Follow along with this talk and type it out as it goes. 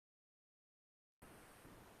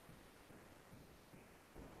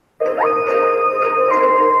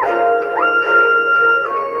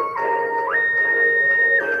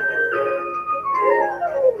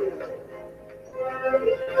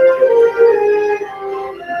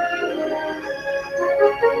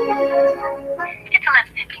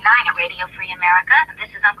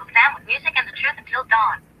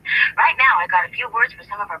few words for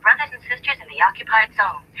some of our brothers and sisters in the occupied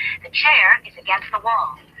zone. The chair is against the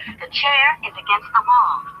wall. The chair is against the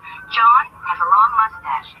wall. John has a long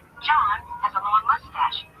mustache. John has a long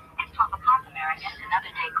mustache. It's 12 o'clock, Americans, another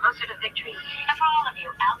day closer to victory. And for all of you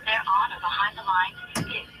out there on or behind the lines,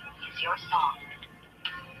 this is your song.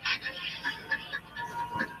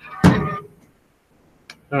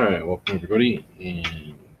 All right, welcome everybody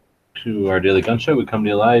to our daily gun show. We come to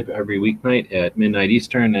you live every weeknight at midnight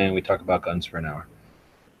Eastern, and we talk about guns for an hour.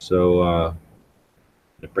 So,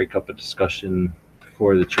 to break up a discussion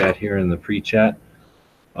for the chat here in the pre-chat.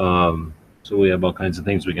 So we have all kinds of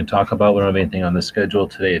things we can talk about. We don't have anything on the schedule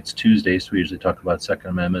today. It's Tuesday, so we usually talk about Second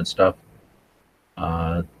Amendment stuff.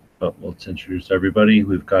 But let's introduce everybody.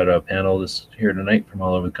 We've got a panel here tonight from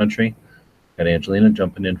all over the country. Got Angelina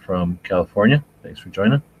jumping in from California. Thanks for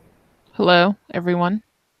joining. Hello, everyone.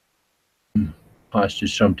 Posh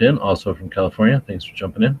just jumped in, also from California. Thanks for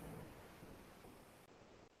jumping in.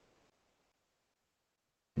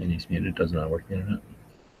 And he's muted. Does not work the internet.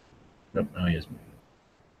 Nope, now he is.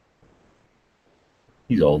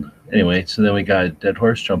 He's old. Anyway, so then we got Dead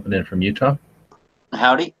Horse jumping in from Utah.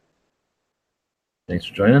 Howdy. Thanks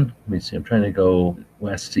for joining. Let me see. I'm trying to go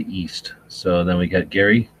west to east. So then we got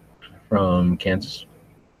Gary from Kansas.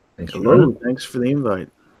 Thanks for joining. Thanks for the invite.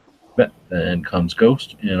 Then comes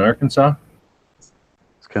Ghost in Arkansas.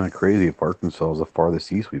 It's kind of crazy if Arkansas is the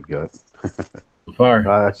farthest east we've got. So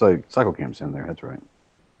far. It's like Cycle Camp's in there. That's right.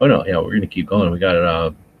 Oh, no. Yeah, we're going to keep going. We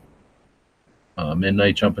got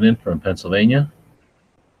Midnight jumping in from Pennsylvania.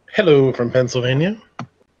 Hello from Pennsylvania.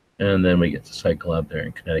 And then we get to cycle out there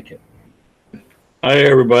in Connecticut. Hi,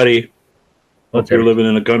 everybody. Hope you're living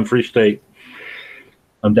in a gun-free state.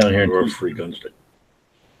 I'm down here in a free gun state.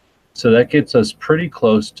 So that gets us pretty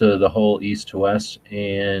close to the whole east to west,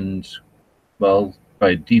 and well,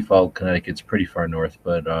 by default, Connecticut's pretty far north,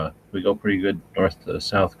 but we go pretty good north to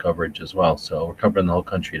south coverage as well. So we're covering the whole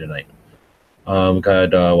country tonight. We've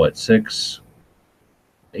got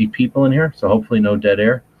 8 people in here, so hopefully no dead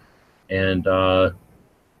air, and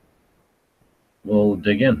we'll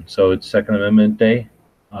dig in. So it's Second Amendment Day.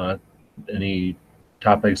 Any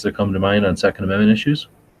topics that come to mind on Second Amendment issues?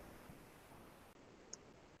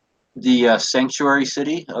 The sanctuary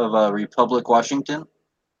city of Republic, Washington,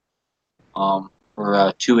 for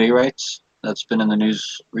 2A rights. That's been in the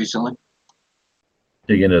news recently.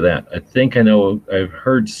 Dig into that. I think I know. I've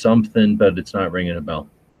heard something, but it's not ringing a bell.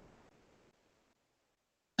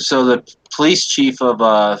 So the police chief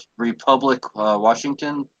of Republic,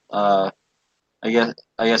 Washington, I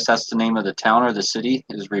guess that's the name of the town or the city,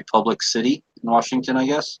 is Republic City in Washington, I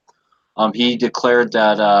guess. He declared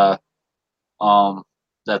that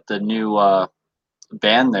that the new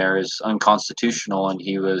ban there is unconstitutional, and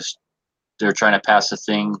they're trying to pass a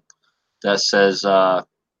thing that says that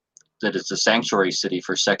it's a sanctuary city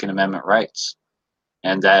for Second Amendment rights,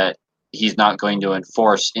 and that he's not going to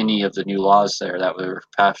enforce any of the new laws there that were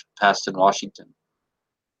passed in Washington.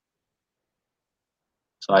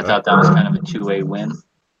 So I thought that was kind of a 2-way win.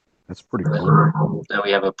 That's pretty cool. That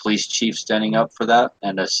we have a police chief standing up for that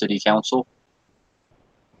and a city council.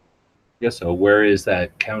 Yes. So where is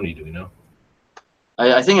that county? Do we know?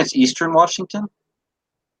 I think it's Eastern Washington.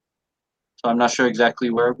 So I'm not sure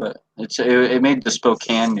exactly where, but it made the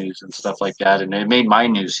Spokane news and stuff like that, and it made my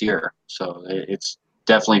news here. So it's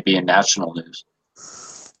definitely being national news.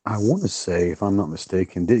 I want to say, if I'm not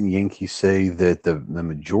mistaken, didn't Yankee say that the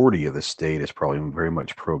majority of the state is probably very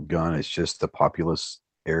much pro-gun? It's just the populous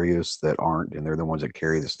areas that aren't, and they're the ones that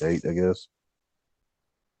carry the state, I guess.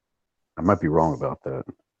 I might be wrong about that.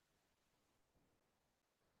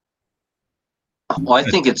 Well, I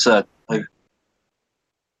think it's I was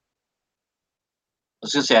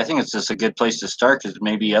gonna say, I think it's just a good place to start, because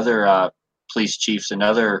maybe other police chiefs and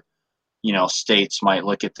other states might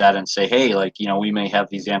look at that and say, hey, we may have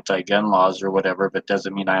these anti-gun laws or whatever, but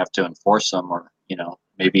doesn't mean I have to enforce them. Or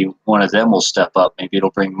maybe one of them will step up. Maybe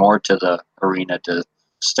it'll bring more to the arena to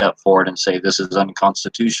step forward and say this is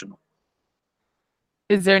unconstitutional.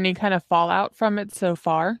 Is there any kind of fallout from it so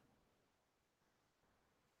far?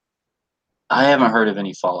 I haven't heard of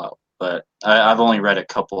any fallout, but I've only read a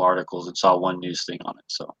couple articles and saw one news thing on it.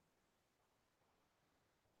 So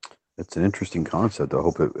it's an interesting concept. I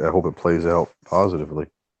hope it plays out positively.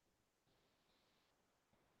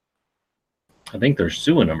 I think they're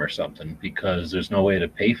suing them or something because there's no way to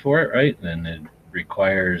pay for it, right? And it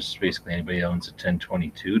requires basically anybody who owns a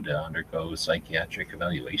 1022 to undergo psychiatric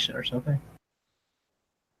evaluation or something.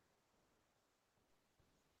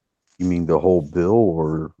 You mean the whole bill,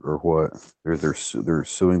 or what? They're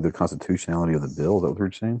suing the constitutionality of the bill. Is that what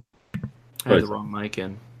they're saying? I had the wrong mic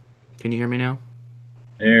in. Can you hear me now?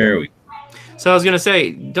 There we go. So I was gonna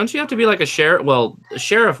say, don't you have to be like a sheriff? Well, a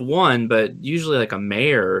sheriff one, but usually like a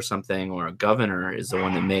mayor or something, or a governor is the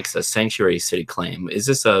one that makes a sanctuary city claim. Is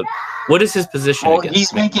this what is his position Well, against?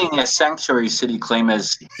 he's making a sanctuary city claim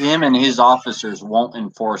as him and his officers won't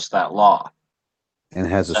enforce that law. And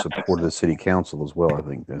has the support of the city council as well, I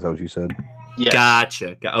think. Is that what you said? Yes.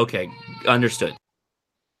 Gotcha. Okay, understood.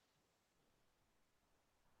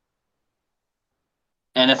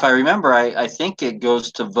 And if I remember, I think it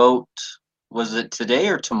goes to vote. Was it today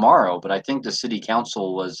or tomorrow? But I think the city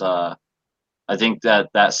council was. I think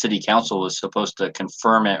that city council was supposed to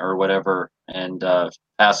confirm it or whatever and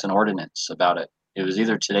pass an ordinance about it. It was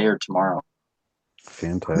either today or tomorrow.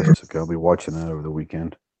 Fantastic. I'll be watching that over the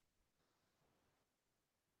weekend.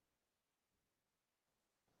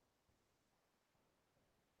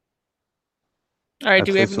 All right.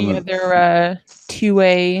 Do we have any other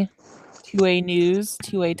two-way news,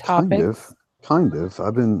 two-way topics? Kind of.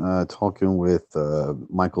 I've been talking with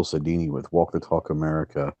Michael Sadini with Walk the Talk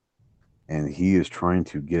America, and he is trying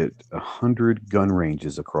to get 100 gun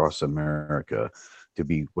ranges across America to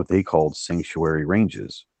be what they called sanctuary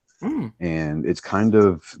ranges. And it's kind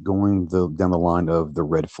of going down the line of the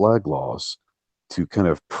red flag laws to kind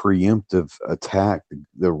of preemptive attack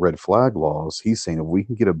the red flag laws. He's saying if we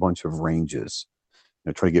can get a bunch of ranges,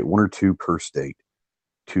 try to get one or two per state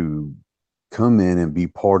to come in and be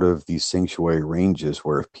part of these sanctuary ranges,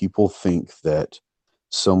 where if people think that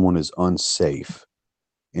someone is unsafe,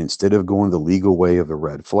 instead of going the legal way of the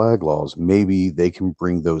red flag laws, maybe they can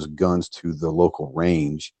bring those guns to the local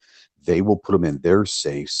range. They will put them in their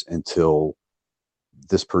safes until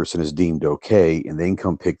this person is deemed okay, and they can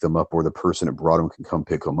come pick them up, or the person that brought them can come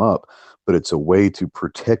pick them up. But it's a way to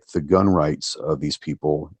protect the gun rights of these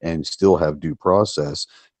people and still have due process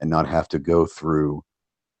and not have to go through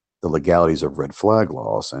the legalities of red flag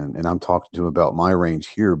laws. And I'm talking to him about my range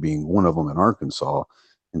here being one of them in Arkansas.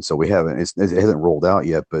 And so it hasn't rolled out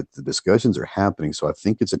yet, but the discussions are happening. So I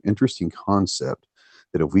think it's an interesting concept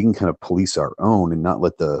that if we can kind of police our own and not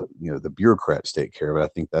let the bureaucrats take care of it, I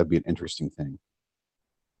think that'd be an interesting thing.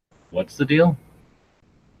 What's the deal?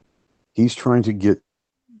 He's trying to get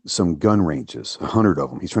some gun ranges, 100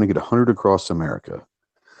 of them. He's trying to get 100 across America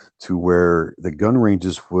to where the gun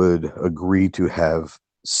ranges would agree to have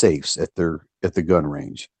safes at the gun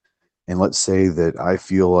range. And let's say that I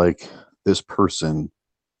feel like this person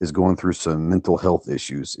is going through some mental health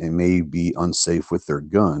issues and may be unsafe with their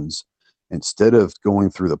guns. Instead of going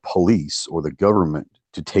through the police or the government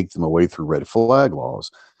to take them away through red flag laws,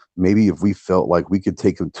 maybe if we felt like we could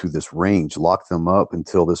take them to this range, lock them up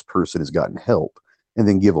until this person has gotten help, and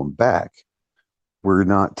then give them back, we're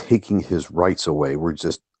not taking his rights away. We're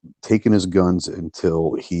just taking his guns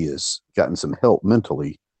until he has gotten some help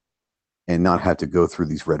mentally and not have to go through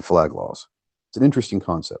these red flag laws. It's an interesting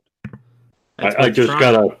concept. I just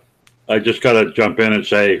gotta jump in and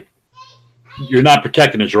say, you're not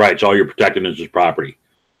protecting his rights. All you're protecting is his property.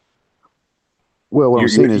 Well, what I'm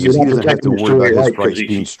saying is he doesn't have to worry about his rights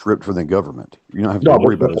being stripped from the government. You're not having to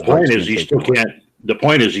worry about his rights. The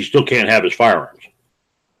point is he still can't have his firearms.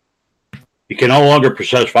 He can no longer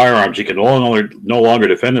possess firearms. He can no longer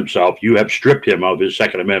defend himself. You have stripped him of his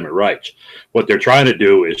Second Amendment rights. What they're trying to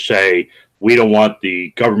do is say, we don't want the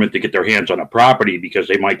government to get their hands on a property because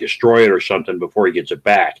they might destroy it or something before he gets it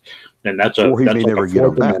back. And that's a Fourth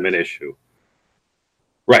Amendment issue.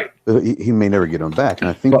 Right. He may never get them back. And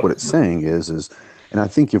I think what it's saying is, and I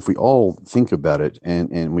think if we all think about it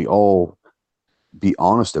and we all be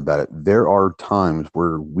honest about it, there are times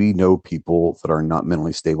where we know people that are not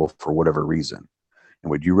mentally stable for whatever reason. And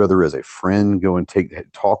would you rather, as a friend, go and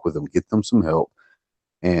talk with them, get them some help,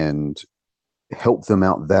 and help them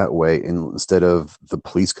out that way, and instead of the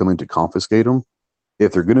police coming to confiscate them?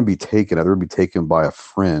 If they're going to be taken, they're going to be taken by a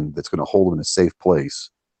friend that's going to hold them in a safe place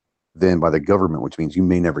than by the government, which means you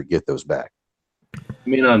may never get those back. I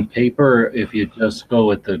mean, on paper, if you just go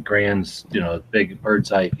with the grand, big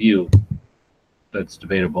bird's eye view, that's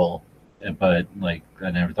debatable. But like,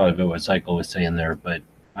 I never thought of it what Cycle was saying there, but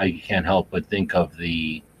I can't help but think of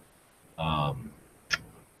the,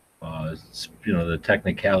 the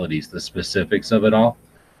technicalities, the specifics of it all.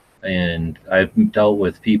 And I've dealt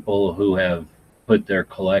with people who have put their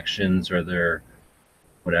collections or their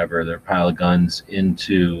pile of guns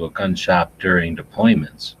into a gun shop during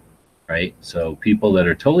deployments, right? So people that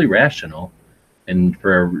are totally rational and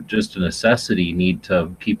for just a necessity need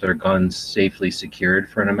to keep their guns safely secured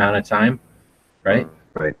for an amount of time, right?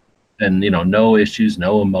 Right. And, no issues,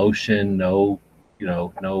 no emotion,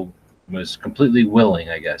 was completely willing,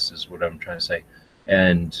 I guess, is what I'm trying to say.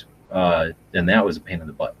 And that was a pain in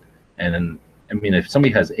the butt. And then, I mean, if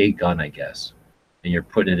somebody has a gun, I guess, and you're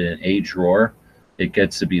putting it in a drawer, it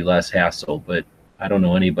gets to be less hassle. But I don't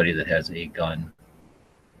know anybody that has a gun,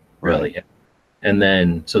 really. Right. And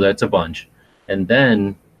then, so that's a bunch. And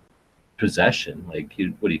then possession, like,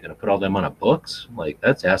 what are you going to put all them on a books? Like,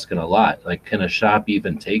 that's asking a lot. Like, can a shop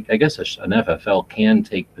even take, I guess an FFL can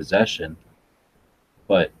take possession,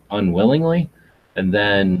 but unwillingly. And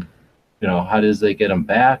then, how does they get them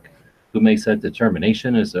back? Who makes that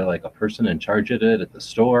determination? Is there like a person in charge of it at the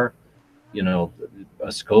store?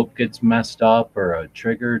 A scope gets messed up, or a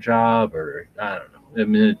trigger job, or I don't know. I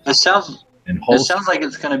mean, it sounds like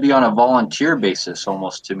it's going to be on a volunteer basis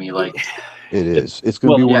almost to me. Like, it is. It's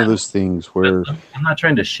going to be one of those things where I'm not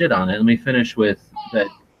trying to shit on it. Let me finish with that.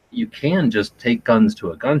 You can just take guns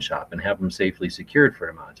to a gun shop and have them safely secured for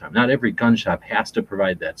an amount of time. Not every gun shop has to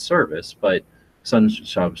provide that service, but some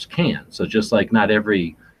shops can. So just like not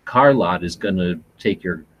every car lot is going to take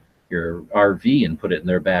your RV and put it in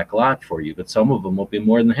their back lot for you, but some of them will be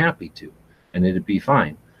more than happy to, and it'd be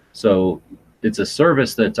fine. So it's a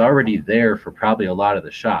service that's already there for probably a lot of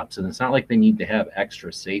the shops, and it's not like they need to have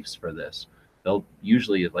extra safes for this. They'll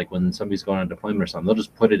usually, like when somebody's going on deployment or something, they'll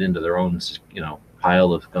just put it into their own,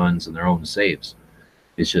 pile of guns and their own safes.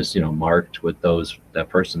 It's just, marked with that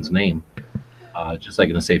person's name. Just like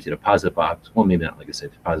in a safety deposit box. Well, maybe not like a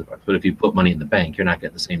safety deposit box, but if you put money in the bank, you're not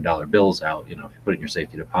getting the same dollar bills out. If you put it in your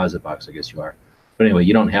safety deposit box, I guess you are. But anyway,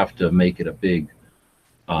 you don't have to make it a big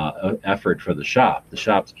effort for the shop. The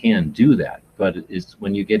shops can do that, but it's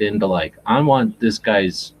when you get into like, I want this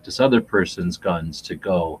other person's guns to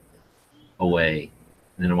go away,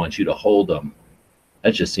 and then I want you to hold them.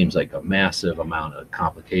 That just seems like a massive amount of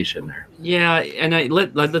complication there. Yeah, and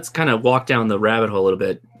let's kind of walk down the rabbit hole a little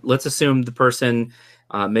bit. Let's assume the person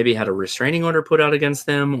maybe had a restraining order put out against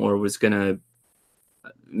them, or was going to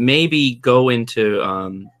maybe go into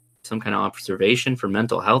some kind of observation for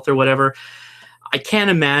mental health or whatever. I can't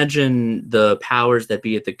imagine the powers that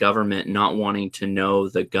be at the government not wanting to know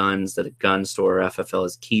the guns that a gun store or FFL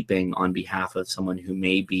is keeping on behalf of someone who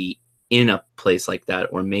may be in a place like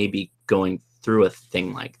that, or maybe going through a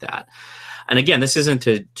thing like that. And again, this isn't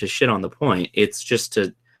to shit on the point. It's just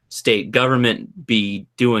to state government be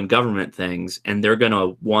doing government things, and they're going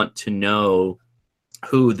to want to know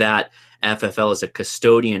who that FFL is a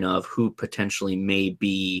custodian of, who potentially may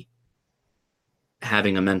be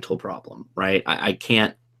having a mental problem, right? I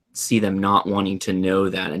can't see them not wanting to know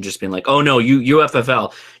that and just being like, oh no, you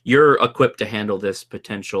FFL, you're equipped to handle this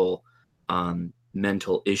potential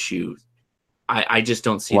mental issue. I just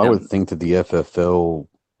don't see. Well, I would think that the FFL,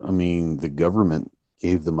 the government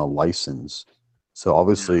gave them a license, so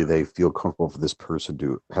obviously they feel comfortable for this person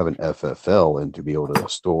to have an FFL and to be able to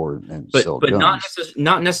store and sell guns. But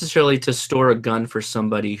not necessarily to store a gun for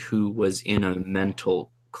somebody who was in a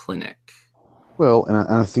mental clinic. Well, and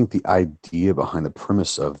I think the idea behind the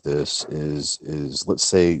premise of this is let's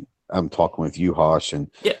say I'm talking with you, Hosh, and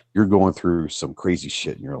you're going through some crazy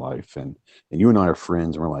shit in your life, and you and I are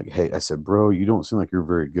friends, and we're like, hey, I said, bro, you don't seem like you're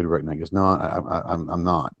very good right now. He goes, no, I'm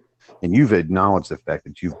not. And you've acknowledged the fact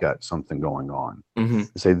that you've got something going on. Mm-hmm.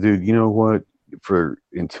 I say, dude, you know what?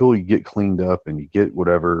 Until you get cleaned up and you get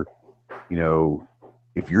whatever,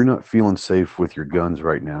 if you're not feeling safe with your guns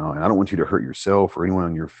right now, and I don't want you to hurt yourself or anyone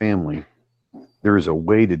in your family, there is a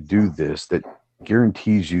way to do this that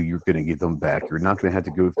guarantees you're going to get them back. You're not going to have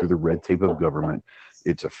to go through the red tape of government.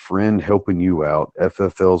 It's a friend helping you out.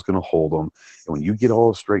 FFL is going to hold them. And when you get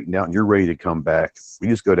all straightened out and you're ready to come back, we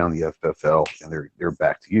just go down the FFL and they're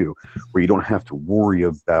back to you, where you don't have to worry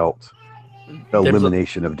about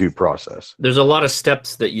elimination of due process. There's a lot of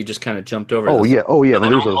steps that you just kind of jumped over. Oh yeah.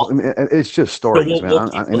 It's just stories, man.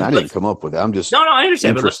 I didn't come up with it. I'm just I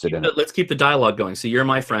understand. But let's keep the dialogue going. So you're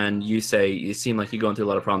my friend. You say you seem like you're going through a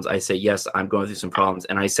lot of problems. I say yes, I'm going through some problems,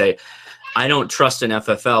 and I say I don't trust an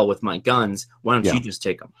FFL with my guns. Why don't you just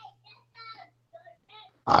take them?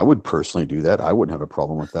 I would personally do that. I wouldn't have a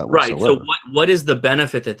problem with that whatsoever. Right. So what is the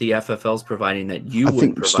benefit that the FFL is providing that you would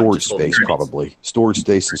think provide? Storage space, probably. Storage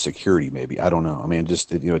space and security, maybe. I don't know.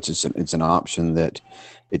 It's an option that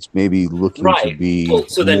it's maybe looking to be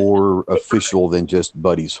more official than just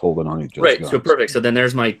buddies holding on each other's guns. So perfect. So then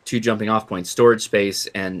there's my two jumping off points: storage space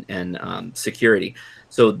and security.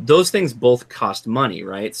 So those things both cost money,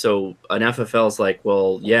 right? So an FFL is like,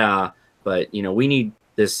 well, yeah, but we need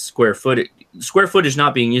this square footage. Square footage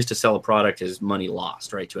not being used to sell a product is money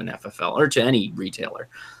lost, right, to an FFL or to any retailer.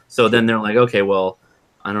 So then they're like, okay, well,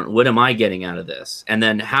 what am I getting out of this? And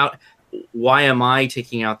then how why am I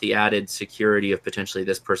taking out the added security of potentially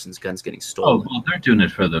this person's guns getting stolen? Oh, well, they're doing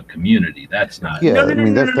it for the community. That's not. Yeah, No, I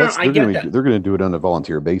mean that's I get that. they're going to do it on a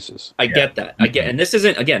volunteer basis. I get that. I get, and this is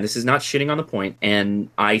not shitting on the point. And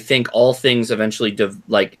I think all things eventually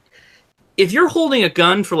if you're holding a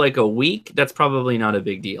gun for like a week, that's probably not a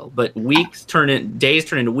big deal. But days turn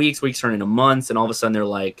into weeks turn into months, and all of a sudden they're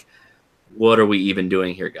like, what are we even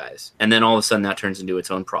doing here, guys? And then all of a sudden that turns into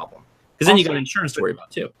its own problem. Because then you got insurance to worry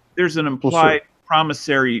about too. There's an implied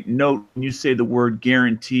promissory note when you say the word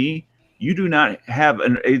guarantee. You do not have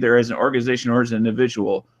either as an organization or as an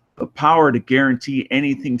individual the power to guarantee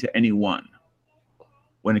anything to anyone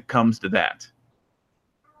when it comes to that.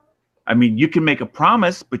 I mean, you can make a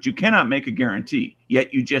promise, but you cannot make a guarantee.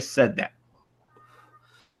 Yet you just said that.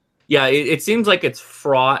 Yeah, it seems like it's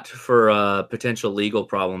fraught for potential legal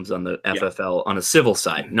problems on the FFL on a civil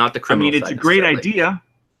side, not the criminal side. I mean, it's a great idea.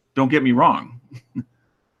 Don't get me wrong.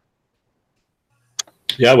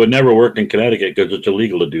 Yeah, it would never work in Connecticut because it's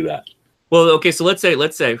illegal to do that. Well, okay, so let's say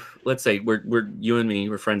we're you and me,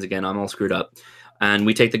 we're friends again. I'm all screwed up, and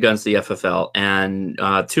we take the guns to the FFL, and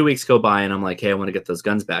 2 weeks go by, and I'm like, hey, I want to get those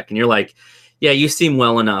guns back, and you're like, yeah, you seem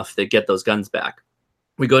well enough to get those guns back.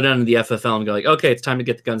 We go down to the FFL and go like, okay, it's time to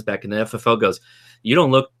get the guns back, and the FFL goes, you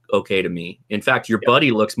don't look okay to me. In fact, your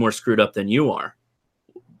buddy looks more screwed up than you are.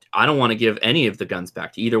 I don't want to give any of the guns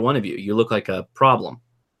back to either one of you. You look like a problem.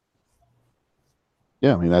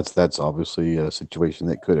 Yeah, I mean that's obviously a situation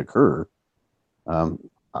that could occur. I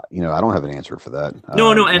don't have an answer for that.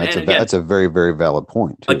 No, that's a very, very valid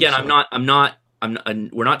point. Too, again, so.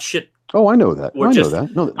 We're not shit. Oh, I know that. I know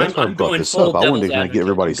that. No, that's why I brought this up. I wanted to kind of get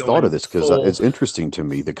everybody's thought of this because it's interesting to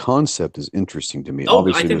me. The concept is interesting to me.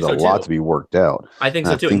 Obviously, there's a lot to be worked out. I think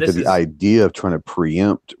so too. I think that the idea of trying to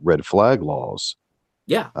preempt red flag laws,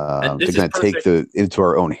 to kind of take into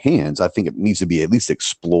our own hands, I think it needs to be at least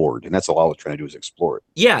explored, and that's all I was trying to do is explore it.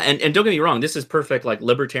 Yeah, and don't get me wrong, this is perfect, like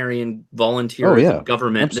libertarian volunteerism,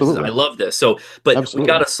 government. I love this. So, but we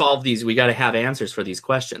got to solve these. We got to have answers for these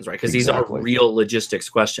questions, right? Because these are real logistics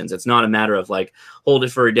questions. It's not a matter of like hold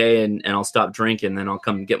it for a day and I'll stop drinking, then I'll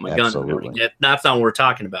come and get my gun. That's not what we're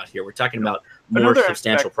talking about here. We're talking about more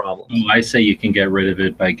substantial problems. I say you can get rid of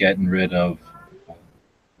it by getting rid of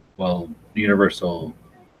universal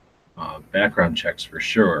background checks for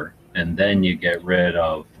sure, and then you get rid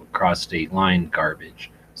of cross-state line garbage.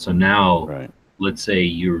 So now, let's say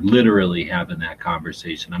you're literally having that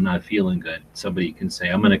conversation. I'm not feeling good. Somebody can say,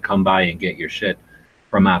 I'm going to come by and get your shit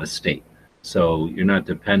from out of state. So you're not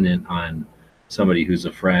dependent on somebody who's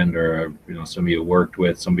a friend or somebody you worked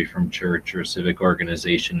with, somebody from church or civic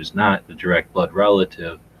organization who's not the direct blood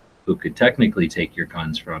relative who could technically take your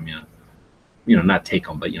guns from you. Not take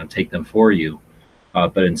them, but take them for you.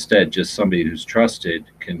 But instead, just somebody who's trusted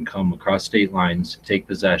can come across state lines, take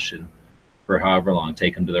possession for however long,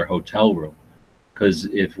 take them to their hotel room. Because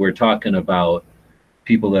if we're talking about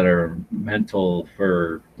people that are mental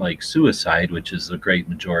for like suicide, which is the great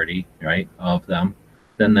majority, right, of them,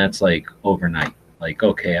 then that's like overnight. Like,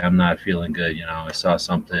 okay, I'm not feeling good. I saw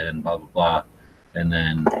something, blah, blah, blah. And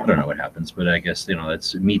then I don't know what happens, but I guess,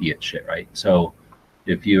 that's immediate shit, right? So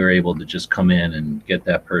if you are able to just come in and get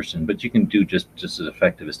that person, but you can do just as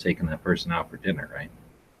effective as taking that person out for dinner, right?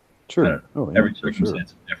 Sure. Every circumstance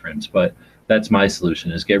is different, but that's my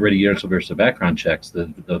solution: is get rid of universal background checks,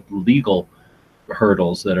 the legal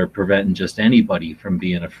hurdles that are preventing just anybody from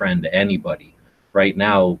being a friend to anybody. Right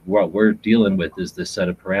now, what we're dealing with is this set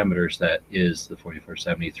of parameters that is the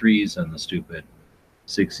 4473s and the stupid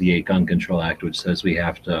 68 Gun Control Act, which says we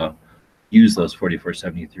have to use those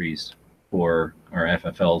 4473s for our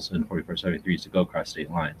FFLs and 4473s to go across state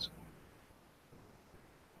lines.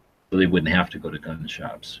 So they wouldn't have to go to gun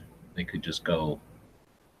shops. They could just go,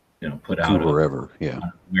 put out an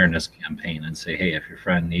awareness campaign and say, hey, if your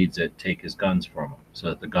friend needs it, take his guns from him, so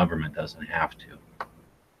that the government doesn't have to.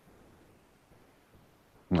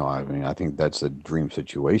 No, I mean, I think that's a dream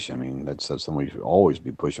situation. I mean, that's something we should always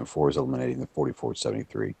be pushing for, is eliminating the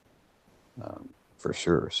 4473 for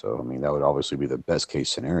sure. So, I mean, that would obviously be the best case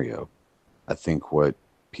scenario. I think what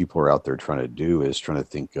people are out there trying to do is trying to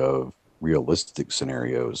think of realistic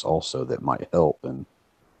scenarios also that might help. And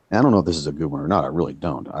I don't know if this is a good one or not. I really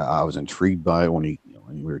don't. I was intrigued by it when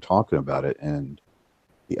we were talking about it, and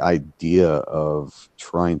the idea of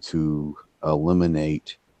trying to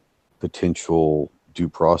eliminate potential due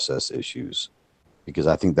process issues, because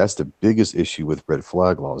I think that's the biggest issue with red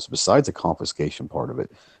flag laws, besides the confiscation part of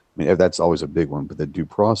it. I mean, that's always a big one, but the due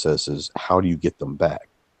process is, how do you get them back?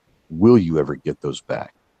 Will you ever get those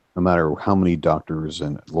back? No matter how many doctors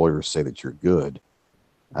and lawyers say that you're good,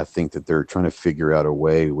 I think that they're trying to figure out a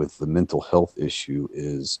way with the mental health issue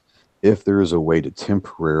is if there is a way to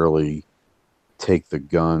temporarily take the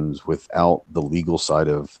guns without the legal side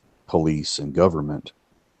of police and government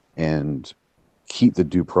and keep the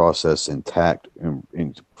due process intact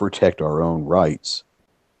and protect our own rights,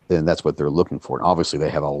 then that's what they're looking for. And obviously they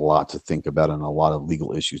have a lot to think about and a lot of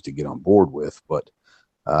legal issues to get on board with. But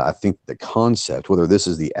I think the concept, whether this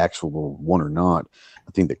is the actual one or not,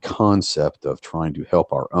 I think the concept of trying to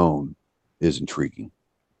help our own is intriguing.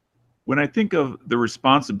 When I think of the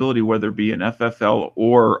responsibility, whether it be an FFL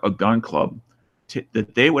or a gun club,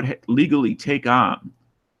 that they would legally take on,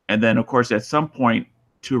 and then of course at some point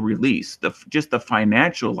to release just the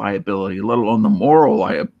financial liability, let alone the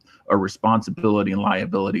moral responsibility and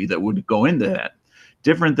liability that would go into that,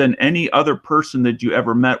 different than any other person that you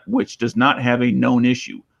ever met, which does not have a known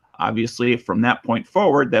issue. Obviously, from that point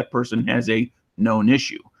forward, that person has a known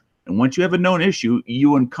issue, and once you have a known issue,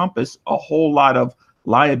 you encompass a whole lot of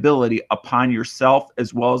liability upon yourself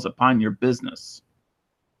as well as upon your business.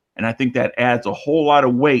 And I think that adds a whole lot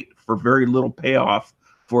of weight for very little payoff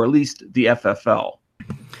for at least the FFL.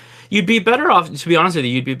 You'd be better off, to be honest with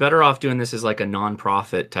you, you'd be better off doing this as like a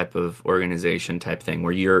nonprofit type of organization type thing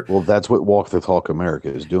where you're... Well, that's what Walk the Talk America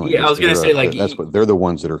is doing. Yeah, I was going to say, like... That's what they're the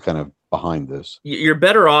ones that are kind of behind this. You're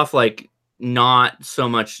better off, like, not so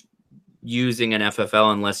much using an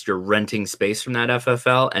FFL unless you're renting space from that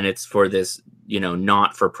FFL and it's for this,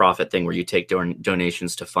 not-for-profit thing where you take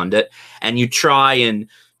donations to fund it. And you try and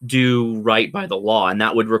do right by the law, and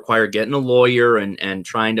that would require getting a lawyer and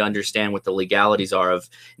trying to understand what the legalities are of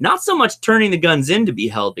not so much turning the guns in to be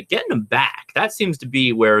held, but getting them back. That seems to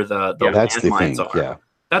be where the landmines are. Yeah,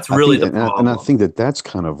 that's really the And problem. I think that's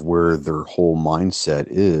kind of where their whole mindset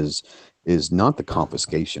is not the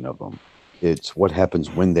confiscation of them. It's what happens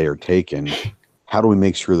when they are taken. How do we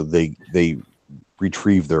make sure that they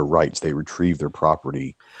retrieve their rights, they retrieve their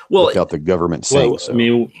property without the government saying so? I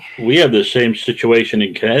mean, we have the same situation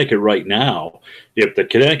in Connecticut right now. If the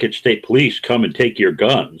Connecticut State Police come and take your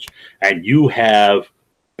guns and you have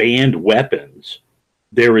banned weapons,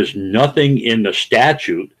 there is nothing in the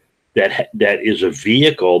statute that is a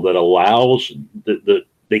vehicle that allows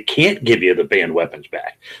they can't give you the banned weapons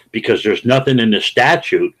back, because there's nothing in the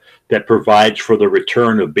statute that provides for the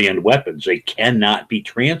return of banned weapons. They cannot be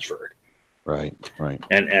transferred. Right.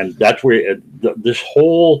 And that's where this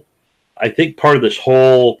whole, I think part of this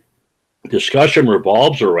whole discussion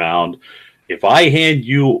revolves around, if I hand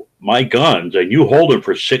you my guns and you hold them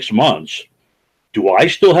for 6 months, do I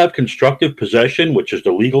still have constructive possession, which is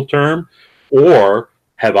the legal term, or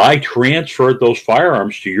have I transferred those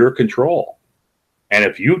firearms to your control? And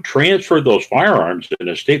if you transfer those firearms in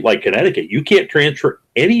a state like Connecticut, you can't transfer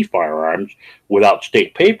any firearms without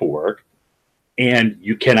state paperwork. And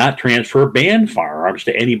you cannot transfer banned firearms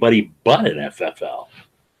to anybody but an FFL.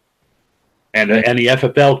 And the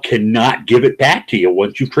FFL cannot give it back to you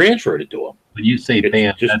once you've transferred it to them. When you say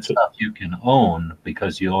banned, that's stuff you can own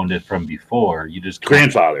because you owned it from before. You just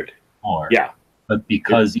grandfathered. Yeah. But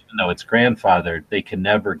because even though it's grandfathered, they can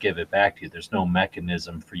never give it back to you. There's no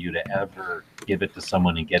mechanism for you to ever give it to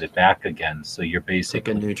someone and get it back again. So you're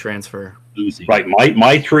basically like a new transfer. Losing. Right.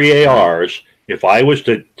 My 3 ARs, if I was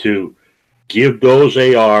to give those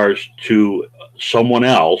ARs to someone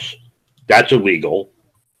else, that's illegal.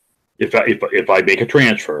 If I make a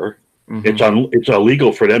transfer, it's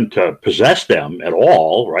illegal for them to possess them at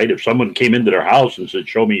all, right? If someone came into their house and said,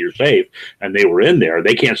 "Show me your safe," and they were in there,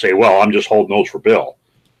 they can't say, "Well, I'm just holding those for Bill."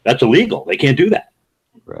 That's illegal. They can't do that.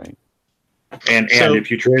 Right. And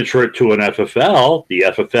if you transfer it to an FFL, the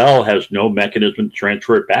FFL has no mechanism to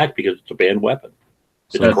transfer it back because it's a banned weapon.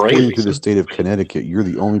 So according to the state of Connecticut, you're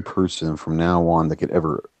the only person from now on that could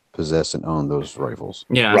ever possess and own those rifles.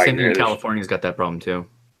 Yeah, I think California's got that problem too.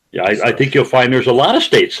 Yeah, I think you'll find there's a lot of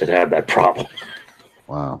states that have that problem.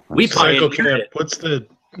 Wow. What's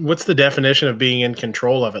the definition of being in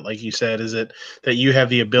control of it? Like you said, is it that you have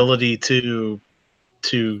the ability to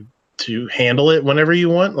handle it whenever you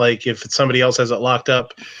want? Like if somebody else has it locked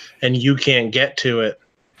up and you can't get to it,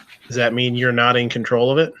 does that mean you're not in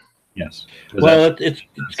control of it? Yes. Well, it's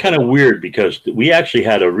kind of weird because we actually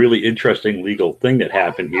had a really interesting legal thing that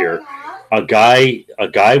happened here. A guy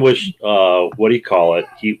was what do you call it?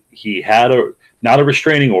 He had not a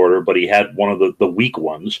restraining order, but he had one of the weak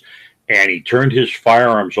ones, and he turned his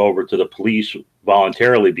firearms over to the police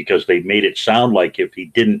voluntarily because they made it sound like if he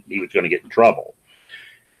didn't, he was going to get in trouble.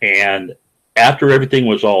 And after everything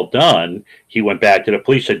was all done, he went back to the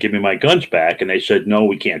police, said, "Give me my guns back," and they said, "No,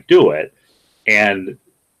 we can't do it." And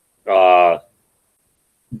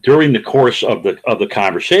during the course of the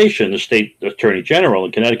conversation, the state attorney general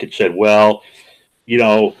in Connecticut said, "Well,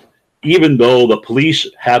 even though the police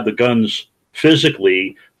have the guns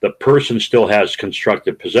physically, the person still has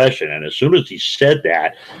constructive possession. And as soon as he said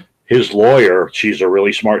that, his lawyer, she's a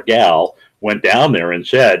really smart gal, went down there and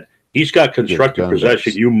said, he's got constructive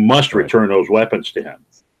possession. You must return those weapons to him.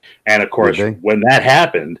 And of course, when that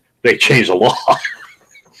happened, they changed the law.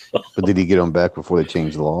 But did he get them back before they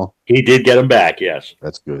changed the law? He did get them back, yes.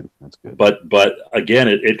 That's good. That's good. But again,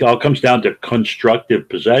 it all comes down to constructive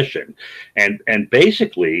possession. And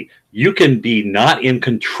basically, you can be not in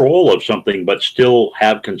control of something, but still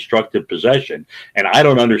have constructive possession. And I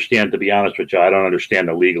don't understand, to be honest with you, I don't understand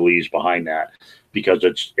the legalese behind that, because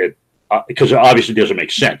because it obviously doesn't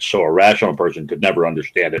make sense. So a rational person could never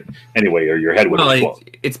understand it anyway, or your head would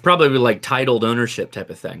explode. It's probably like titled ownership type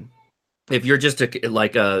of thing. If you're just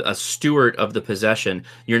a steward of the possession,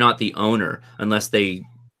 you're not the owner unless they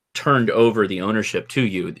turned over the ownership to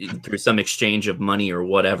you through some exchange of money or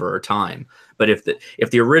whatever, or time. But if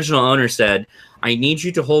the original owner said, I need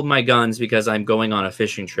you to hold my guns because I'm going on a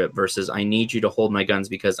fishing trip, versus I need you to hold my guns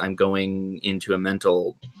because I'm going into a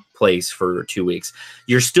mental place for 2 weeks,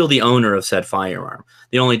 you're still the owner of said firearm.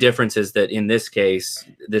 The only difference is that in this case,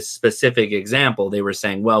 this specific example, they were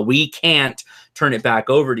saying, well, we can't turn it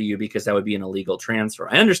back over to you because that would be an illegal transfer.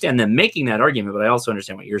 I understand them making that argument, but I also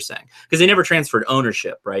understand what you're saying, because they never transferred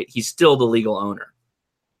ownership, right? He's still the legal owner.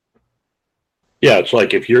 Yeah, it's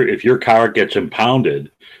like if your car gets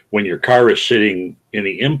impounded, when your car is sitting in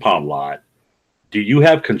the impound lot, do you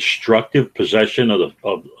have constructive possession of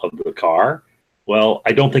the car? Well,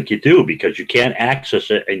 I don't think you do, because you can't access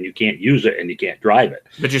it and you can't use it and you can't drive it.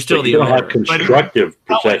 But you're still you don't have constructive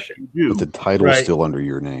possession. But the title is still under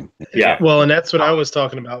your name. Yeah. Well, and that's what I was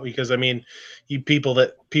talking about, because I mean, people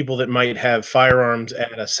that might have firearms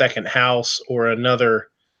at a second house or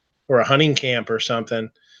a hunting camp or something,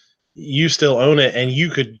 you still own it and you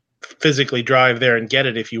could physically drive there and get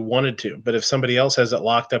it if you wanted to. But if somebody else has it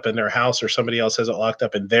locked up in their house or somebody else has it locked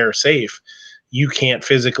up in their safe, you can't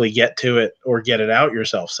physically get to it or get it out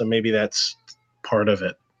yourself. So maybe that's part of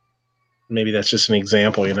it. Maybe that's just an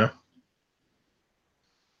example, you know?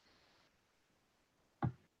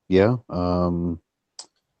 Yeah. In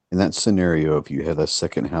that scenario, if you had a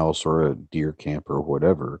second house or a deer camp or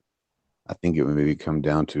whatever, I think it would maybe come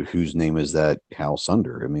down to whose name is that house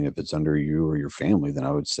under. I mean, if it's under you or your family, then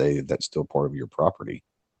I would say that's still part of your property.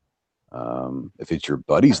 If it's your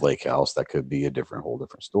buddy's lake house, that could be whole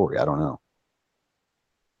different story. I don't know.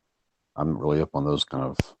 I'm really up on those kind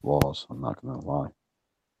of laws. I'm not going to lie.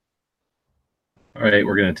 All right,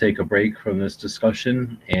 we're going to take a break from this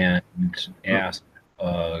discussion and ask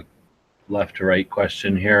a left to right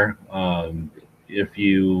question here. If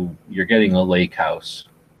you're getting a lake house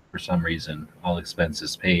for some reason, all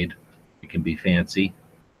expenses paid, it can be fancy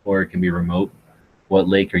or it can be remote. What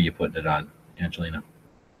lake are you putting it on, Angelina?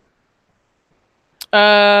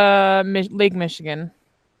 Lake Michigan.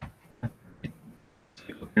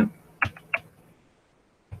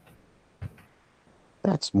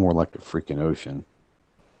 That's more like a freaking ocean.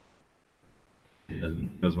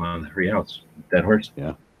 It goes on the free house. Dead horse?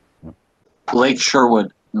 Yeah. Lake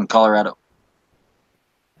Sherwood in Colorado.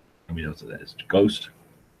 I mean, that is Ghost.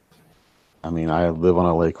 I mean, I live on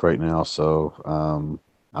a lake right now, so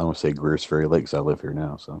I don't say Greer's Ferry Lake because I live here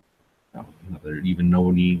now. So there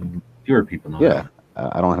even fewer people know. Yeah,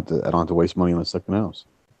 that. I don't have to waste money on a second house.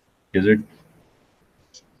 Gizzard.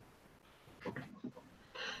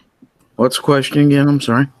 What's the question again? I'm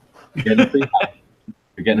sorry. You're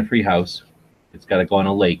getting a free house. It's got to go on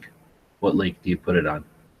a lake. What lake do you put it on?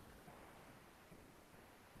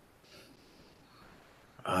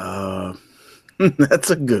 That's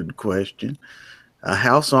a good question. A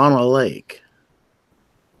house on a lake.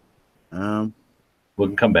 We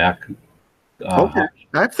can come back. Okay,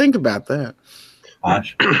 I think about that.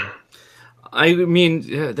 Josh? I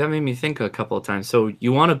mean, that made me think a couple of times. So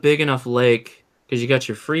you want a big enough lake because you got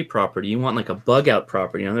your free property. You want like a bug out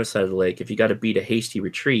property on the other side of the lake. If you got to beat a hasty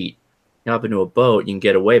retreat, you hop into a boat, you can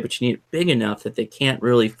get away, but you need it big enough that they can't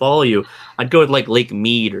really follow you. I'd go with like Lake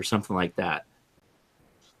Mead or something like that.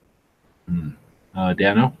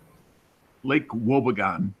 Dano? Lake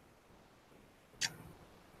Wobegon.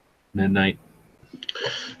 Midnight.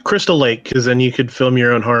 Crystal Lake, because then you could film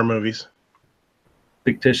your own horror movies.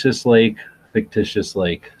 Fictitious lake.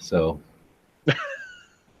 So,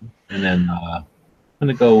 and then I'm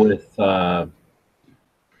gonna go with I'm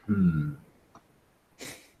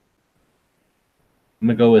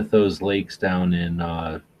gonna go with those lakes down in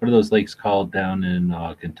what are those lakes called down in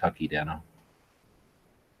Kentucky, Dano?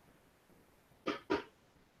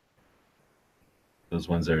 Those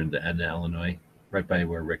ones are in the end of Illinois, right by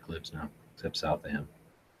where Rick lives now, except south of him.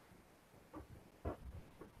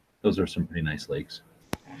 Those are some pretty nice lakes.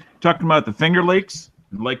 Talking about the Finger Lakes?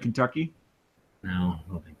 Lake Kentucky. No,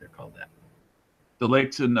 I don't think they're called that. The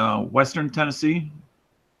lakes in western Tennessee.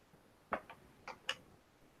 I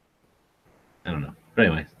don't know. But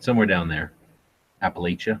anyway, somewhere down there.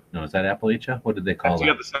 Appalachia? No, is that Appalachia? What did they call That's that?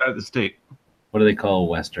 the other side of the state. What do they call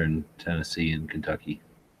western Tennessee and Kentucky?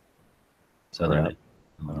 Southern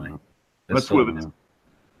Illinois. Let's still- move it.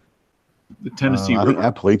 The Tennessee I think River.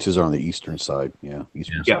 Appalachians are on the eastern side. Yeah,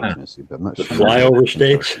 eastern Yeah. side of Tennessee. But I'm not The sure. flyover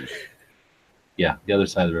states. Yeah, the other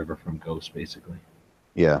side of the river from Ghost, basically.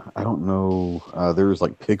 Yeah, I don't know. There's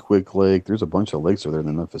like Pickwick Lake. There's a bunch of lakes over there in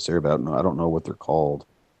the Memphis area, but I don't know what they're called.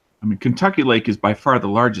 I mean, Kentucky Lake is by far the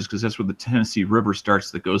largest because that's where the Tennessee River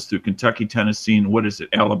starts that goes through Kentucky, Tennessee, and what is it,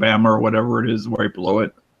 Alabama or whatever it is right below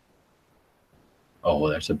it. Oh,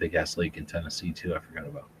 well, there's a big ass lake in Tennessee too. I forgot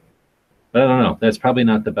about. But I don't know. That's probably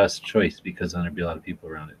not the best choice because then there'd be a lot of people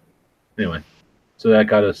around it. Anyway, so that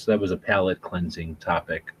got us. That was a palate cleansing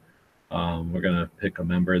topic. We're gonna pick a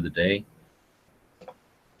member of the day. I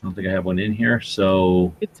don't think I have one in here,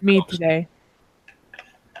 so It's me today.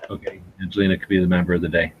 okay, Angelina could be the member of the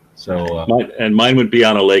day. So, Mine would be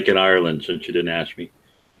on a lake in Ireland since you didn't ask me.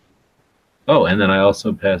 oh, and then I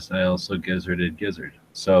also gizzarded gizzard.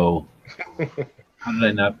 So, how did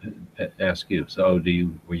I not ask you? So,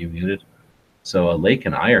 were you muted? So, a lake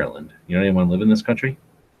in Ireland. You don't even want to live in this country?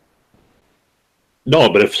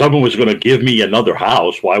 No, but if someone was going to give me another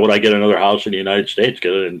house, why would I get another house in the United States?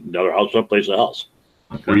 Get another house someplace else.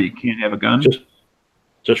 Where you can't have a gun?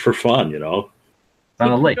 Just for fun, you know. It's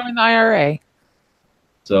on a lake. Join the IRA.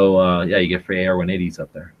 So, yeah, you get free AR-180s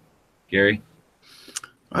up there. Gary?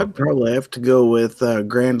 I'd probably have to go with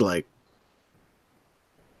Grand Lake.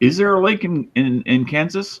 Is there a lake in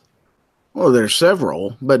Kansas? Well, there's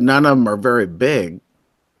several, but none of them are very big.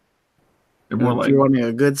 They're more If like you want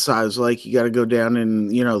a good size lake, you got to go down in,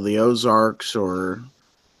 the Ozarks or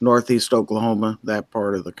northeast Oklahoma, that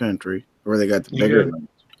part of the country where they got the bigger ones.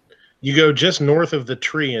 You go just north of the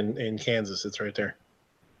tree in Kansas. It's right there.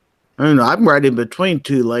 I don't know. I'm right in between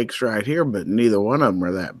two lakes right here, but neither one of them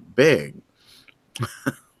are that big.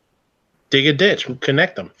 Dig a ditch,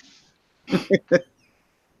 connect them.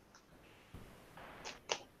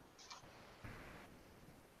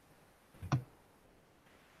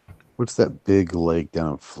 What's that big lake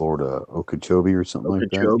down in Florida? Okeechobee or something like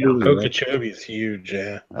that? Okeechobee is huge,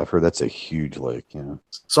 yeah. I've heard that's a huge lake. Yeah.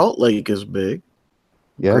 Salt Lake is big.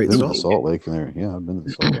 Yeah, I've Great been to Salt Salt Lake in there. Yeah, I've been to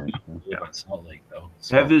the Salt Lake. Yeah. Yeah, Salt Lake, though.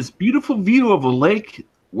 have this beautiful view of a lake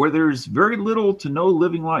where there's very little to no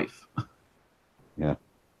living life. Yeah.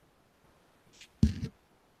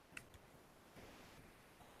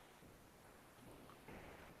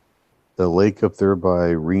 The lake up there by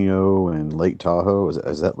Reno and Lake Tahoe,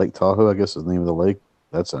 is that Lake Tahoe, I guess is the name of the lake?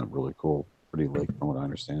 That's a really cool, pretty lake from what I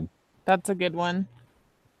understand. That's a good one.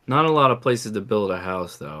 Not a lot of places to build a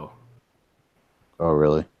house, though. Oh,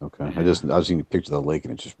 really? Okay. I was seeing a picture of the lake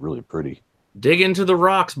and it's just really pretty. Dig into the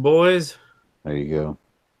rocks, boys. There you go.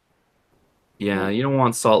 Yeah, you don't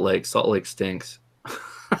want Salt Lake. Salt Lake stinks.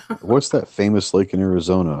 What's that famous lake in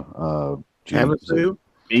Arizona? Havasu?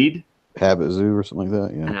 Mead? Havasu or something like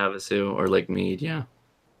that? Yeah. Havasu or Lake Mead, yeah.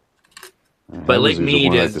 But Lake Havasu's Mead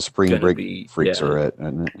where, like, is the spring gonna break be- freaks yeah. are at,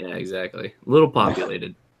 isn't it? Yeah, exactly. A little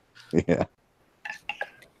populated. Yeah.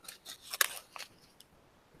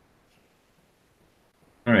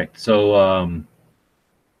 All right, so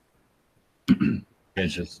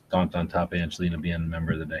it's just dunked on top of Angelina being a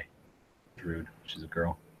member of the day. It's rude. She's a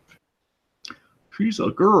girl. She's a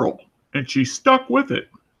girl, and she's stuck with it.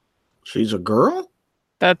 She's a girl?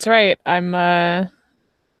 That's right. I'm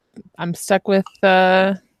stuck with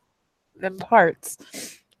them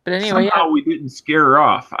parts. But anyway, Somehow we didn't scare her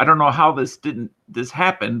off. I don't know how this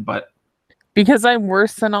happened, but because I'm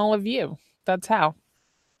worse than all of you. That's how.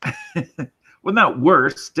 well, not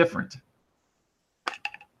worse, different.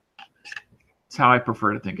 That's how I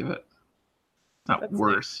prefer to think of it. Not That's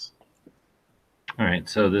worse. All right,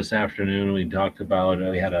 so this afternoon we talked about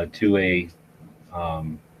we had a 2A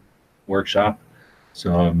workshop.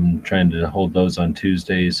 So I'm trying to hold those on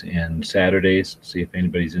Tuesdays and Saturdays. See if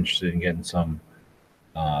anybody's interested in getting some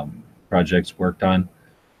projects worked on.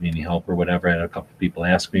 Need any help or whatever. I had a couple people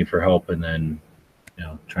ask me for help, and then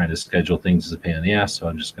trying to schedule things is a pain in the ass. So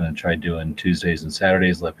I'm just going to try doing Tuesdays and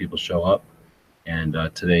Saturdays. Let people show up. And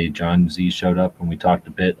today John Z showed up, and we talked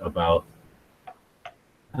a bit about.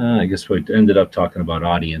 I guess we ended up talking about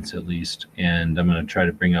audience at least, and I'm going to try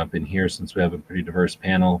to bring up in here, since we have a pretty diverse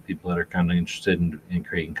panel, people that are kind of interested in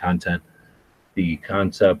creating content, the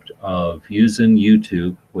concept of using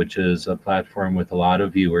YouTube, which is a platform with a lot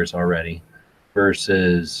of viewers already,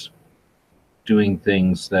 versus doing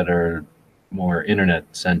things that are more internet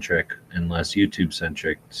centric and less YouTube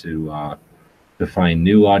centric to find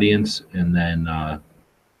new audience and then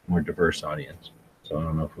more diverse audience. So I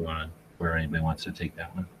don't know if we want to, where anybody wants to take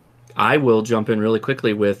that one. I will jump in really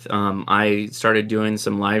quickly with I started doing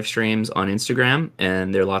some live streams on Instagram,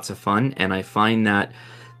 and they're lots of fun. And I find that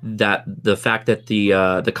the fact that the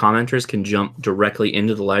commenters can jump directly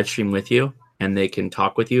into the live stream with you, and they can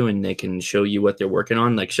talk with you, and they can show you what they're working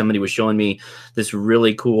on. Like somebody was showing me this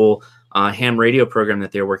really cool ham radio program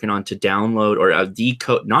that they're working on to download or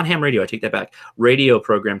decode, not ham radio, I take that back, radio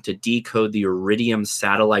program to decode the Iridium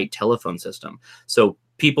satellite telephone system. So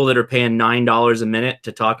people that are paying $9 a minute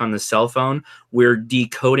to talk on the cell phone, we're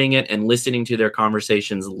decoding it and listening to their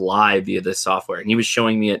conversations live via this software. And he was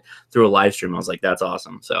showing me it through a live stream. I was like, that's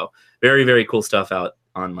awesome. So very, very cool stuff out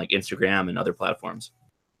on like Instagram and other platforms.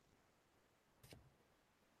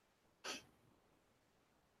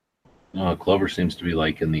 Clover seems to be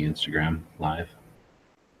liking the Instagram live.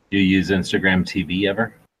 Do you use Instagram TV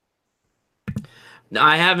ever? No,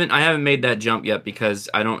 I haven't made that jump yet because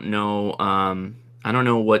I don't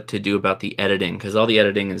know what to do about the editing, because all the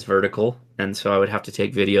editing is vertical, and so I would have to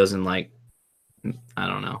take videos and like I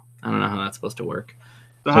don't know how that's supposed to work.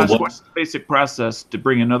 So what's the basic process to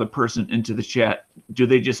bring another person into the chat? Do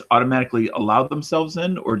they just automatically allow themselves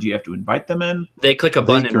in, or do you have to invite them in? They click a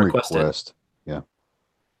button and request it. Yeah.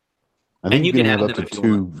 I think you can have up to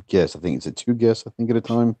 2 guests. I think it's 2 guests, I think, at a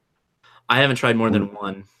time. I haven't tried more than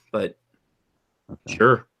 1, but okay.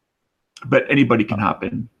 Sure. But anybody can hop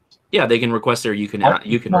in. Yeah, they can request or you can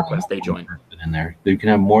request they join. In there. You can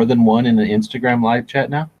have more than 1 in the Instagram live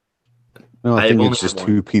chat now? No, I think it's just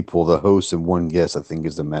 2 people, the host and 1 guest, I think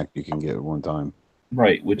is the max you can get at one time.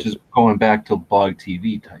 Right, which is going back to blog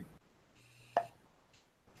TV type.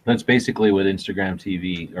 That's basically what Instagram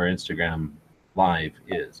TV or Instagram Live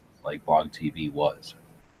is, like blog TV was,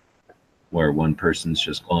 where one person's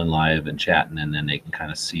just going live and chatting, and then they can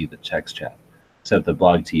kind of see the text chat. Except the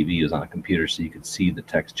blog TV is on a computer, so you could see the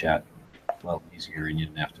text chat a lot easier, and you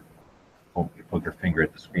didn't have to poke your finger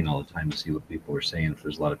at the screen all the time to see what people were saying if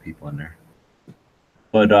there's a lot of people in there.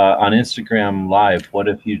 But on Instagram Live, what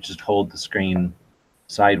if you just hold the screen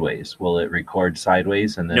sideways? Will it record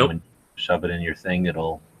sideways, and then when you shove it in your thing,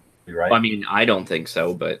 it'll be right? Well, I mean, I don't think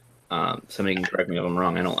so, but somebody can correct me if I'm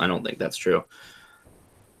wrong. I don't think that's true.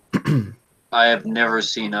 I have never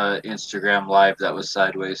seen a Instagram Live that was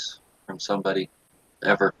sideways from somebody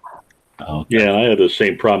ever. Oh, yeah, I had the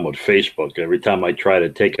same problem with Facebook. Every time I try to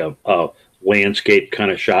take a landscape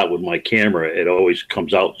kind of shot with my camera, it always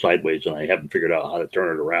comes out sideways, and I haven't figured out how to turn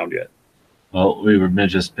it around yet. Well, we were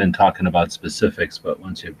just been talking about specifics, but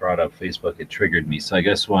once you brought up Facebook, it triggered me. So I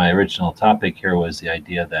guess my original topic here was the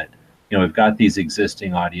idea that, you know, we've got these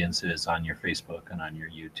existing audiences on your Facebook and on your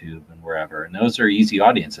YouTube and wherever, and those are easy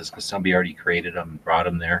audiences because somebody already created them and brought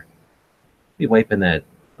them there. You wiping that,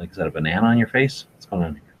 like, is that a banana on your face? What's going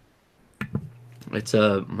on here? It's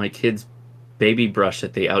my kid's baby brush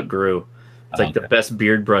that they outgrew. It's like the best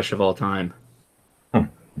beard brush of all time. Huh.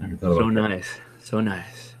 Never thought So about nice. So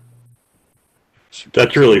nice.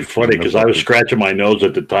 That's really funny because I was scratching my nose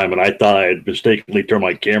at the time, and I thought I had mistakenly turned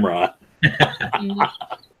my camera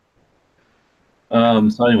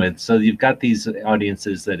on. So anyway, so you've got these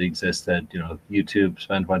audiences that exist that, you know, YouTube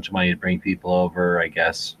spend a bunch of money to bring people over, I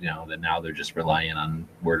guess, you know, that now they're just relying on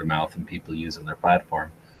word of mouth and people using their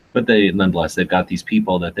platform. But nonetheless, they've got these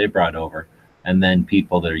people that they brought over, and then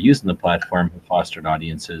people that are using the platform who fostered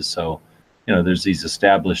audiences. So, you know, there's these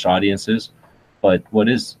established audiences, but what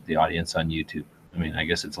is the audience on YouTube? I mean, I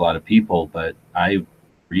guess it's a lot of people, but I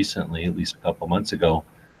recently, at least a couple months ago,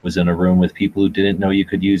 was in a room with people who didn't know you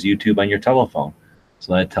could use YouTube on your telephone.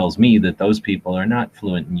 So that tells me that those people are not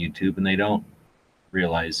fluent in YouTube, and they don't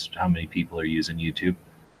realize how many people are using YouTube.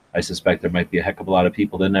 I suspect there might be a heck of a lot of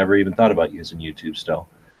people that never even thought about using YouTube still.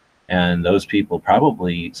 And those people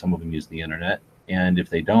probably, some of them use the internet, and if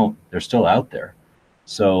they don't, they're still out there.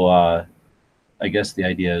 So I guess the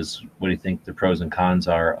idea is, what do you think the pros and cons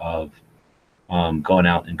are of going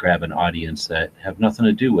out and grabbing an audience that have nothing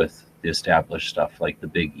to do with the established stuff, like the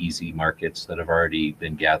big easy markets that have already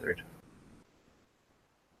been gathered?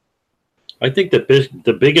 I think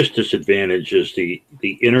the biggest disadvantage is the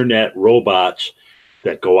internet robots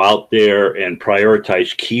that go out there and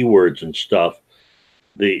prioritize keywords and stuff.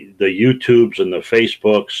 The YouTubes and the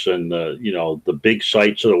Facebooks and the big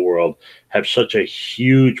sites of the world have such a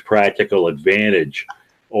huge practical advantage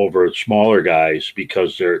over smaller guys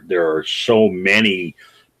because there are so many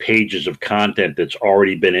pages of content that's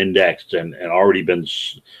already been indexed and already been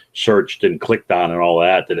searched and clicked on and all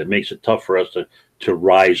that it makes it tough for us to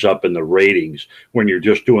rise up in the ratings when you're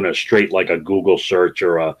just doing a straight, like a Google search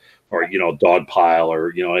or a or Dog Pile,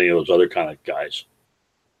 or any of those other kind of guys.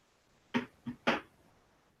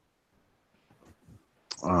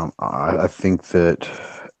 I think that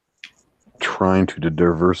trying to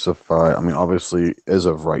diversify, I mean, obviously, as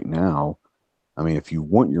of right now, I mean, if you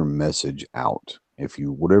want your message out,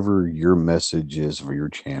 whatever your message is for your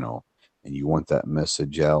channel, and you want that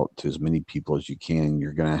message out to as many people as you can,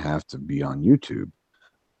 you're going to have to be on YouTube.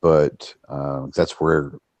 But that's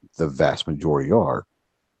where the vast majority are.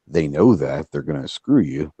 They know that they're going to screw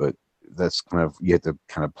you, but that's you have to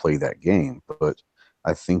kind of play that game. But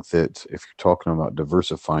I think that if you're talking about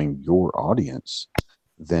diversifying your audience,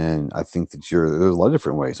 then I think that there's a lot of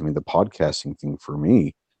different ways. I mean, the podcasting thing for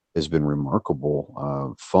me has been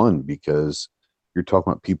remarkable, fun, because you're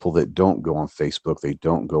talking about people that don't go on Facebook, they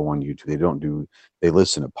don't go on YouTube, they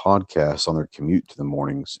listen to podcasts on their commute to the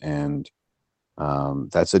mornings, and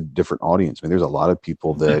that's a different audience. I mean, there's a lot of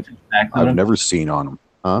people that I've never seen on them.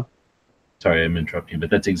 Huh? Sorry, I'm interrupting, but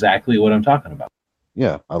that's exactly what I'm talking about.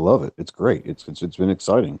 Yeah, I love it. It's great. It's been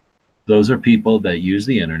exciting. Those are people that use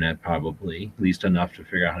the internet probably at least enough to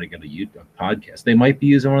figure out how to get a YouTube podcast. They might be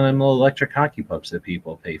using one of them little electric hockey pucks that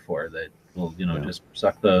people pay for that will, just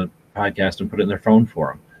suck the podcast and put it in their phone for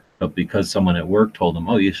them. But because someone at work told them,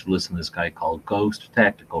 oh, you should listen to this guy called Ghost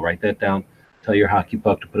Tactical, write that down, tell your hockey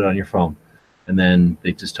puck to put it on your phone. And then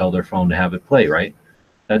they just tell their phone to have it play, right?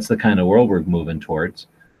 That's the kind of world we're moving towards.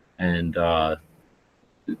 And,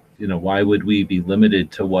 why would we be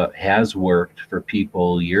limited to what has worked for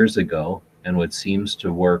people years ago and what seems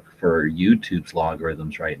to work for YouTube's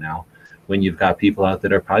logarithms right now when you've got people out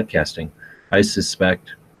that are podcasting? I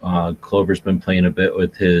suspect Clover's been playing a bit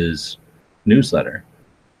with his newsletter.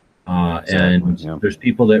 There's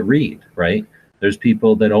people that read, right? There's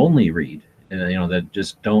people that only read, that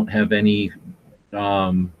just don't have any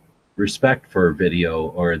respect for video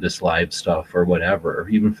or this live stuff or whatever, or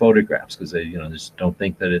even photographs, because they just don't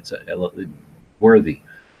think that it's worthy.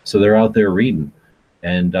 So they're out there reading,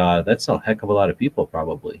 and that's a heck of a lot of people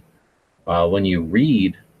probably. When you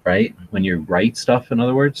read, right, when you write stuff, in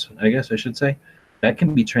other words, I guess I should say, that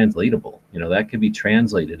can be translatable. That can be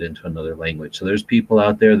translated into another language. So there's people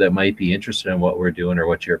out there that might be interested in what we're doing or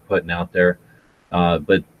what you're putting out there,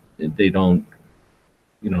 but they don't,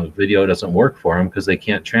 video doesn't work for them because they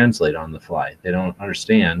can't translate on the fly. They don't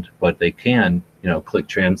understand, but they can, click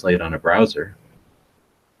translate on a browser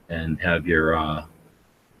and have your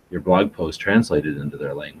blog post translated into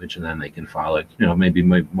their language, and then they can follow it, maybe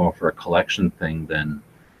more for a collection thing than,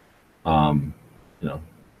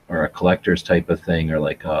 or a collector's type of thing, or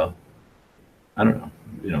like I don't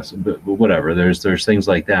know, but whatever. There's things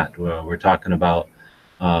like that. We're talking about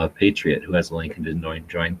Patriot, who has a link and didn't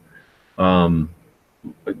join.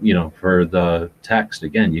 For the text,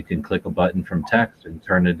 again, you can click a button from text and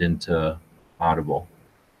turn it into Audible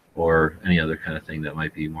or any other kind of thing that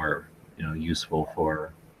might be more, useful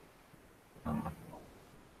for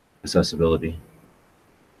accessibility.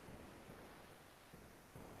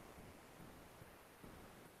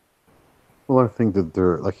 Well, I think that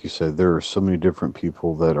like you said, there are so many different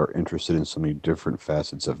people that are interested in so many different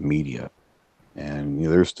facets of media. And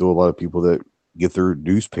there's still a lot of people that get their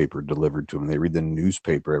newspaper delivered to them. They read the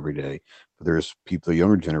newspaper every day. But there's people, the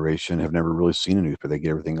younger generation, have never really seen a newspaper. They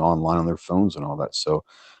get everything online on their phones and all that. So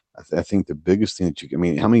I think the biggest thing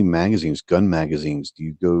that how many magazines, gun magazines, do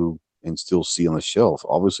you go and still see on the shelf?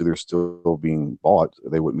 Obviously, they're still being bought.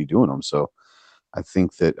 They wouldn't be doing them. So I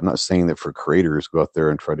think that, I'm not saying that for creators, go out there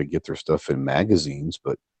and try to get their stuff in magazines,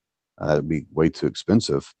 but that'd be way too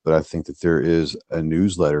expensive. But I think that there is a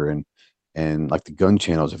newsletter, and like the gun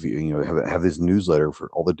channels, if you have this newsletter for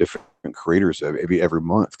all the different creators, maybe every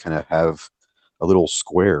month kind of have a little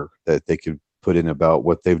square that they could put in about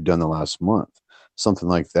what they've done the last month, something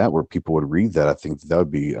like that, where people would read that. I think that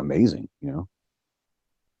would be amazing,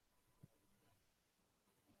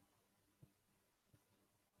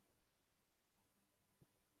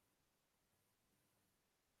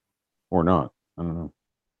 or not. I don't know.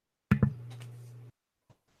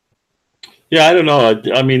 Yeah, I don't know.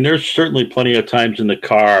 I mean, there's certainly plenty of times in the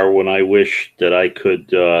car when I wish that I could,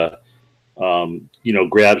 grab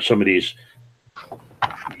some of these.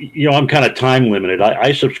 I'm kind of time limited.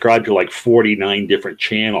 I subscribe to like 49 different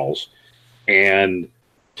channels, and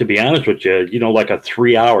to be honest with you, like a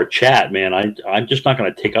 3-hour chat, man, I'm just not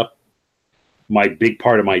going to take up my big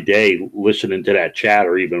part of my day listening to that chat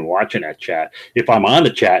or even watching that chat. If I'm on the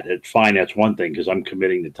chat, it's fine. That's one thing, because I'm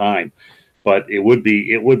committing the time. But it would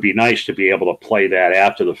be nice to be able to play that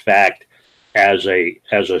after the fact as a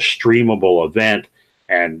streamable event,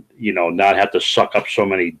 and not have to suck up so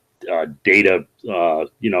many data,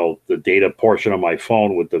 the data portion of my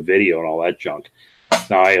phone with the video and all that junk.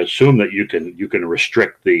 Now I assume that you can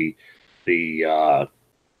restrict the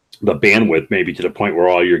bandwidth maybe to the point where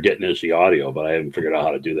all you're getting is the audio, but I haven't figured out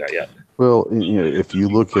how to do that yet. Well, if you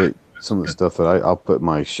look at some of the stuff that I'll put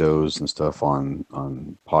my shows and stuff on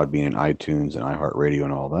Podbean and iTunes and iHeartRadio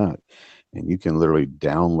and all that, and you can literally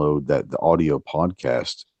download the audio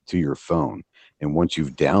podcast to your phone, and once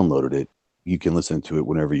you've downloaded it, you can listen to it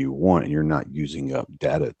whenever you want, and you're not using up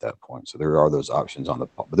data at that point. So there are those options on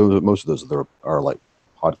but most of those are like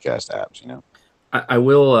podcast apps, I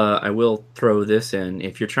will throw this in.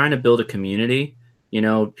 If you're trying to build a community,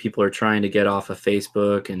 people are trying to get off of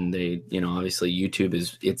Facebook, and they, obviously YouTube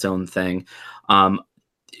is its own thing.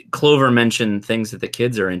 Clover mentioned things that the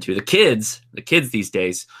kids are into. The kids these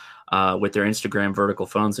days, with their Instagram vertical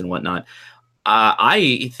phones and whatnot.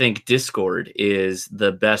 I think Discord is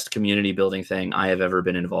the best community building thing I have ever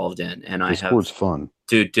been involved in, and Discord's fun,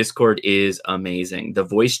 dude. Discord is amazing. The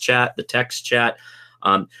voice chat, the text chat.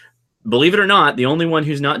 Believe it or not, the only one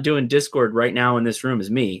who's not doing Discord right now in this room is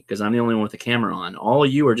me, because I'm the only one with the camera on. All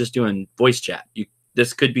of you are just doing voice chat.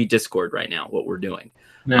 This could be Discord right now, what we're doing.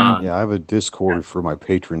 Yeah, I have a Discord for my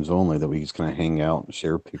patrons only that we just kind of hang out and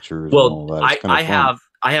share pictures. Well, and all that.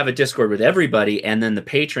 I have a Discord with everybody, and then the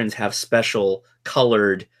patrons have special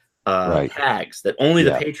colored tags that only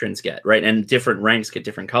the patrons get, right? And different ranks get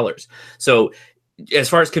different colors. So as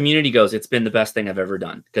far as community goes, it's been the best thing I've ever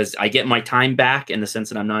done, because I get my time back in the sense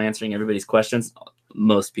that I'm not answering everybody's questions,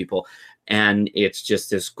 most people, and it's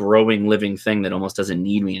just this growing, living thing that almost doesn't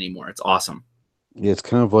need me anymore. It's awesome. Yeah, it's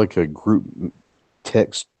kind of like a group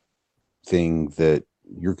text thing that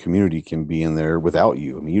your community can be in there without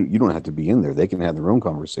you. I mean, you don't have to be in there. They can have their own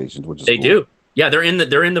conversations, which is they cool. do. Yeah, they're in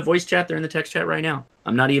the voice chat. They're in the text chat right now.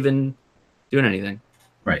 I'm not even doing anything.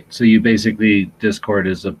 Right. So you basically, Discord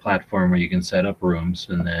is a platform where you can set up rooms,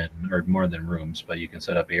 and then, or more than rooms, but you can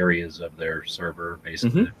set up areas of their server,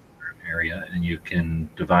 basically area, and you can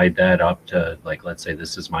divide that up to, like, let's say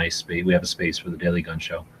this is my space. We have a space for the Daily Gun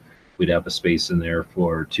Show. We'd have a space in there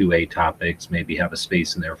for 2A topics, maybe have a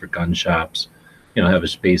space in there for gun shops, have a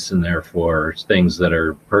space in there for things that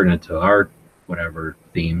are pertinent to our whatever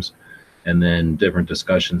themes, and then different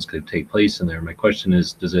discussions could take place in there. My question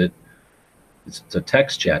is, it's a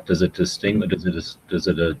text chat. Does it distinguish? Does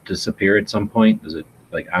it disappear at some point? Does it,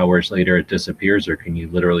 like, hours later it disappears, or can you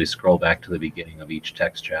literally scroll back to the beginning of each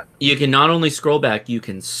text chat? You can not only scroll back, you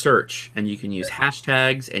can search, and you can use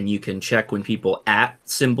hashtags, and you can check when people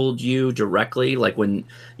 @symboled you directly. Like when,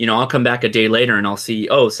 I'll come back a day later and I'll see,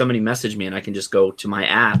 oh, somebody messaged me, and I can just go to my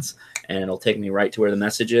 @, and it'll take me right to where the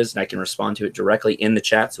message is, and I can respond to it directly in the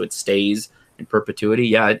chat, so it stays in perpetuity.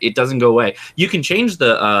 Yeah, it doesn't go away. You can change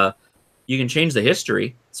the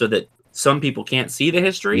history so that some people can't see the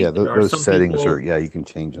history. Yeah, those settings you can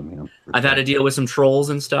change them. I've had to deal with some trolls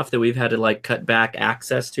and stuff that we've had to cut back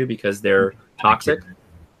access to because they're toxic.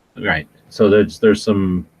 Right. So there's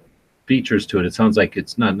some features to it. It sounds like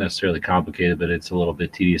it's not necessarily complicated, but it's a little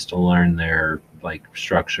bit tedious to learn their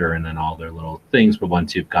structure and then all their little things. But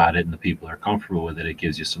once you've got it and the people are comfortable with it, it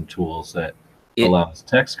gives you some tools that allows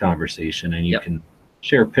text conversation, and you can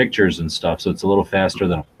share pictures and stuff. So it's a little faster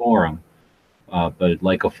than a forum. But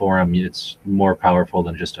like a forum, it's more powerful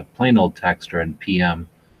than just a plain old text or a PM,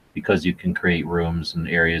 because you can create rooms and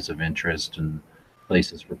areas of interest and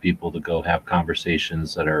places for people to go have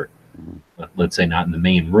conversations that are, let's say, not in the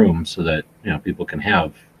main room, so that people can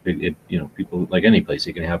have people, like any place,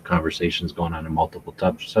 you can have conversations going on in multiple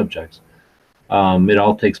subjects. It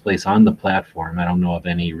all takes place on the platform. I don't know of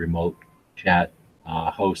any remote chat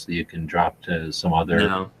host that you can drop to some other.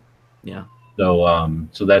 No. Yeah.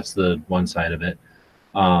 So that's the one side of it.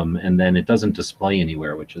 And then it doesn't display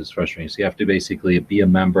anywhere, which is frustrating. So you have to basically be a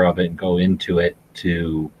member of it and go into it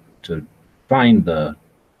to find the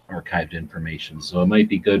archived information. So it might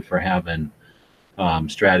be good for having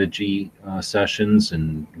strategy sessions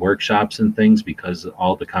and workshops and things, because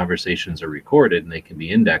all the conversations are recorded and they can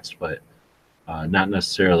be indexed, but not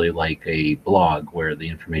necessarily like a blog where the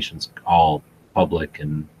information's all public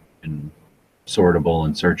and sortable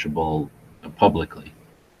and searchable publicly.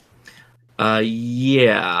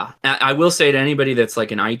 Yeah. I will say to anybody that's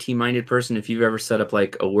like an IT-minded person, if you've ever set up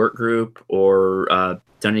like a work group or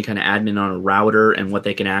done any kind of admin on a router and what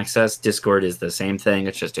they can access, Discord is the same thing.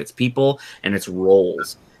 It's people and it's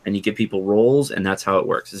roles. And you give people roles, and that's how it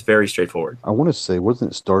works. It's very straightforward. I want to say,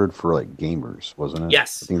 wasn't it started for like gamers, wasn't it?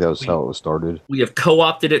 Yes. I think that was how it was started. We have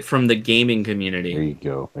co-opted it from the gaming community. There you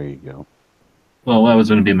go. Well, that was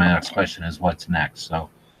going to be my next question, is what's next? So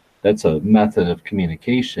that's a method of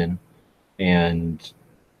communication, and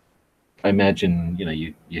I imagine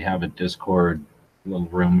you have a Discord little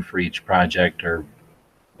room for each project or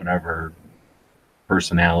whatever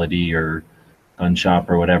personality or gun shop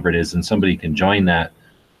or whatever it is, and somebody can join that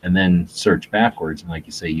and then search backwards and, like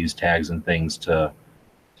you say, use tags and things to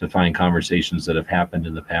find conversations that have happened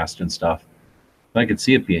in the past and stuff. But I could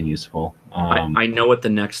see it being useful. I know what the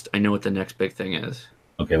next big thing is.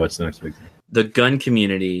 Okay, what's the next big thing? The gun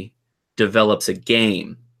community develops a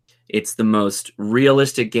game. It's the most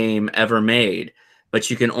realistic game ever made, but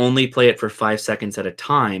you can only play it for 5 seconds at a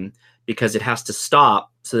time because it has to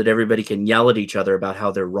stop so that everybody can yell at each other about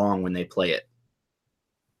how they're wrong when they play it.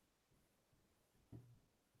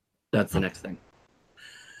 That's the next thing.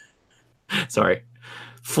 Sorry.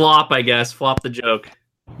 Flop, I guess. Flop the joke.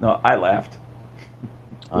 No, I laughed.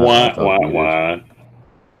 Wah.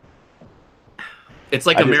 It's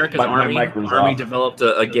like I just- America's my Army. mic was Army off. developed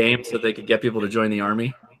a game so they could get people to join the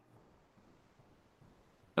army.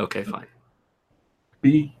 Okay, fine.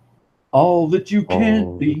 Be all that you can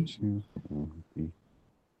All be. that you can be.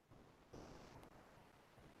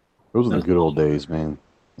 Those are the good old days, man.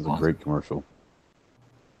 It was a great commercial.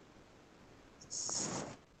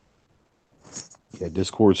 Yeah,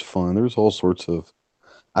 Discord's fun. There's all sorts of.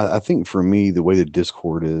 I think for me, the way that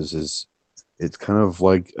Discord is it's kind of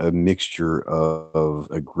like a mixture of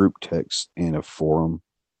a group text and a forum.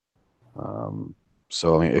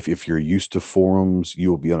 So I mean, if you're used to forums,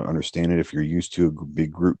 you'll be able to understand it. If you're used to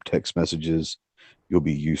big group text messages, you'll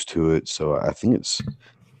be used to it. So I think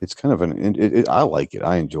it's kind of I like it.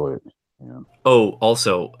 I enjoy it. Yeah. Oh,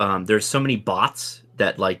 also, there's so many bots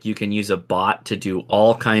that like you can use a bot to do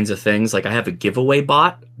all kinds of things. Like I have a giveaway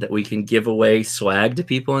bot that we can give away swag to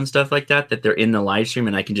people and stuff like that they're in the live stream,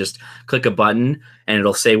 and I can just click a button and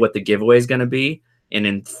it'll say what the giveaway is going to be. And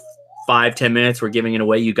in 5-10 minutes, we're giving it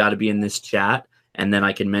away. You got to be in this chat. And then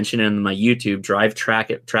I can mention it on my YouTube, drive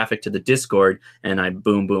traffic to the Discord, and I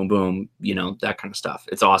boom, boom, boom, that kind of stuff.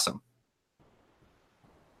 It's awesome.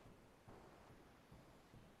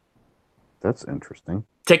 That's interesting.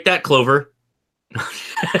 Take that, Clover.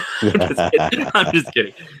 I'm just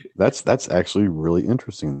kidding. That's actually really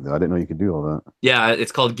interesting. I didn't know you could do all that. Yeah,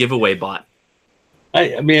 it's called Giveaway Bot.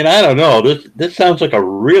 I mean, I don't know. This sounds like a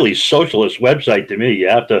really socialist website to me. You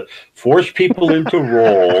have to force people into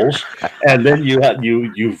roles, and then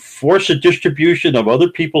you force a distribution of other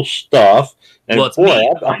people's stuff. And Well, it's boy,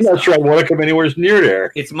 me. I'm not sure I want to come anywhere near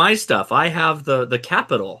there. It's my stuff. I have the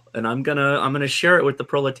capital, and I'm gonna share it with the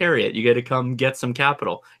proletariat. You got to come get some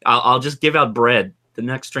capital. I'll just give out bread. The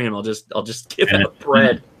next stream, I'll just give out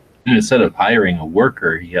bread. And instead of hiring a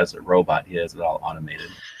worker, he has a robot. He has it all automated.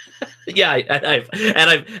 Yeah,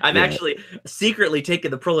 I've actually secretly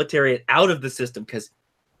taken the proletariat out of the system because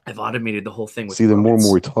I've automated the whole thing. With See, the more and robots.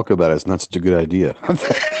 more we talk about it, it's not such a good idea.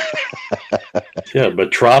 Yeah,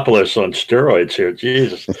 Metropolis on steroids here.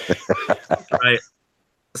 Jesus. Right.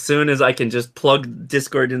 As soon as I can just plug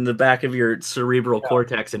Discord in the back of your cerebral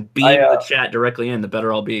cortex and beam the chat directly in, the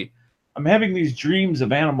better I'll be. I'm having these dreams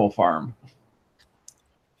of Animal Farm.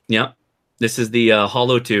 Yep. This is the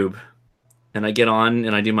hollow tube. And I get on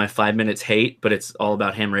and I do my 5 minutes hate, but it's all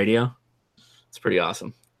about ham radio. It's pretty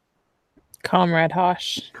awesome. Comrade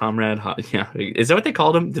Hosh. Yeah. Is that what they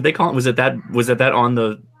called him? Did they call him? Was it that on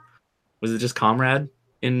the, was it just Comrade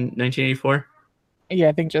in 1984? Yeah,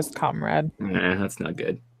 I think just Comrade. Nah, that's not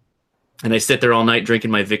good. And I sit there all night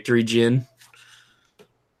drinking my Victory gin.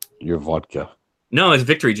 Your vodka. No, it's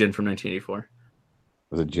Victory gin from 1984.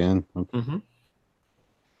 Was it gin? Mm-hmm.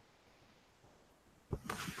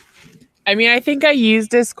 I mean, I think I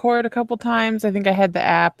used Discord a couple times. I think I had the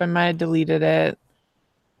app. I might have deleted it.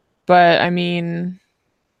 But, I mean,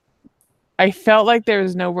 I felt like there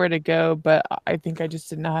was nowhere to go, but I think I just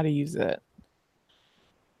didn't know how to use it.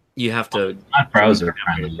 You have to Not browser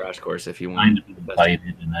friendly. crash course if you Find want. it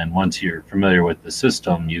invited, and then once you're familiar with the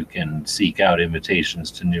system, you can seek out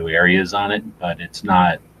invitations to new areas on it. But it's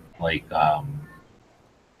not like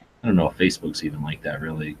I don't know if Facebook's even like that,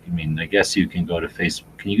 really. I mean, I guess you can go to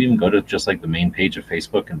Facebook. Can you even go to just like the main page of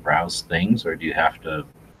Facebook and browse things, or do you have to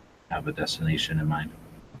have a destination in mind?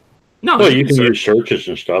 No, Well, you can use searches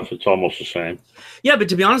and stuff. It's almost the same. Yeah, but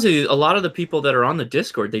to be honest with you, a lot of the people that are on the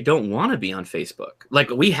Discord, they don't want to be on Facebook. Like,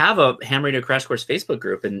 we have a Ham Radio Crash Course Facebook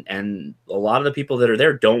group, and a lot of the people that are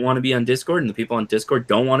there don't want to be on Discord, and the people on Discord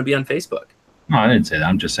don't want to be on Facebook. No, I didn't say that.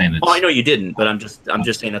 I'm just saying it's. Oh, I know you didn't, but I'm just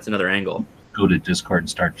saying that's another angle. Go to Discord and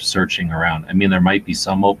start searching around. I mean, there might be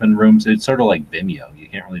some open rooms. It's sort of like Vimeo.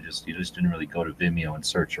 You just didn't really go to Vimeo and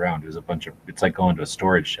search around. There's a bunch of. It's like going to a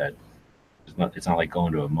storage shed. It's not like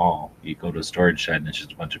going to a mall. You go to a storage shed and it's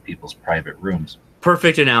just a bunch of people's private rooms.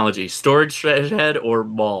 Perfect analogy. Storage shed or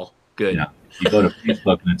mall. Good. Yeah. You go to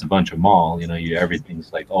Facebook and it's a bunch of mall.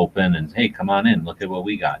 Everything's like open and hey, come on in. Look at what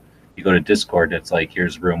we got. You go to Discord, it's like,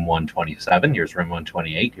 here's room 127, here's room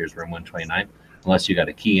 128, here's room 129. Unless you got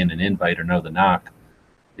a key and an invite or know the knock,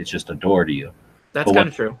 it's just a door to you. That's But kind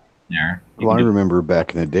of true. There, you Well, I can do- remember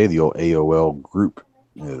back in the day, the old AOL group,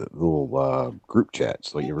 little group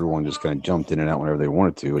chats. Like everyone just kind of jumped in and out whenever they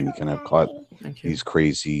wanted to, and you kind of caught Thank you. these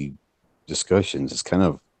crazy discussions. It's kind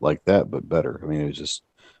of like that, but better. I mean, it was just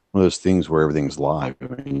one of those things where everything's live.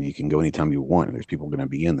 I mean, you can go anytime you want, and there's people going to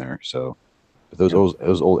be in there. So, but those old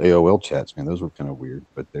AOL chats, man, those were kind of weird,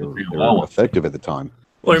 but they were effective at the time.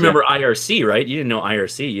 Well, remember IRC, right? You didn't know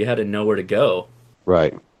IRC. You had to know where to go.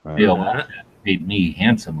 Right. AOL chat paid me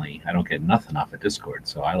handsomely. I don't get nothing off of Discord,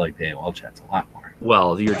 so I like the AOL chats a lot more.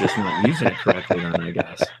 Well, you're just not using it correctly then, I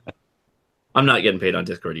guess. I'm not getting paid on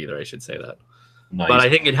Discord either, I should say that. Nice. But I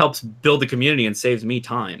think it helps build the community and saves me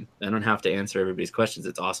time. I don't have to answer everybody's questions.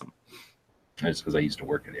 It's awesome. Just because I used to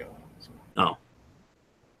work at AOL. So. Oh. All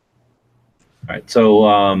right. So,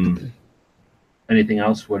 anything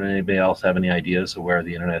else? Would anybody else have any ideas of where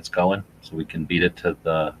the internet's going, so we can beat it to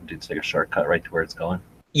the? Just take a shortcut right to where it's going.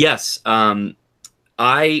 Yes.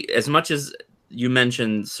 I, as much as you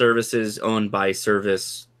mentioned services owned by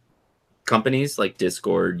service companies like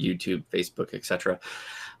Discord, YouTube, Facebook, etc.,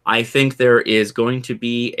 I think there is going to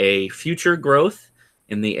be a future growth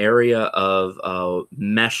in the area of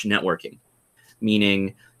mesh networking,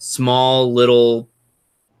 meaning small little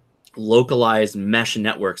localized mesh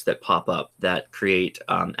networks that pop up that create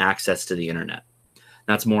access to the internet.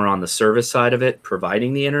 That's more on the service side of it,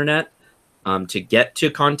 providing the internet to get to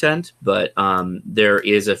content. But there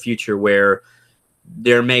is a future where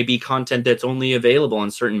there may be content that's only available on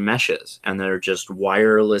certain meshes, and they're just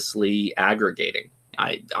wirelessly aggregating.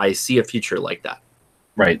 I see a future like that.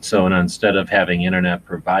 Right. So, and instead of having internet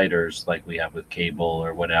providers like we have with cable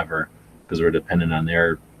or whatever, because we're dependent on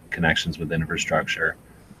their connections with infrastructure,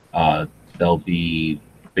 there'll be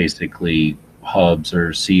basically hubs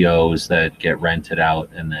or COs that get rented out,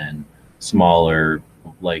 and then smaller,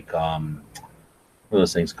 like, what are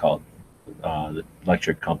those things called? The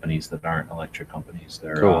electric companies that aren't electric companies.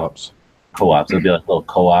 They're Co-ops. Co-ops. It'll be like little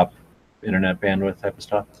co-op internet bandwidth type of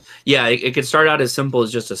stuff. Yeah, it could start out as simple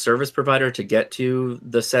as just a service provider to get to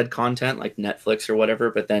the said content, like Netflix or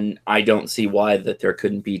whatever. But then I don't see why that there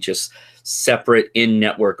couldn't be just separate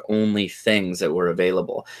in-network only things that were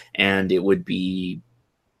available, and it would be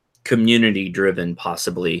community-driven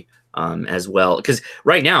possibly as well. Because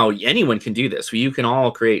right now anyone can do this. You can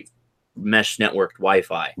all create mesh networked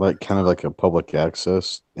Wi-Fi, Like kind of like a public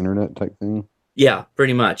access internet type thing. Yeah,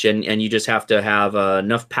 pretty much. And you just have to have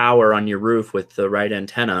enough power on your roof with the right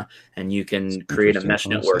antenna, and you can create a mesh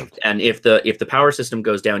network. concept. And if the power system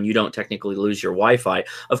goes down, you don't technically lose your Wi-Fi.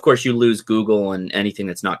 Of course, you lose Google and anything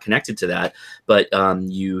that's not connected to that, but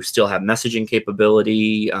you still have messaging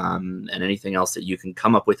capability and anything else that you can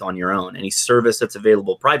come up with on your own. Any service that's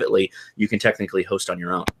available privately, you can technically host on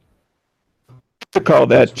your own. To call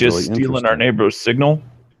that That's just really stealing our interesting. neighbor's signal.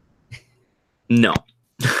 No,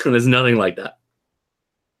 there's nothing like that.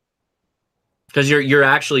 Because you're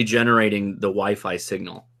actually generating the Wi-Fi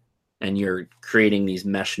signal, and you're creating these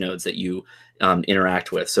mesh nodes that you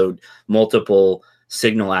interact with. So multiple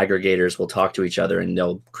signal aggregators will talk to each other, and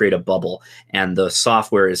they'll create a bubble. And the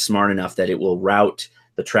software is smart enough that it will route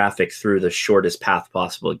the traffic through the shortest path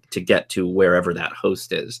possible to get to wherever that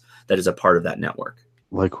host is that is a part of that network.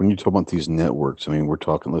 Like when you talk about these networks, I mean, we're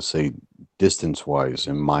talking, let's say, distance-wise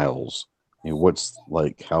in miles. I mean, what's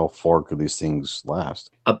like, how far could these things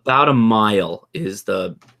last? About a mile is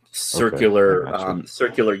the circular I gotcha.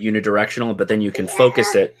 circular unidirectional, but then you can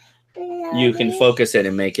focus it. You can focus it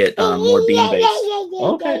and make it more beam based.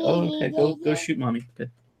 Okay, go shoot, mommy.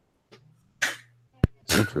 Good.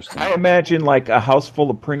 It's interesting. I imagine like a house full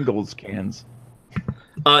of Pringles cans.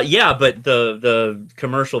 Yeah, but the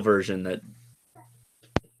commercial version that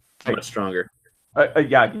much stronger. A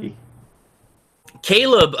Yagi.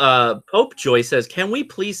 Caleb Pope Joy says, "Can we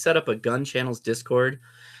please set up a Gun Channels Discord?"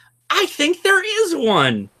 I think there is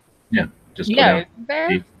one. Yeah, just go Yeah, down isn't there?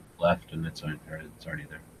 deep left, and it's already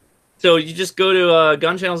there. So you just go to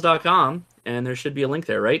gunchannels.com, and there should be a link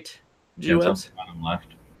there, right? Yeah, it's on G-Webs? the bottom left.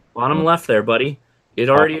 Bottom left there, buddy. It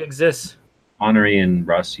already exists. Honorary and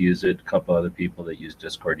Russ use it. A couple other people that use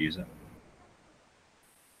Discord use it.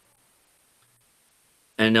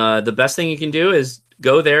 And the best thing you can do is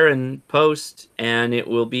go there and post, and it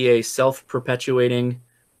will be a self-perpetuating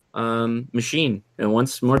machine. And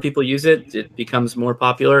once more people use it, it becomes more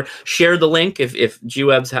popular. Share the link if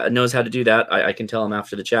G-Webs knows how to do that. I can tell him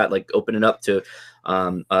after the chat, like open it up to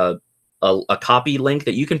a copy link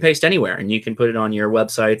that you can paste anywhere, and you can put it on your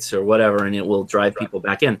websites or whatever, and it will drive people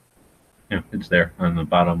back in. Yeah, it's there on the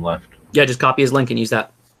bottom left. Yeah, just copy his link and use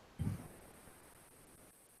that.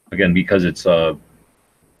 again, because it's a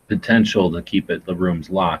potential to keep the rooms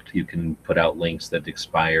locked, you can put out links that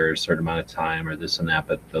expire a certain amount of time or this and that,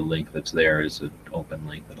 but the link that's there is an open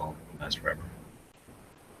link that'll last forever.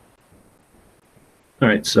 All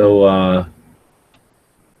right, so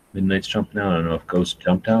Midnight's jumping out. I don't know if Ghost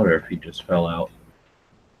jumped out or if he just fell out.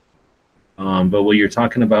 But what you're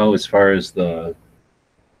talking about as far as a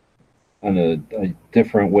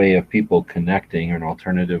different way of people connecting, or an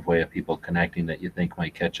alternative way of people connecting that you think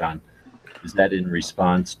might catch on, is that in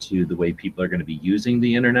response to the way people are going to be using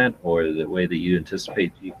the internet, or the way that you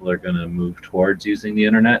anticipate people are going to move towards using the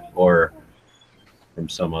internet, or from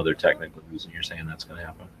some other technical reason you're saying that's going to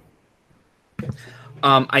happen?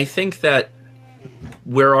 I think that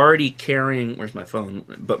we're already carrying, where's my phone?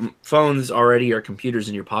 But phones already are computers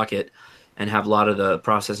in your pocket and have a lot of the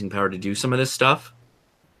processing power to do some of this stuff,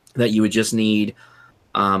 that you would just need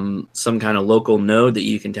some kind of local node that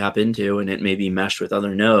you can tap into, and it may be meshed with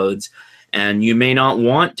other nodes. And you may not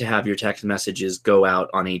want to have your text messages go out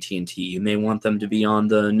on AT&T. You may want them to be on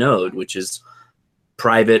the node, which is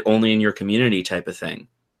private, only in your community type of thing,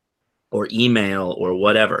 or email or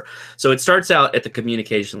whatever. So it starts out at the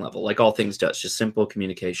communication level, like all things does, just simple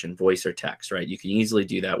communication, voice or text, right? You can easily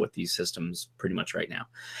do that with these systems pretty much right now.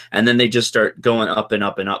 And then they just start going up and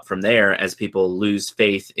up and up from there as people lose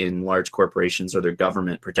faith in large corporations or their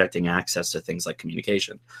government protecting access to things like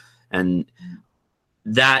communication. And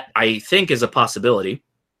that, I think, is a possibility.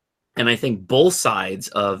 And I think both sides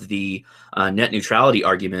of the net neutrality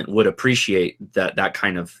argument would appreciate that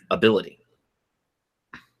kind of ability.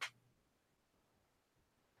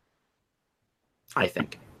 I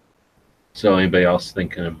think. So anybody else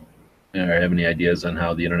thinking of, or have any ideas on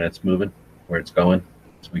how the internet's moving, where it's going,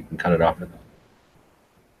 so we can cut it off at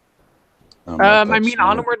that? I mean,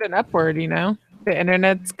 onward and upward, you know. The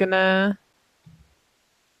internet's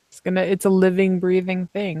it's a living, breathing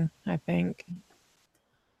thing, I think.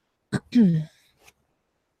 It's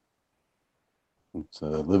a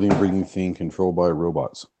living, breathing thing controlled by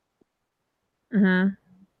robots. Mm-hmm.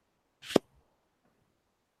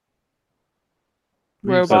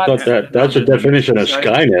 I thought that's a definition of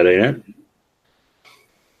Skynet, ain't it?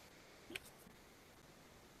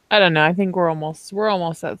 I don't know. I think we're almost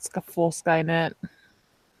at full Skynet.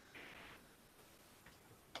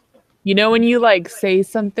 You know, when you like say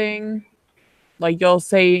something, like you'll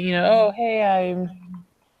say, you know, oh hey, I'm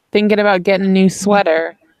thinking about getting a new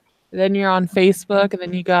sweater. Then you're on Facebook, and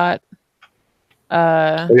then you got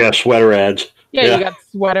yeah, sweater ads. Yeah, you got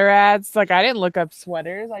sweater ads. Like, I didn't look up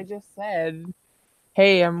sweaters. I just said,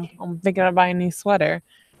 hey, I'm thinking of buying a new sweater.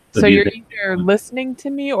 So you're either listening to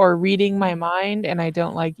me or reading my mind, and I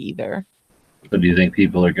don't like either. So do you think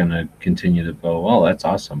people are going to continue to go, well, that's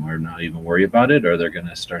awesome, or not even worry about it, or they're going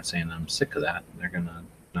to start saying, I'm sick of that, they're going to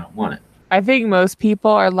not want it? I think most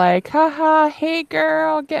people are like, haha, hey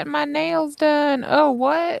girl, getting my nails done. Oh,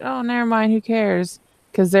 what? Oh, never mind, who cares?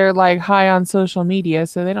 Because they're like high on social media,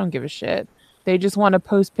 so they don't give a shit. They just want to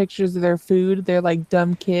post pictures of their food. They're like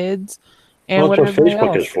dumb kids. And well, that's what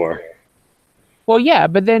Facebook is for. Well, yeah,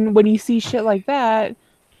 but then when you see shit like that,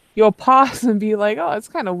 you'll pause and be like, oh, it's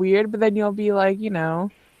kind of weird. But then you'll be like, you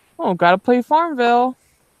know, oh, gotta play Farmville.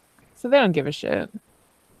 So they don't give a shit.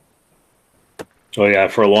 Oh, yeah,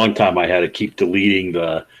 for a long time I had to keep deleting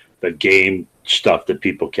the game stuff that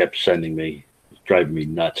people kept sending me. It's driving me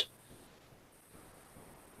nuts.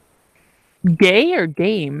 Gay or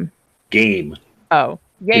game? Game. Oh,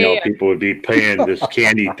 yeah. You know, people would be playing this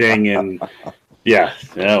candy thing, and yeah,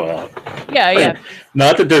 well. Yeah.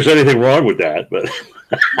 Not that there's anything wrong with that, but.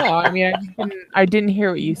 No, I mean, I didn't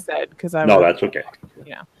hear what you said because I. No, that's okay.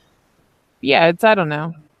 Yeah. Yeah, it's, I don't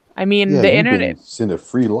know. I mean, yeah, the internet. Send a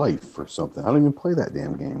free life or something. I don't even play that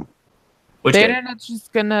damn game. Which the game? internet's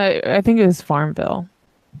just gonna. I think it was Farmville.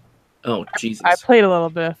 Oh, Jesus. I played a little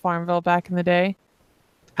bit of Farmville back in the day.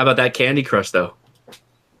 How about that Candy Crush, though?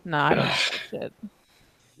 No, I don't know that shit.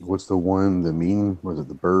 What's the one? The meme? Was it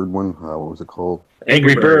the bird one? What was it called?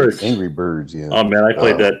 Angry Birds. Angry Birds. Yeah. Oh man, I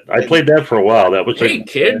played that. I played that for a while. That was. Hey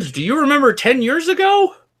kids, do you remember 10 years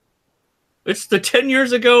ago? It's the 10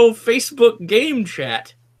 years ago Facebook game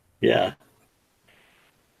chat. Yeah.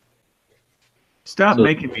 Stop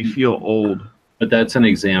making me feel old. But that's an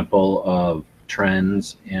example of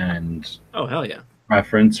trends and oh hell yeah,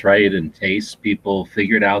 preference, right, and taste. People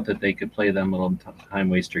figured out that they could play them little time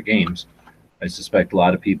waster games. I suspect a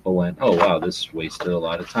lot of people went, oh wow, this wasted a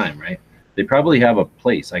lot of time, right? They probably have a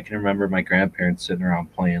place. I can remember my grandparents sitting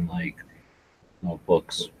around playing like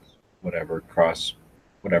notebooks, whatever,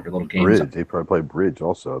 whatever little games. Bridge. They probably play Bridge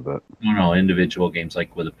also, but no, individual games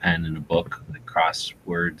like with a pen and a book, like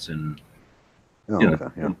crosswords and Oh, Yeah. okay,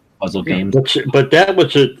 yeah. Puzzle games. But that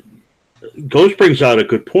was a Ghost brings out a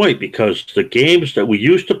good point, because the games that we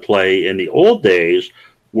used to play in the old days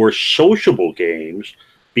were sociable games,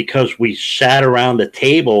 because we sat around the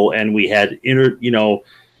table and we had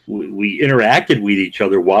we interacted with each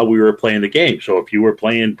other while we were playing the game. So if you were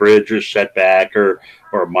playing bridge or setback or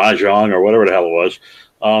mahjong or whatever the hell it was,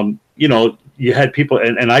 you had people,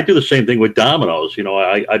 and I do the same thing with dominoes.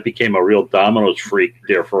 I became a real dominoes freak.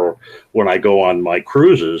 Therefore, when I go on my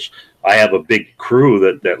cruises, I have a big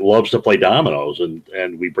crew that loves to play dominoes,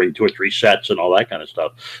 and we bring 2 or 3 sets and all that kind of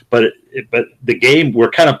stuff. But the game,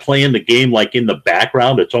 we're kind of playing the game like in the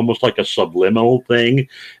background. It's almost like a subliminal thing,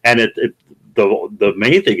 and the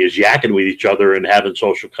main thing is yakking with each other and having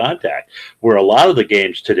social contact. Where a lot of the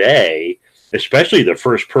games today, especially the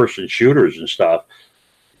first person shooters and stuff,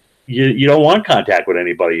 you don't want contact with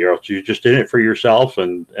anybody else. You're just in it for yourself,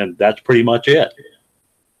 and that's pretty much it.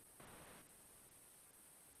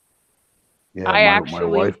 Yeah, I my actually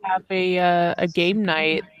wife. have a game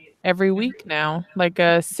night every week now, like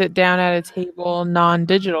a sit down at a table,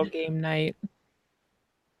 non-digital game night.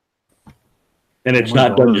 And it's my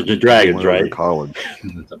not daughter Dungeons and Dragons, when I was in right? college.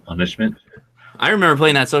 It's a punishment. I remember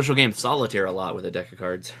playing that social game Solitaire a lot with a deck of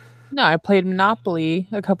cards. No, I played Monopoly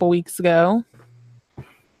a couple weeks ago.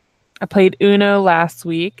 I played Uno last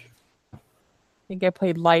week. I think I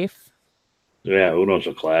played Life. Yeah, Uno's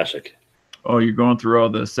a classic. Oh, you're going through all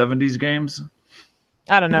the 70s games?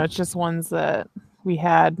 I don't know. It's just ones that we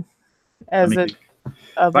had as I mean,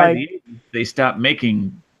 a By like. the 80s, they stopped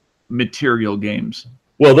making material games.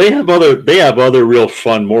 Well, they have other real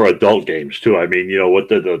fun, more adult games too. I mean, what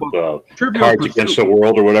the Trivial Cards Pursuit. Against the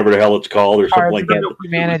World or whatever the hell it's called, or something Cards like Against that. Do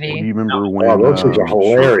Humanity. you remember when Oh, those things are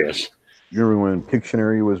hilarious. You remember when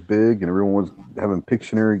Pictionary was big and everyone was having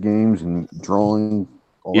Pictionary games and drawing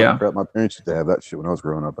all Yeah. that crap? My parents used to have that shit when I was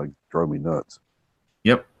growing up. It drove me nuts.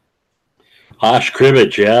 Yep. Hosh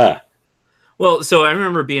Cribbage, yeah. Well, so I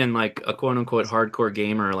remember being like a quote unquote hardcore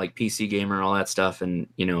gamer, like PC gamer, all that stuff, and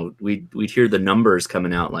we'd hear the numbers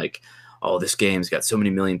coming out like, oh, this game's got so many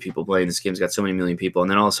million people playing, this game's got so many million people, and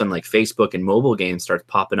then all of a sudden like Facebook and mobile games starts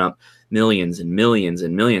popping up millions and millions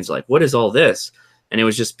and millions. Like, what is all this? And it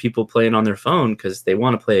was just people playing on their phone because they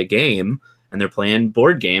want to play a game, and they're playing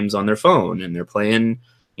board games on their phone, and they're playing,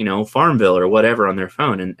 Farmville or whatever on their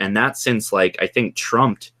phone. And that since like I think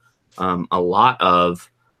trumped a lot of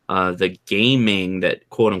the gaming that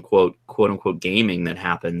quote unquote gaming that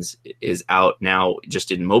happens is out now just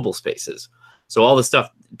in mobile spaces. So all the stuff,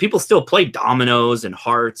 people still play dominoes and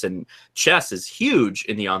hearts, and chess is huge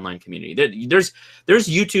in the online community. There's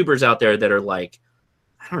YouTubers out there that are like,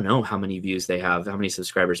 I don't know how many views they have, how many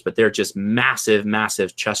subscribers, but they're just massive,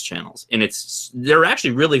 massive chess channels. And they're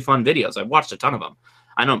actually really fun videos. I've watched a ton of them.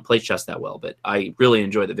 I don't play chess that well, but I really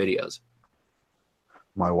enjoy the videos.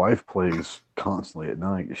 My wife plays constantly at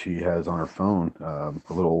night. She has on her phone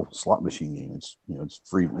a little slot machine game. It's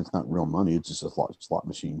free. It's not real money. It's just a slot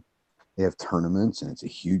machine. They have tournaments, and it's a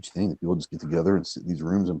huge thing. People just get together and sit in these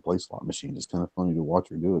rooms and play slot machines. It's kind of funny to watch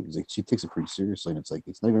her do it because she takes it pretty seriously, and it's like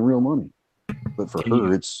it's not even real money. But for her,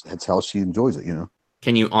 that's how she enjoys it.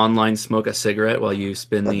 Can you online smoke a cigarette while you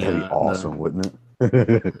spin That'd be awesome, wouldn't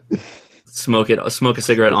it? Smoke a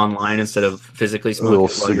cigarette online instead of physically smoking. A little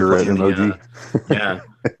cigarette emoji. Yeah,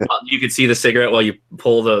 you could see the cigarette while you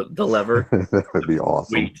pull the lever. That would be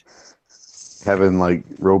awesome. Sweet. Having like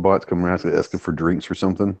robots come around asking for drinks or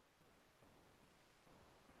something.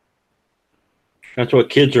 That's what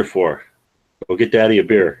kids are for. Go get daddy a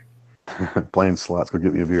beer. Playing slots. Go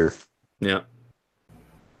get me a beer. Yeah.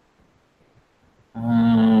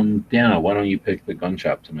 Dana, why don't you pick the gun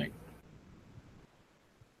shop tonight?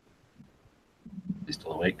 He's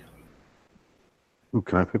still awake. Ooh,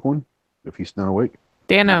 can I pick one? If he's not awake.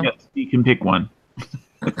 Dano. Yes, you can pick one.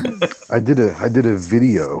 I did a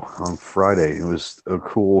video on Friday. It was a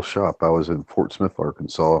cool shop. I was in Fort Smith,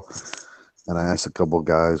 Arkansas, and I asked a couple of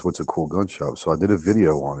guys, what's a cool gun shop? So I did a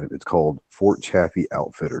video on it. It's called Fort Chaffee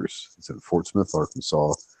Outfitters. It's in Fort Smith,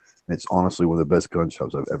 Arkansas. And it's honestly one of the best gun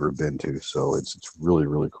shops I've ever been to. So it's really,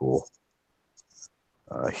 really cool.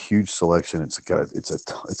 Huge selection.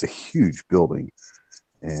 It's a huge building,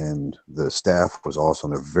 and the staff was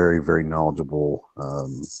awesome. They're very, very knowledgeable.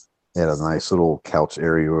 They had a nice little couch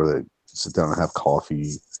area where they sit down and have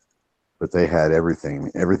coffee. But they had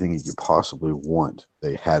everything you could possibly want.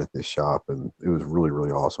 They had at this shop, and it was really,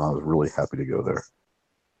 really awesome. I was really happy to go there.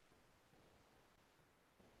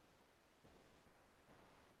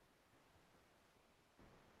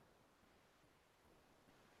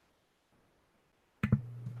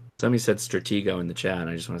 Somebody said Stratego in the chat. And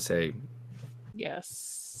I just want to say,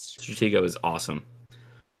 Yes. Stratego is awesome.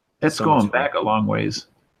 That's So much going fun. back a long ways.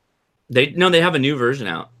 They have a new version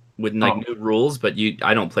out with like Oh. new rules, but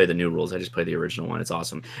I don't play the new rules. I just play the original one. It's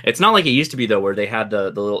awesome. It's not like it used to be though, where they had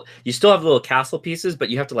the little. You still have the little castle pieces, but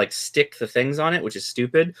you have to like stick the things on it, which is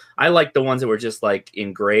stupid. I like the ones that were just like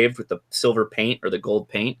engraved with the silver paint or the gold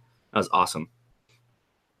paint. That was awesome.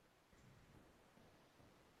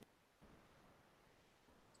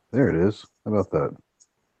 There it is. How about that?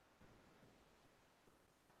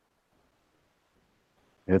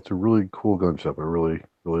 Yeah, it's a really cool gun shop. I really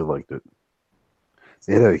liked it.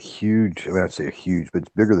 They had a huge, I mean, I'd say a huge, but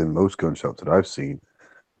it's bigger than most gun shops that I've seen.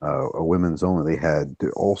 A women's only. They had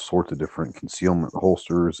all sorts of different concealment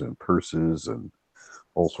holsters and purses and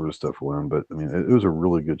all sort of stuff going on. But I mean, it was a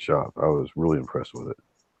really good shop. I was really impressed with it.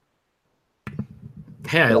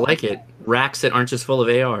 Hey, I like it. Racks that aren't just full of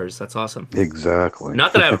ARs. That's awesome. Exactly.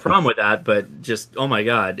 Not that I have a problem with that, but just oh my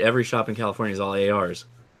god, every shop in California is all ARs.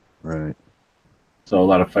 Right. So a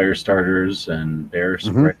lot of fire starters and bear Mhm.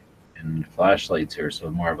 spray and flashlights here. So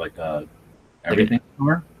more of like a everything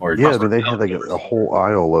store, or Yeah, I just mean, they had like a whole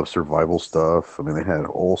aisle of survival stuff. I mean, they had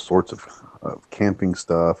all sorts of camping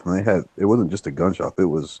stuff. And it wasn't just a gun shop. It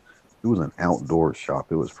was an outdoor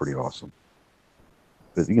shop. It was pretty awesome.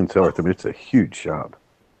 But you can tell, I mean, it's a huge shop.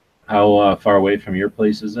 How far away from your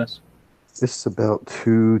place is this? This is about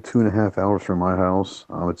 2.5 hours from my house.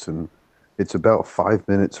 It's about 5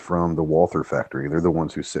 minutes from the Walther factory. They're the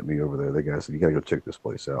ones who sent me over there. The guy said, you got to go check this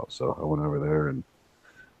place out. So I went over there, and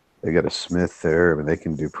they got a smith there. I mean, they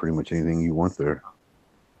can do pretty much anything you want there.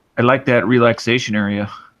 I like that relaxation area.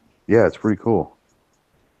 Yeah, it's pretty cool.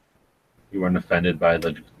 You weren't offended by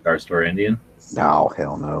the cigar store Indian? No,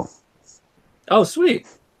 hell no. Oh, sweet.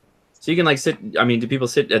 So you can like sit. I mean, do people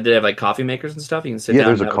sit? Do they have like coffee makers and stuff? You can sit Yeah, down.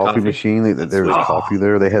 there's a and have coffee machine. There's sweet. coffee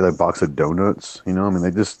there. They had a box of donuts. You know, I mean, they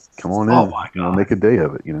just come on in. Oh my You know, God. make a day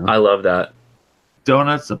of it. You know. I love that.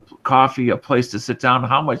 Donuts, coffee, a place to sit down.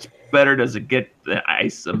 How much better does it get? I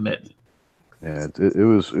submit. Yeah, it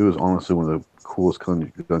was honestly one of the coolest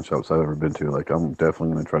gun shops I've ever been to. Like, I'm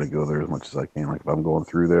definitely going to try to go there as much as I can. Like, if I'm going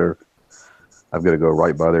through there, I've got to go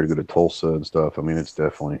right by there to go to Tulsa and stuff. I mean, it's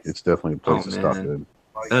definitely a place to stop man. in.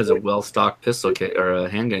 That is a well-stocked pistol case or a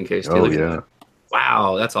handgun case. Too. Oh Look at yeah, that.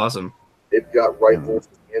 Wow, that's awesome. They've got rifles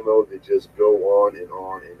and ammo that just go on and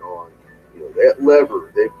on and on. You know, that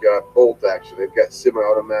lever, they've got bolt action, they've got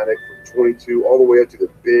semi-automatic from 22 all the way up to the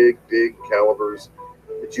big calibers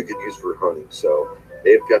that you could use for hunting. So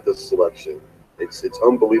they've got the selection. It's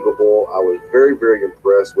unbelievable. I was very, very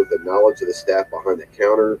impressed with the knowledge of the staff behind the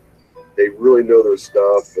counter. They really know their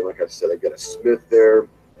stuff. And like I said, I got a smith there.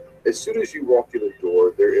 As soon as you walk in the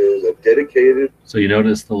door, there is a dedicated. So you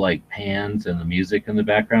notice the like pans and the music in the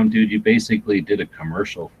background, dude. You basically did a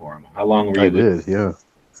commercial for them. How long were you? I did. Yeah.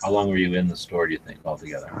 How long were you in the store? Do you think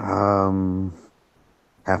altogether?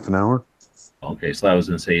 Half an hour. Okay, so I was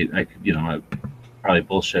gonna say I could, I'm probably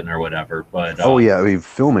bullshitting or whatever, but Oh yeah, I mean,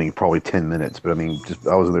 filming probably 10 minutes, but I mean,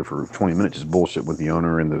 I was there for 20 minutes just bullshit with the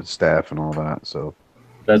owner and the staff and all that. So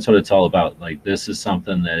that's what it's all about. Like, this is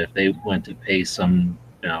something that if they went to pay some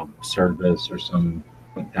service or some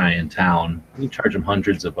guy in town, you charge them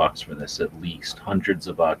hundreds of bucks for this, at least hundreds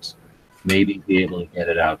of bucks, maybe be able to get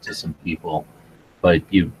it out to some people. But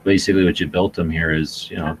you basically, what you built them here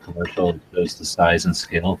is commercial. It shows the size and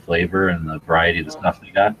scale, flavor, and the variety of the stuff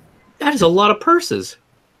they got. That is a lot of purses.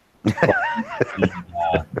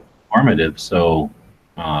 Formative. So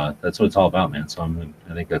that's what it's all about, man. So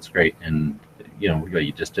I think that's great. And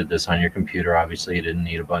you just did this on your computer. Obviously, you didn't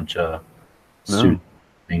need a bunch of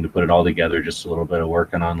thing to put it all together. Just a little bit of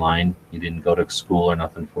working online. You didn't go to school or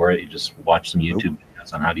nothing for it. You just watched some YouTube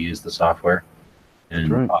videos on how to use the software and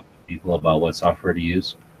talk to people about what software to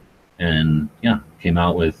use. And came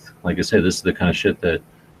out with, like I said, this is the kind of shit that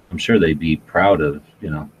I'm sure they'd be proud of.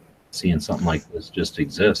 Seeing something like this just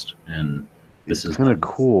exist. And this is kind of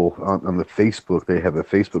cool. On the Facebook, they have a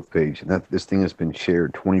Facebook page, and this thing has been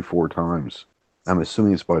shared 24 times. I'm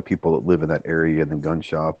assuming it's by people that live in that area and the gun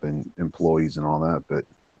shop and employees and all that, but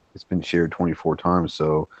it's been shared 24 times.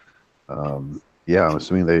 So, I'm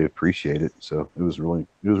assuming they appreciate it. So it was really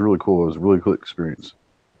cool. It was a really cool experience.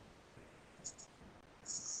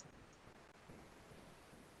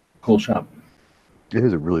 Cool shop. It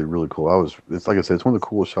is a really, really cool. It's like I said, it's one of the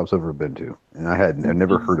coolest shops I've ever been to, and I'd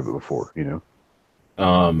never heard of it before.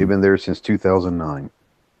 They've been there since 2009.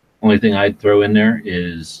 Only thing I'd throw in there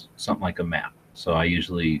is something like a map. So I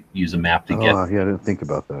usually use a map to get. Yeah, I didn't think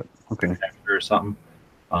about that. Okay. Or something.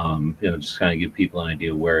 Just kind of give people an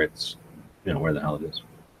idea where it's, where the hell it is.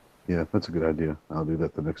 Yeah, that's a good idea. I'll do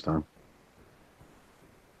that the next time.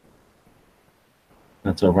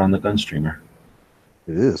 That's over on the Gun Streamer.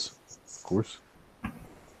 It is, of course.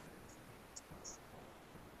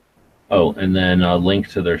 Oh, and then a link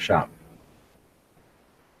to their shop.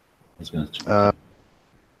 I was going to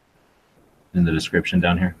in the description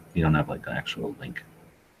down here. You don't have like an actual link.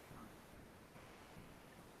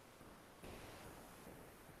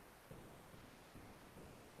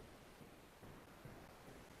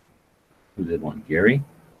 Who did one? Gary?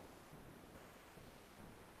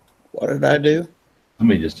 What did I do?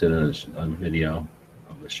 Somebody just did a video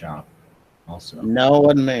of the shop also. No, it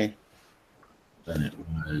wasn't me. Then it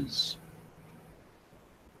was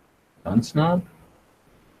Gunsnob?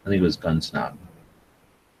 I think it was Gunsnob.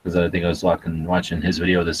 Because I think I was watching his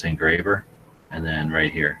video of this engraver, and then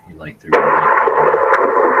right here, he like threw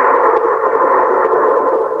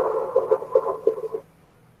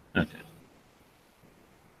okay.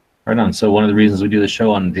 Right on. So one of the reasons we do the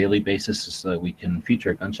show on a daily basis is so that we can feature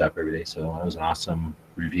a gun shop every day. So that was an awesome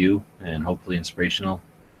review and hopefully inspirational.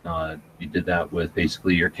 You did that with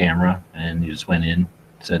basically your camera, and you just went in,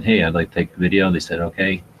 said, "Hey, I'd like to take a video." They said,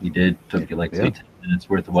 "Okay." You did. Took you like 10 minutes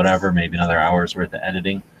worth of whatever, maybe another hour's worth of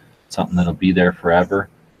editing. Something that'll be there forever.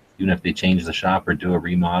 Even if they change the shop or do a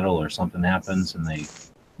remodel or something happens and they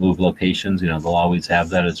move locations, they'll always have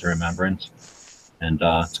that as a remembrance. And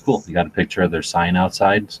it's cool. You got a picture of their sign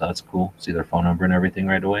outside, so that's cool. See their phone number and everything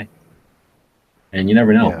right away. And you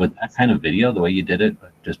never know, with that kind of video, the way you did it,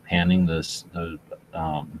 just panning the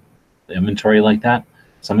inventory like that,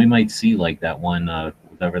 somebody might see like that one,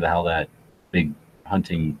 whatever the hell that big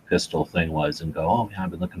hunting pistol thing was, and go, "Oh yeah,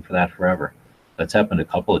 I've been looking for that forever." That's happened a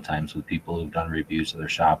couple of times with people who've done reviews of their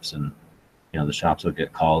shops, and the shops will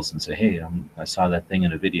get calls and say, "Hey, I saw that thing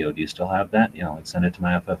in a video. Do you still have that? Send it to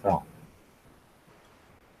my FFL."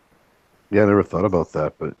 Yeah, I never thought about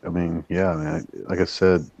that, but I mean, like I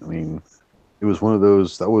said, it was one of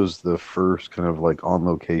those. That was the first kind of like on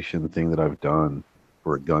location thing that I've done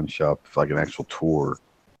for a gun shop, like an actual tour.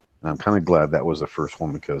 And I'm kind of glad that was the first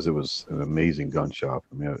one because it was an amazing gun shop.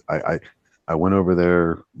 I went over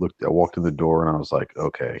there, I walked in the door, and I was like,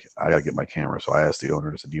 okay, I got to get my camera. So I asked the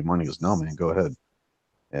owner, I said, "Do you mind?" He goes, "No, man, go ahead."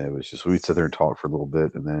 And it was just, we'd sit there and talk for a little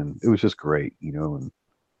bit, and then it was just great, and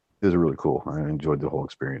it was really cool. I enjoyed the whole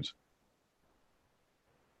experience.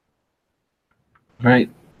 All right,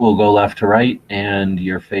 we'll go left to right. And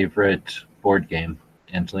your favorite board game,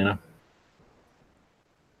 Angelina?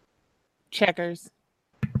 Checkers.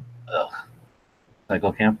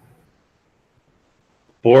 Cycle Camp?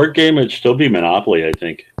 Board game, it'd still be Monopoly, I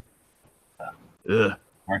think.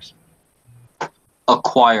 Mars?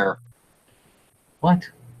 Acquire. What?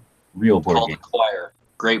 Real board Called game? Acquire.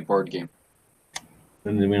 Great board game.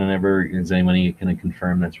 Is anybody going to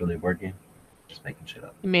confirm that's really a board game? Just making shit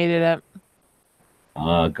up. You made it up.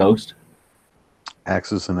 Ghost?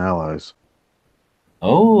 Axis and Allies.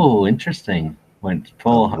 Oh, interesting. Went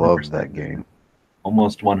full 100%. Loves that game.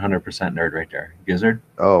 Almost 100% nerd right there. Gizzard?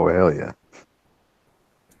 Oh, hell yeah.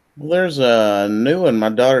 Well, there's a new one my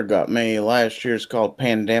daughter got me last year. It's called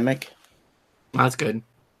Pandemic. That's good.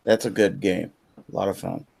 That's a good game. A lot of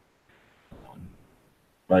fun.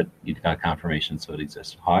 But you got confirmation, so it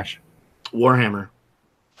exists. Hosh? Warhammer.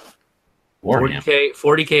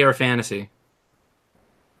 40K or fantasy.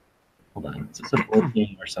 Hold on. Is this a board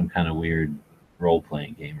game or some kind of weird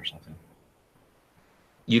role-playing game or something?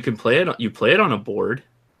 You can play it. You play it on a board.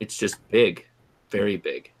 It's just big, very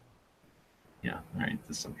big. Yeah. All right.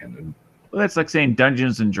 This is some kind of. Well, that's like saying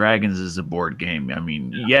Dungeons and Dragons is a board game. I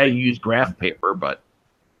mean, yeah, you use graph paper, but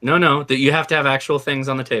no, that you have to have actual things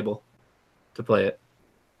on the table to play it.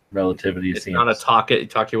 Relativity. It's not a talk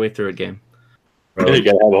your way through it game. You gotta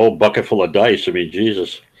have a whole bucket full of dice. I mean,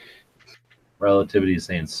 Jesus. Relativity is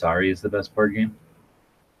saying Sorry is the best board game.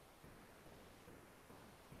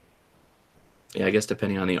 Yeah, I guess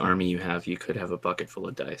depending on the army you have, you could have a bucket full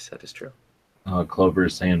of dice. That is true. Clover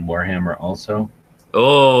is saying Warhammer also.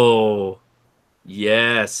 Oh,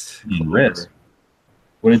 yes. Risk.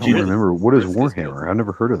 What did you remember? What is Warhammer? I've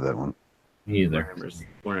never heard of that one. Me either.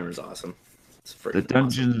 Warhammer's awesome. It's the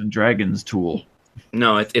Dungeons and Dragons tool.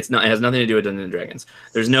 No, it's not. It has nothing to do with Dungeons and Dragons.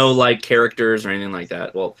 There's no like characters or anything like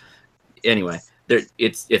that. Well, anyway,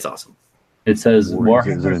 it's awesome. It says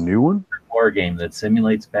Warhammer is it a new one? War game that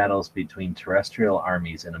simulates battles between terrestrial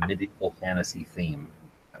armies in a medieval fantasy theme.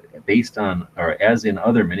 Based on, or as in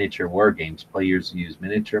other miniature war games, players use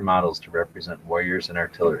miniature models to represent warriors and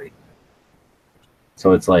artillery.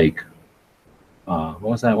 So it's like, what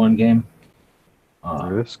was that one game?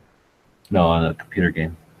 Risk? No, on a computer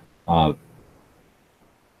game.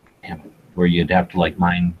 Where you'd have to like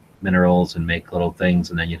mine minerals and make little things,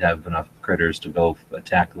 and then you'd have enough critters to go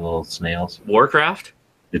attack the little snails. Warcraft?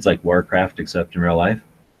 It's like Warcraft, except in real life?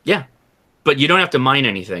 Yeah. But you don't have to mine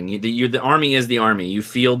anything. The army is the army. You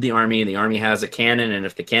field the army. The army has a cannon, and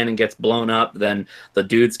if the cannon gets blown up, then the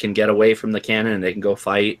dudes can get away from the cannon and they can go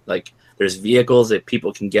fight. Like there's vehicles that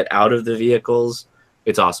people can get out of the vehicles.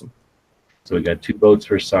 It's awesome. So we got 2 votes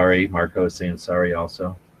for sorry. Marco is saying sorry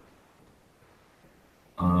also.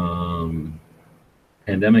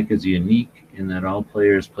 Pandemic is unique in that all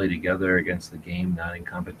players play together against the game, not in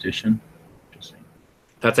competition. Interesting.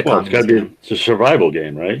 That's a Well, it's got to be. It's a survival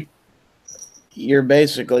game, right? You're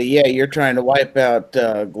basically, you're trying to wipe out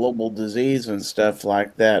global disease and stuff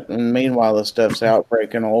like that. And meanwhile, the stuff's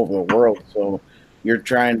outbreaking all over the world. So you're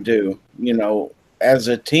trying to, as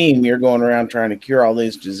a team, you're going around trying to cure all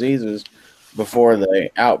these diseases before they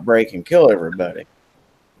outbreak and kill everybody.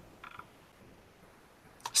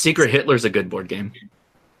 Secret Hitler's a good board game.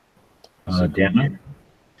 Dan?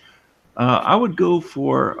 I would go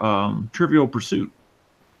for Trivial Pursuit.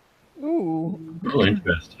 Ooh. Oh,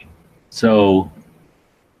 interesting. So,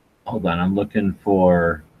 hold on. I'm looking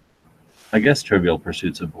for, I guess Trivial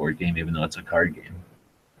Pursuit's a board game, even though it's a card game.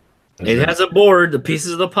 It has a board, the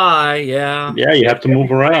pieces of the pie. Yeah. Yeah, you have to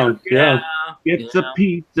move around. Yeah. It's a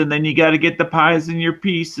piece, and then you got to get the pies in your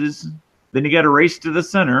pieces. Then you got to race to the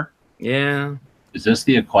center. Yeah. Is this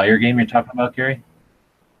the Acquire game you're talking about, Gary?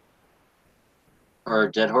 Or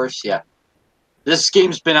Dead Horse, yeah. This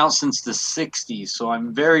game's been out since the 60s, so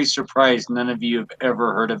I'm very surprised none of you have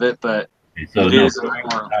ever heard of it, but Okay, so it no, is. we were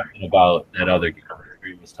talking about that other game.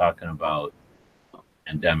 Gary was talking about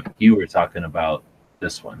Pandemic. You were talking about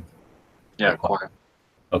this one. Yeah, Acquire.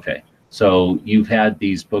 Okay. So you've had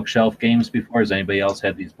these bookshelf games before? Has anybody else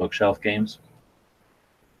had these bookshelf games?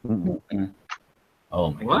 Mm-mm.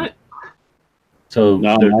 Oh my What? God. So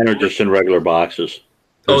No, mine are just in regular boxes.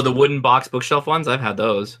 Oh, the wooden box bookshelf ones? I've had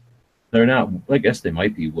those. they're not, I guess they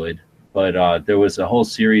might be wood, but there was a whole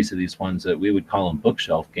series of these ones that we would call them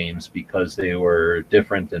bookshelf games because they were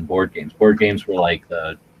different than board games. Board games were like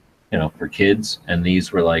for kids, and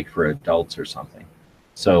these were like for adults or something.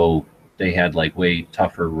 So they had like way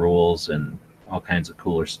tougher rules and all kinds of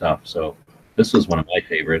cooler stuff. So this was one of my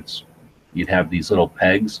favorites. You'd have these little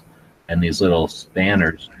pegs and these little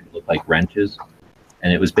spanners that look like wrenches.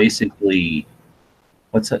 And it was basically,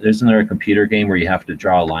 isn't there a computer game where you have to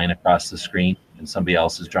draw a line across the screen and somebody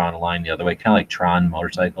else is drawing a line the other way? Kind of like Tron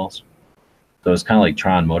Motorcycles. So it's kind of like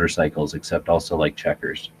Tron Motorcycles, except also like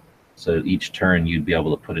checkers. So each turn you'd be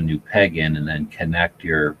able to put a new peg in and then connect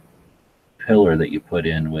your pillar that you put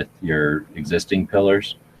in with your existing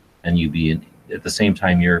pillars. And at the same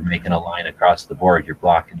time you're making a line across the board, you're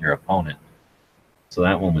blocking your opponent. So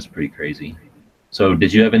that one was pretty crazy. So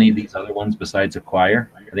did you have any of these other ones besides Acquire?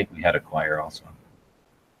 I think we had Acquire also.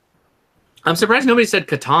 I'm surprised nobody said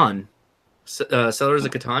Catan. Settlers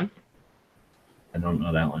of Catan? I don't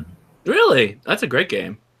know that one. Really? That's a great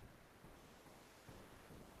game.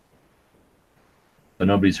 But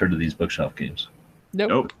nobody's heard of these bookshelf games.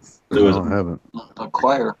 Nope. There was, I haven't.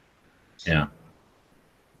 Acquire. yeah.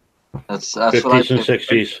 That's what I 50s and think.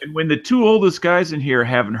 60s. And when the 2 oldest guys in here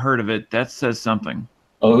haven't heard of it, that says something.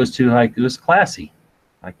 Oh, it was too high. It was classy.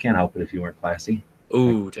 I can't help it if you weren't classy.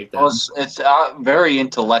 Ooh, take that. Well, it's very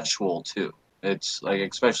intellectual too. It's like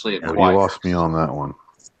especially at You Acquire. lost me on that one.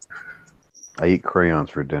 I eat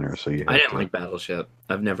crayons for dinner, so you. I didn't like Battleship.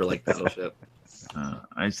 I've never liked Battleship.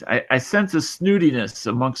 I sense a snootiness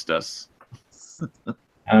amongst us.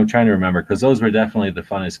 I'm trying to remember because those were definitely the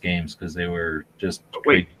funnest games because they were just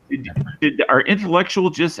Wait, did our intellectual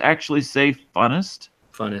just actually say funnest?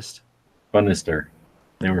 Funnest. Funnester.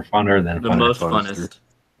 They were funner than The funner. most Funnester. funnest.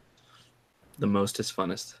 The most is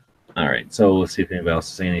funnest. All right, so let's see if anybody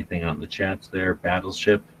else has anything out in the chats there.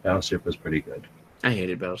 Battleship was pretty good. I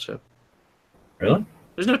hated Battleship. Really?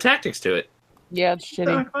 There's no tactics to it. Yeah, it's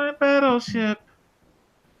shitty. My battleship.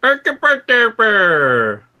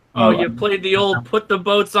 Oh, you played the old put the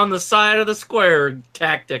boats on the side of the square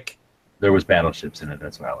tactic. There was battleships in it.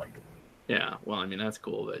 That's why I liked it. Yeah, well, I mean, that's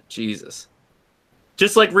cool, but Jesus.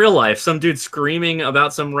 Just like real life, some dude screaming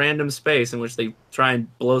about some random space in which they try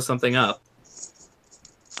and blow something up.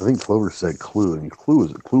 I think Clover said Clue, and Clue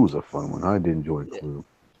is a fun one. I did enjoy Clue.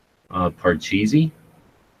 Parcheesi?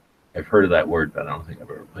 I've heard of that word, but I don't think I've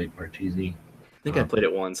ever played Parcheesi. I think I played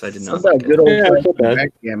it once. I did What not about like good it. old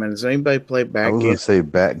backgammon? Does anybody play I was backgammon? going to say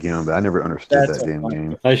backgammon, but I never understood That's that a damn fun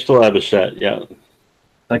game. I still have a set, yeah.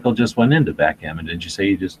 Cycle just went into backgammon. Did you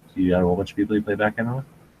say you had a whole bunch of people you play backgammon with?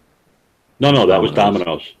 No, that was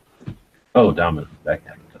Domino's. Oh, Domino,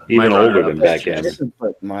 backgammon. Even My older runner-up than is backgammon. chess. Didn't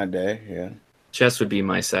put my day, yeah. Chess would be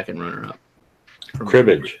my second runner-up.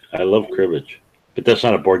 Cribbage. I love cribbage. But that's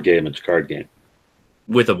not a board game, it's a card game.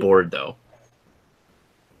 With a board, though.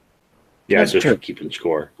 Yeah, That's just true. for keeping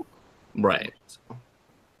score. Right.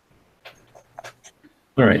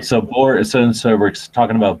 All right, so since we're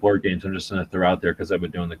talking about board games, I'm just going to throw out there because I've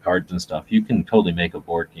been doing the cards and stuff. You can totally make a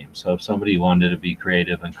board game. So if somebody wanted to be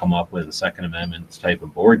creative and come up with a Second Amendment type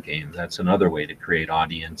of board game, that's another way to create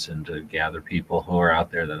audience and to gather people who are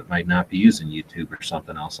out there that might not be using YouTube or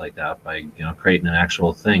something else like that by creating an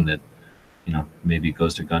actual thing that maybe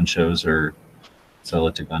goes to gun shows or sell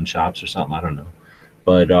it to gun shops or something. I don't know,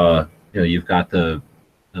 but you've got the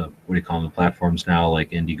what do you call them, the platforms now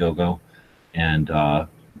like Indiegogo and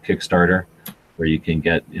Kickstarter, where you can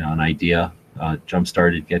get an idea jump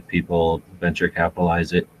started, get people venture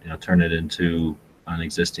capitalize it, turn it into an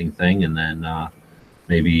existing thing, and then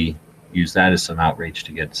maybe use that as some outreach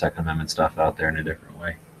to get Second Amendment stuff out there in a different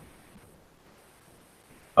way.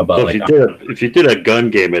 So if you did a gun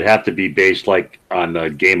game, it'd have to be based like on a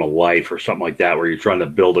Game of Life or something like that, where you're trying to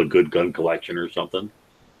build a good gun collection or something.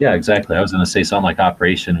 Yeah, exactly. I was going to say something like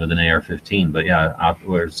Operation with an AR-15, but yeah,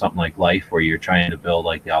 or something like Life, where you're trying to build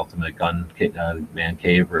like the ultimate gun man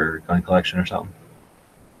cave or gun collection or something.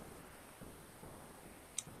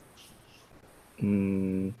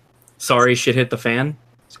 Sorry, shit hit the fan.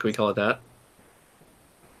 Can we call it that?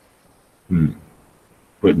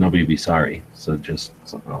 But nobody be sorry, so just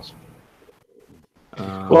something else.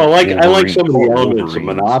 Well, I like some of the elements of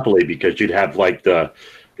Monopoly, because you'd have like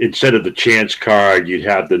instead of the chance card, you'd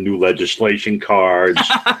have the new legislation cards,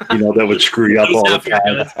 that would screw you up all the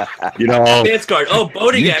time. Chance card. Oh,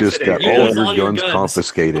 boating you accident. just got all your guns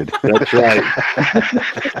confiscated. That's right.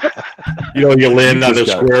 You land on a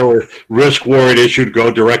square where risk warrant issued, go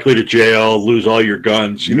directly to jail, lose all your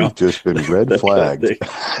guns. You've just been red flagged.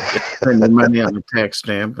 Spending money on the tax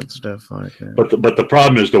stamp and stuff like that. But the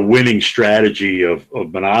problem is the winning strategy of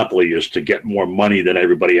Monopoly is to get more money than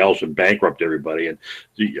everybody else and bankrupt everybody. And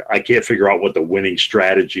I can't figure out what the winning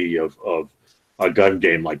strategy of a gun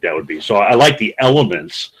game like that would be. So I like the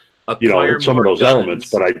elements, some of those elements,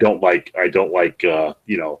 but I don't like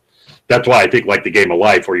that's why I think like the Game of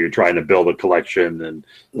Life, where you're trying to build a collection and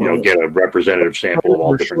get a representative sample of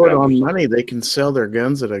all different short guns. on money, they can sell their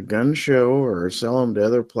guns at a gun show or sell them to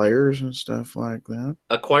other players and stuff like that.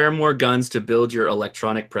 Acquire more guns to build your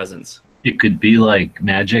electronic presence. It could be like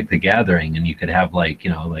Magic the Gathering, and you could have like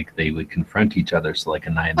they would confront each other, so like a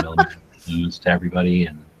 9mm would lose to everybody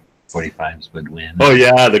and 45s would win. Oh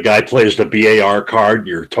yeah, the guy plays the BAR card,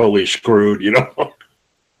 you're totally screwed,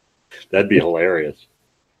 That'd be hilarious.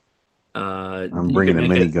 I'm bringing a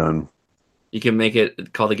minigun. You can make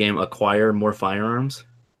it call the game Acquire More Firearms.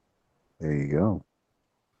 There you go.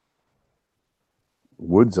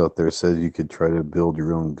 Woods out there says you could try to build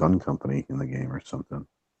your own gun company in the game or something.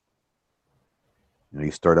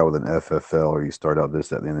 You start out with an FFL, or you start out this,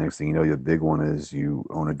 that, and the next thing you know, your big one is you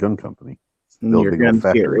own a gun company. Build your guns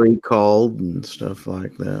get recalled and stuff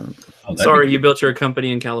like that. Sorry, you built your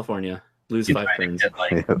company in California. Lose 5 turns. Get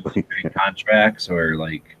like contracts or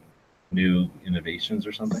like new innovations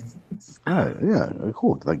or something. Yeah,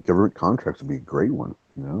 cool. Like government contracts would be a great one.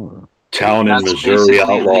 Town in Missouri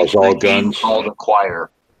outlaws all guns. Called Acquire.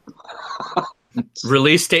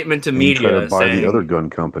 Release statement to and media. You try to buy saying, the other gun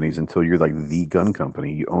companies until you're like the gun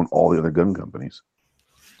company. You own all the other gun companies.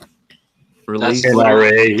 Release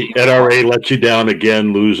NRA lets you down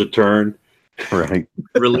again, lose a turn. Right.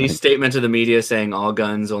 Release statement to the media saying all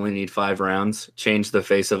guns only need 5 rounds. Change the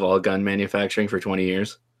face of all gun manufacturing for 20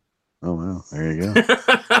 years. Oh wow! There you go.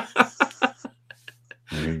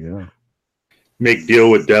 There you go. Make deal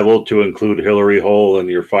with devil to include Hillary Hole in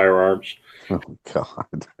your firearms. Oh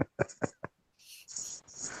God.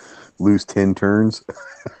 Lose 10 turns.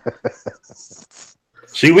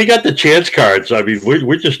 See, we got the chance cards. I mean,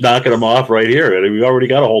 we're just knocking them off right here. I mean, we already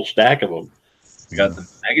got a whole stack of them. We got the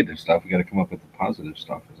negative stuff. We got to come up with the positive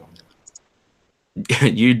stuff.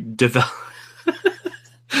 You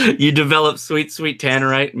develop sweet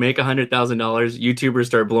tannerite, make $100,000. YouTubers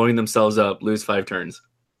start blowing themselves up, lose 5 turns.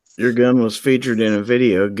 Your gun was featured in a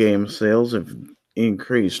video game. Sales have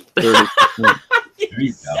increased 30%.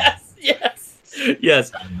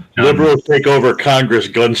 Yes. Liberals take over Congress,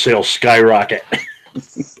 gun sales skyrocket.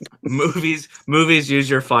 Movies use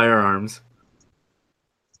your firearms.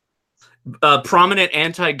 A prominent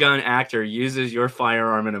anti-gun actor uses your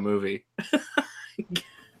firearm in a movie.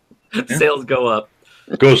 Sales go up.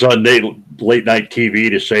 Goes on late night TV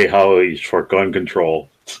to say how he's for gun control.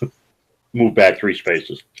 Move back 3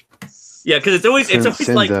 spaces. Yeah, because it's always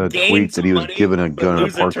like out a tweet that he was given a gun in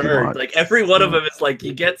a parking lot. Like every one of them is like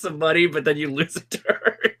you get some money, but then you lose a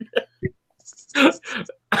turn.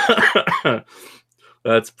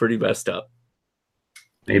 That's pretty messed up.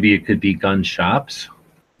 Maybe it could be gun shops.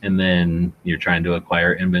 and then you're trying to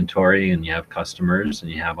acquire inventory, and you have customers,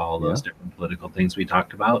 and you have all those different political things we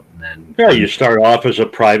talked about, and then Yeah, you start off as a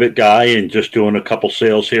private guy and just doing a couple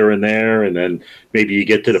sales here and there, and then maybe you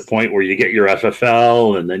get to the point where you get your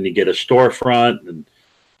FFL, and then you get a storefront, and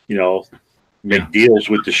make deals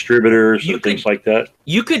with distributors and things like that.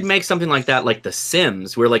 You could make something like that, like The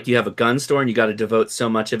Sims, where like you have a gun store and you got to devote so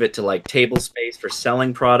much of it to like table space for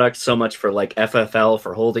selling products, so much for like FFL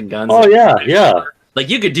for holding guns. Oh yeah. Like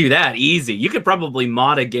you could do that easy. You could probably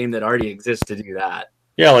mod a game that already exists to do that.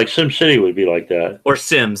 Yeah, like SimCity would be like that. Or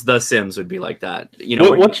Sims. The Sims would be like that.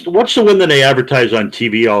 What's the one that they advertise on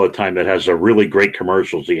TV all the time that has the really great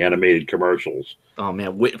commercials, the animated commercials? Oh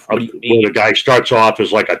man, what do you mean? Where the guy starts off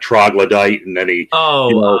as like a troglodyte, and then he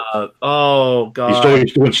oh god, he's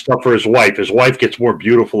always doing stuff for his wife. His wife gets more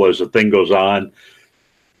beautiful as the thing goes on.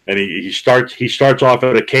 And he starts off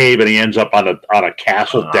at a cave and he ends up on a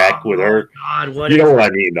castle deck with her. God, what I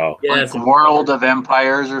mean, though? Yes. Like World of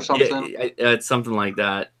Empires or something. Yeah, it's something like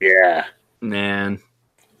that. Yeah, man.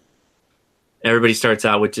 Everybody starts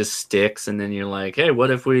out with just sticks, and then you're like, "Hey, what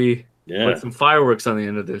if we put some fireworks on the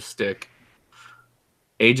end of this stick?"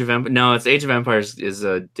 Age of Empires. No, it's Age of Empires is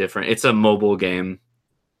a different. It's a mobile game.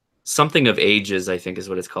 Something of Ages, I think, is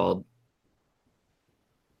what it's called.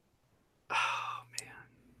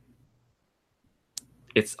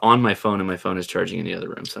 It's on my phone, and my phone is charging in the other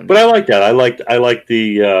room. So, but I like that. I like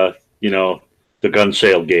the the gun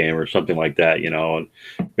sale game or something like that. And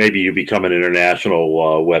maybe you become an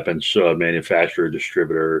international weapons manufacturer,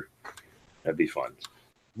 distributor. That'd be fun.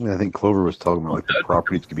 Yeah, I think Clover was talking about like the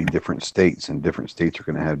properties could be different states, and different states are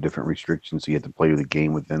going to have different restrictions. So you have to play the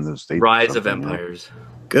game within those states. Rise of Empires.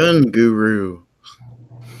 Gun Guru.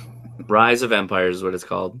 Rise of Empires is what it's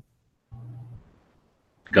called.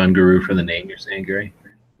 Gun Guru for the name, you're saying, Gary?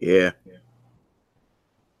 Yeah.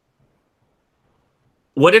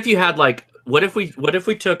 What if you had like what if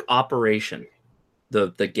we took Operation, the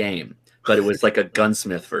game, but it was like a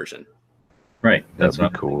gunsmith version? Right. That's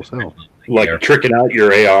cool. So like tricking out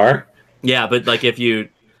your AR. Yeah, but like if you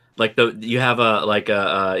you have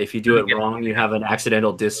if you do it wrong, you have an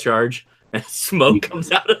accidental discharge and smoke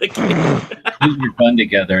comes out of the game. Put your gun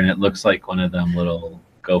together and it looks like one of them little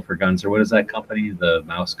Gopher guns, or what is that company? The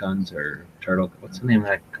Mouse Guns or Turtle? What's the name of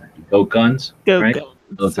that? Goat Guns, right?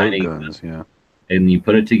 Those tiny guns, yeah. And you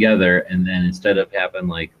put it together, and then instead of having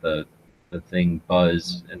like the thing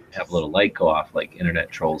buzz and have a little light go off, like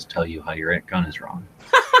internet trolls tell you how your gun is wrong.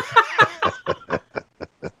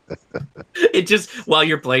 It just while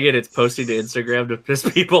you're playing it, it's posting to Instagram to piss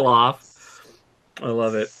people off. I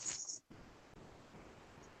love it.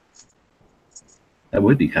 That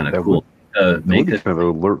would be kind of cool. Make it kind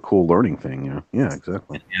of a cool learning thing. Yeah,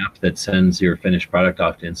 exactly. An app that sends your finished product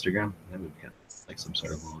off to Instagram. That would be like some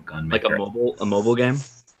sort of little gun maker. Like a mobile game.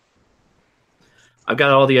 I've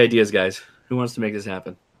got all the ideas, guys. Who wants to make this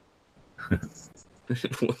happen? I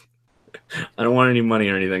don't want any money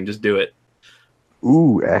or anything. Just do it.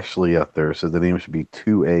 Ooh, Ashley out there said the name should be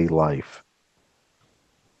 2A Life.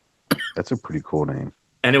 That's a pretty cool name.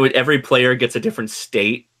 And every player gets a different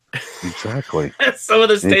state. Exactly. Some of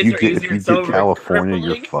the states if you get California,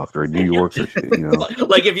 you're fucked. Or New York,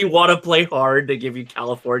 Like if you want to play hard, they give you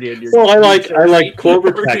California. And I like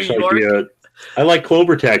Clovertax's idea. I like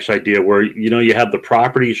Clovertax's idea where you have the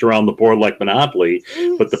properties around the board like Monopoly,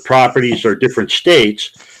 but the properties are different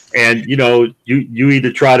states, and you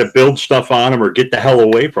either try to build stuff on them or get the hell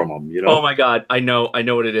away from them. Oh my God, I know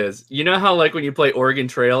what it is. You know how like when you play Oregon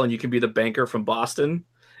Trail and you can be the banker from Boston.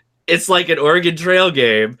 It's like an Oregon Trail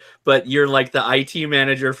game, but you're like the IT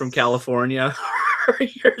manager from California.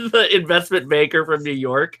 You're the investment banker from New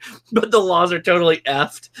York, but the laws are totally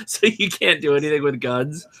effed, so you can't do anything with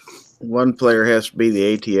guns. One player has to be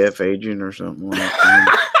the ATF agent or something like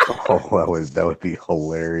that. Oh, that would be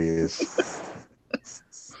hilarious.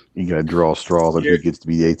 You gotta draw straws on who gets to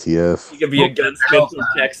be the ATF. You can be a gunsmith from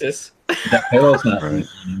Texas. That barrel's not legal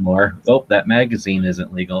anymore. Oh, that magazine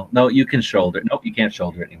isn't legal. No, you can shoulder. Nope, you can't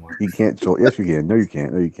shoulder it anymore. You can't shoulder. Yes, you can. No, you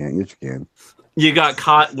can't. No, you can't. Yes, you can. You got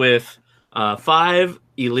caught with 5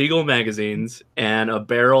 illegal magazines and a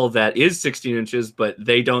barrel that is 16 inches, but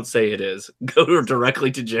they don't say it is. Go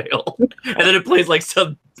directly to jail. And then it plays like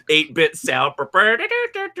some 8-bit sound.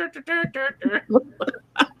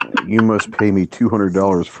 You must pay me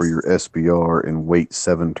 $200 for your SBR and wait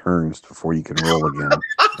 7 turns before you can roll again.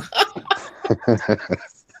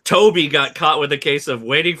 Toby got caught with a case of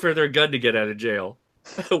waiting for their gun to get out of jail.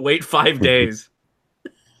 Wait 5 days.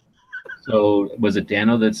 So was it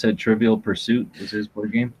Dano that said Trivial Pursuit was his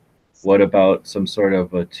board game? What about some sort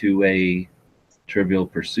of a 2A Trivial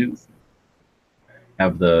Pursuit?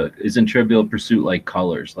 isn't Trivial Pursuit like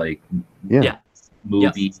colors, like Yeah.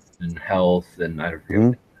 movies and health and I don't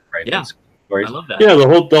forget, right? Yeah. It's I categories. love that. Yeah,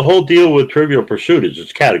 the whole deal with Trivial Pursuit is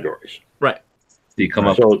it's categories. Right. So you come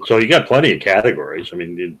up So you got plenty of categories. I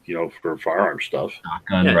mean, for firearm stuff.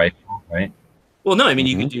 shotgun, Yeah. rifle, right? Well, no, I mean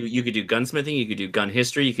you could do gunsmithing, you could do gun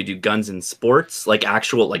history, you could do guns in sports, like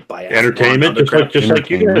actual like biathlon, Entertainment, other just crap. like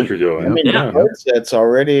you guys are doing. I mean, Yeah. the card sets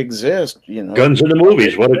already exist. Guns in the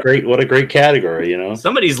movies. What a great category.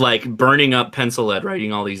 Somebody's like burning up pencil lead,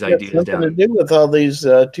 writing all these ideas Something to down. do with all these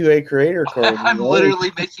 2A creator cards. I'm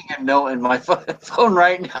literally making a note in my phone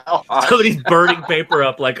right now. Somebody's burning paper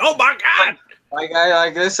up, like, oh my god! I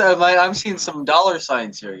guess I'm seeing some dollar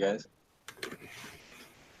signs here, guys.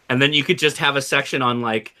 And then you could just have a section on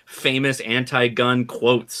like famous anti-gun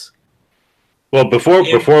quotes. Well, before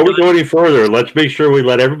we go any further, let's make sure we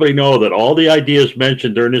let everybody know that all the ideas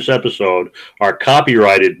mentioned during this episode are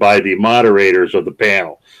copyrighted by the moderators of the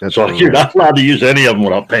panel. That's So correct. you're not allowed to use any of them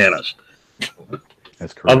without paying us.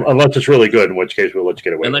 That's correct. Unless it's really good, in which case we'll let you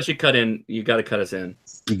get away. Unless you cut in, you got to cut us in.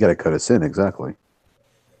 You got to cut us in, exactly.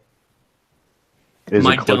 As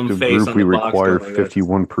My a dumb collective face group, on we the box require going like that.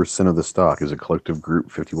 51% of the stock. As a collective group,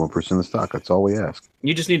 51% of the stock. That's all we ask.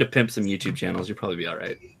 You just need to pimp some YouTube channels. You'll probably be all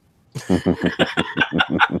right.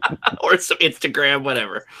 Or some Instagram,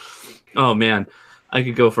 whatever. Oh man, I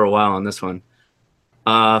could go for a while on this one.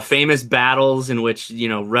 Famous battles in which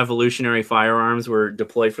revolutionary firearms were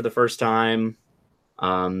deployed for the first time.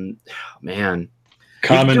 Man,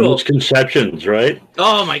 Common You do- misconceptions, right?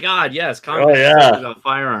 oh my God, yes, Oh, yeah. conversations about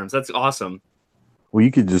firearms. That's awesome. Well, you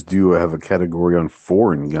could just have a category on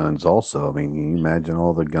foreign guns also. I mean, can you imagine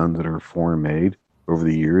all the guns that are foreign made over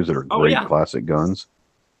the years that are Oh, great yeah. classic guns?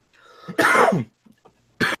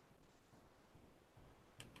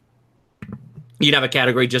 You'd have a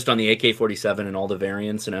category just on the AK-47 and all the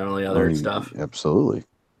variants and all the other I mean, stuff. Absolutely.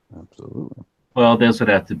 Absolutely. Well, those would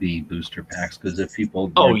have to be booster packs because if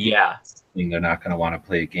people Oh yeah, they're not going to want to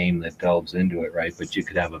play a game that delves into it, right? But you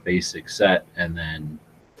could have a basic set and then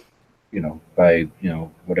by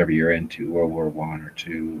whatever you're into, World War One or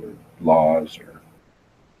two or laws or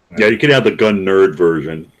Yeah, you could have the gun nerd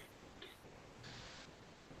version.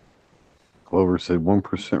 Clover said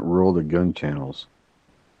 1% roll to gun channels.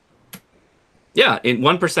 yeah. In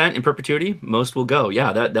 1% in perpetuity, most will go.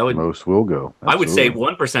 Yeah, that would. Most will go. I would say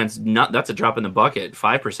Absolutely. 1%'s not. That's a drop in the bucket.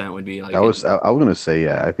 5% would be like. I was going to say,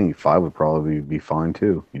 yeah, I think 5 would probably be fine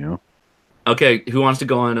too, Okay, who wants to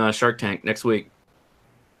go on Shark Tank next week?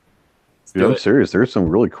 Let's Dude, do I'm it. serious. There's some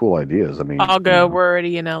really cool ideas. I mean, I'll go. We're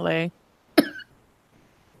already in LA.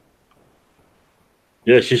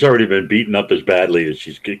 Yeah, she's already been beaten up as badly as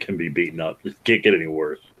she can be beaten up. It can't get any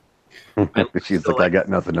worse. She's still like, I got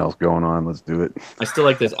nothing else going on. Let's do it. I still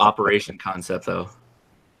like this operation concept though.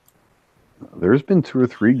 There's been 2 or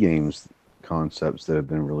 3 games concepts that have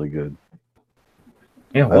been really good.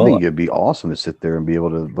 yeah. I Well, think it'd be awesome to sit there and be able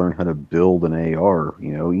to learn how to build an AR.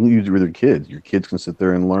 You can use it with your kids. Your kids can sit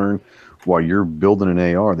there and learn while you're building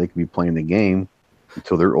an AR. They can be playing the game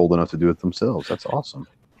until they're old enough to do it themselves. That's awesome.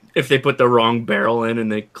 If they put the wrong barrel in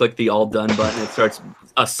and they click the all done button, it starts.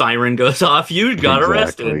 A siren goes off. You got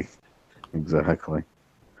arrested. Exactly.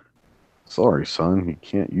 Sorry, son. You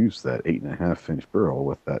can't use that 8.5-inch barrel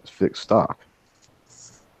with that fixed stock.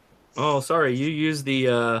 Oh, sorry. You used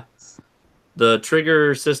the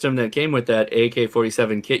trigger system that came with that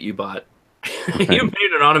AK-47 kit you bought. You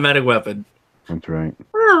made an automatic weapon. That's right.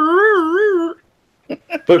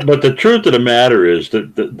 But the truth of the matter is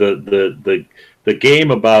that the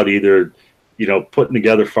game about either putting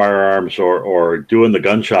together firearms or doing the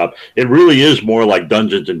gun shop, it really is more like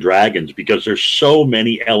Dungeons and Dragons because there's so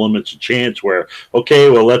many elements of chance where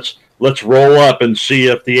well let's roll up and see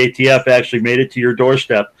if the ATF actually made it to your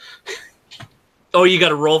doorstep. Oh, you got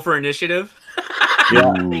to roll for initiative?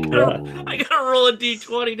 Yeah. Ooh. I got to roll a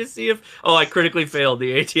D20 to see if... Oh, I critically failed.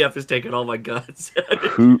 The ATF has taken all my guns.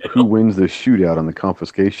 Who wins the shootout on the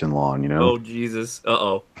confiscation lawn, Oh, Jesus.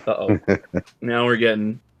 Uh-oh. Now we're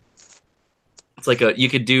getting... It's like you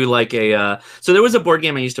could do like a... So there was a board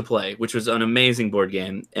game I used to play, which was an amazing board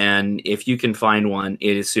game. And if you can find one,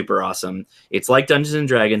 it is super awesome. It's like Dungeons and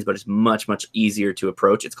Dragons, but it's much, much easier to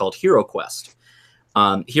approach. It's called Hero Quest.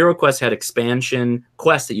 Hero Quest had expansion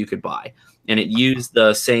quests that you could buy. And it used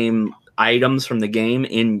the same items from the game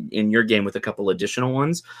in your game with a couple additional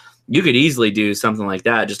ones. You could easily do something like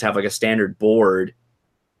that. Just have like a standard board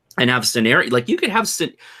and have scenario. Like you could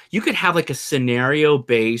have like a scenario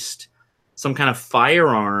based, some kind of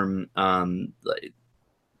firearm,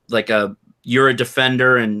 like a you're a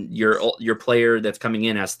defender and your player that's coming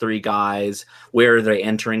in has 3 guys. Where are they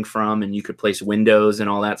entering from? And you could place windows and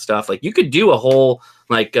all that stuff. Like you could do a whole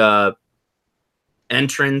like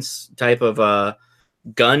entrance type of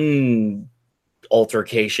gun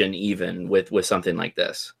altercation even with something like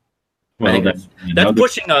this. Well, I think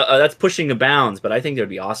that's pushing the bounds, but I think that would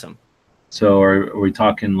be awesome. So are we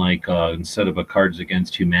talking like instead of a Cards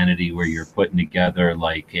Against Humanity where you're putting together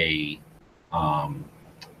like a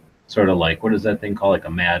sort of like, what is that thing called? Like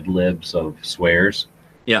a Mad Libs of swears?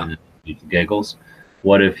 Yeah. And giggles.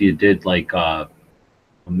 What if you did like a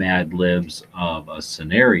Mad Libs of a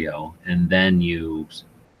scenario and then you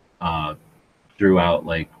drew out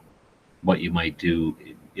like what you might do,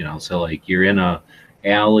 so like you're in a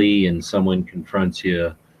alley and someone confronts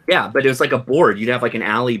you. Yeah, but it was like a board. You'd have like an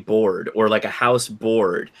alley board or like a house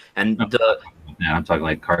board. And I'm talking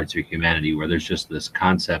like Cards for Humanity, where there's just this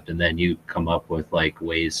concept, and then you come up with like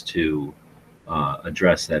ways to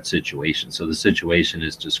address that situation. So the situation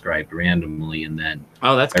is described randomly, and then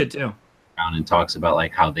that's good too. Around and talks about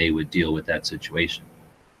like how they would deal with that situation.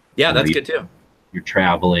 Yeah, that's good too. You're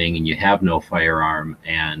traveling and you have no firearm,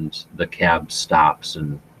 and the cab stops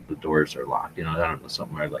and the doors are locked. I don't know,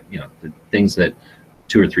 something like the things that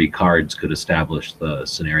 2 or 3 cards could establish the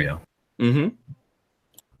scenario. Mm-hmm.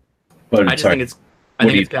 But I think it's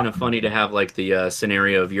kind of funny to have like the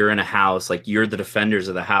scenario of you're in a house, like you're the defenders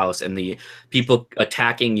of the house, and the people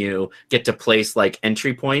attacking you get to place like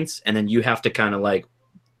entry points, and then you have to kind of like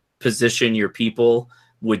position your people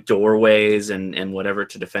with doorways and whatever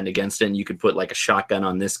to defend against it. And you could put like a shotgun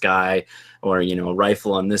on this guy or a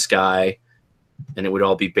rifle on this guy, and it would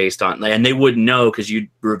all be based on, and they wouldn't know because you'd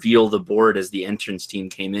reveal the board as the entrance team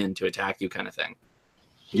came in to attack you, kind of thing.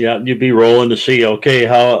 Yeah, you'd be rolling to see, okay,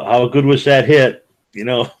 how good was that hit?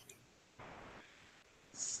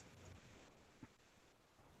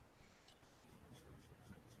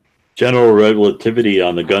 General Relativity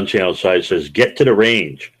on the Gun Channel side says, get to the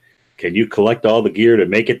range. Can you collect all the gear to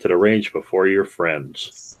make it to the range before your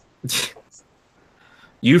friends?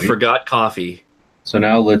 You forgot coffee. So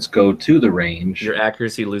now let's go to the range. Your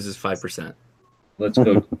accuracy loses 5%. Let's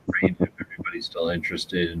go to the range if everybody's still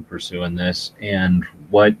interested in pursuing this. And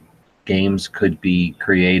what games could be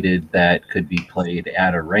created that could be played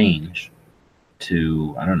at a range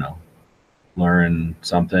to, I don't know, learn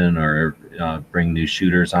something or bring new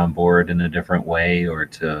shooters on board in a different way, or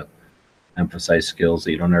to emphasize skills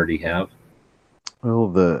that you don't already have?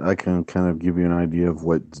 Well, I can kind of give you an idea of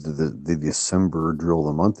what the December drill of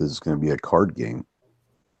the month is going to be a card game.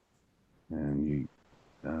 And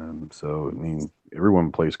so I mean,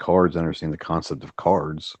 everyone plays cards, understand the concept of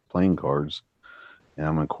cards, playing cards, and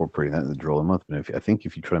I'm incorporating that in the drill of the month. But I think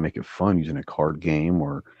if you try to make it fun using a card game,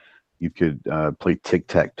 or you could play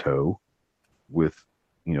tic-tac-toe with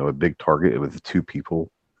a big target with 2 people,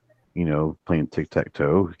 playing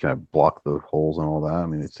tic-tac-toe, you kind of block the holes and all that. I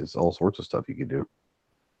mean, it's all sorts of stuff you could do.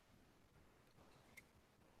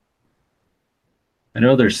 I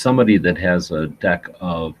know there's somebody that has a deck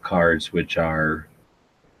of cards which are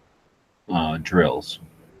drills,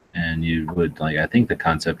 and you would I think the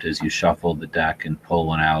concept is you shuffle the deck and pull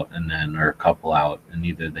one out, and then or a couple out, and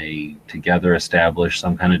either they together establish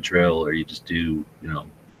some kind of drill, or you just do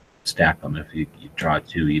stack them. If you draw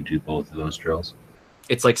 2, you do both of those drills.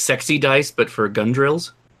 It's like sexy dice, but for gun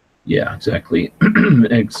drills. Yeah, exactly.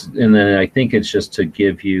 And then I think it's just to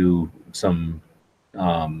give you some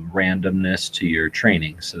randomness to your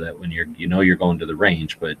training, so that when you're going to the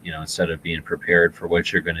range, but instead of being prepared for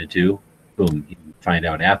what you're going to do, boom, you find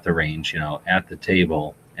out at the range, at the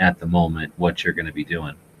table, at the moment, what you're going to be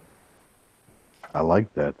doing. I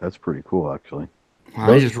like that. That's pretty cool, actually.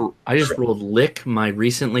 I just rolled lick my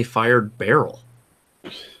recently fired barrel.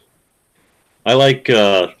 I like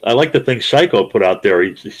the thing Psycho put out there.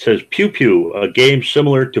 He says Pew Pew, a game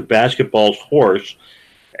similar to basketball's horse,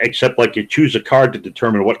 except like you choose a card to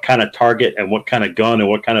determine what kind of target and what kind of gun and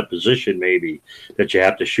what kind of position maybe that you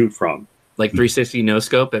have to shoot from. Like 360 no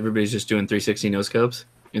scope. Everybody's just doing 360 no scopes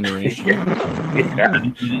in the range. Yeah,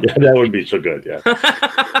 that would be so good. Yeah,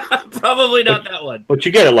 probably not that one. But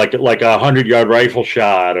you get it like a 100-yard rifle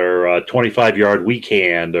shot, or a 25-yard weak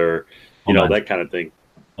hand, or that kind of thing.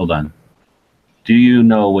 Hold on. Do you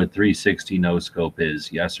know what 360 no scope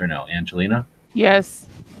is? Yes or no, Angelina? Yes.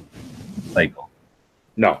 Cycle.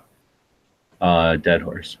 No. Dead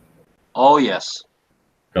Horse. Oh yes.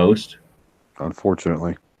 Ghost.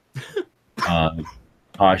 Unfortunately.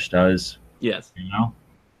 Tosh does. Yes.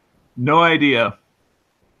 No idea.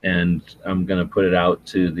 And I'm going to put it out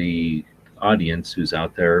to the audience who's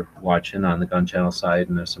out there watching on the Gun Channel side,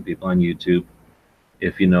 and there's some people on YouTube.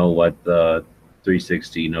 If you know what the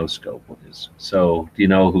 360 no scope is. So do you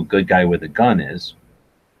know who good guy with a gun is?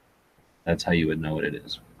 That's how you would know what it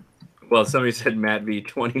is. Well, somebody said Matt V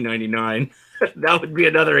 2099. That would be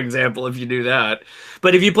another example if you do that.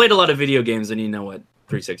 But if you played a lot of video games, then you know what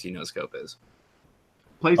 360 no scope is.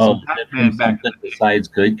 Play Oh, some is it Pac-Man from back in something the day. besides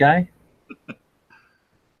good guy?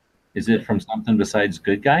 Is it from something besides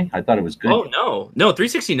good guy? I thought it was good. Oh no,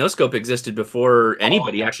 360 no scope existed before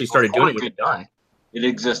anybody actually started doing it with a Before gun. It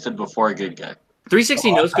existed before Good Guy.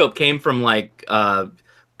 360 no scope came from like I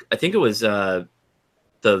think it was the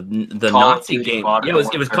Call of Nazi Duty game. Modern Yeah, it was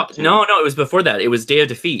Warfare 2. no, it was before that. It was Day of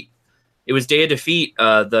Defeat. It was Day of Defeat,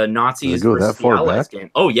 the Nazis Does it go versus that far the Allies back?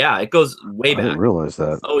 game. Oh yeah, it goes way I back. didn't realize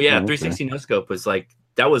that. Oh yeah, okay. 360 no scope was like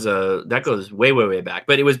that goes way back.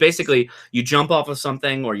 But it was basically you jump off of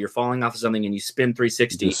something or you're falling off of something and you spin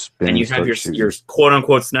 360 Just spin and you and have start your shooting. quote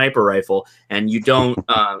unquote sniper rifle and you don't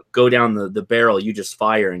go down the barrel, you just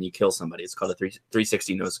fire and you kill somebody. It's called a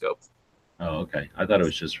 360 no scope. Oh, okay. I thought it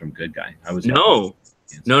was just from good guy. I was No.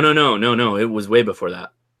 It was way before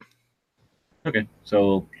that. Okay.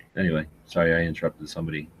 So anyway, sorry I interrupted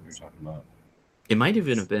somebody we were talking about. It might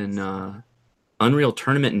even have been Unreal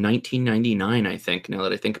Tournament in 1999, I think, now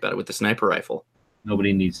that I think about it, with the sniper rifle.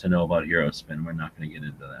 Nobody needs to know about Hero Spin. We're not going to get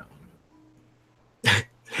into that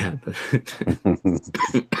one.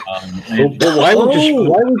 But why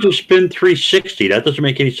would you spin 360? That doesn't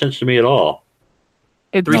make any sense to me at all.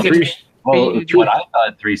 It's No, gonna Well, be- what I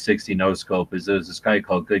thought 360 no scope is there was this guy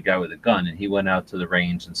called Good Guy with a Gun, and he went out to the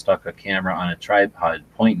range and stuck a camera on a tripod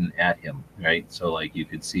pointing at him, right? So like you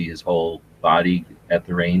could see his whole body at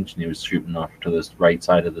the range, and he was shooting off to the right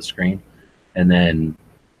side of the screen, and then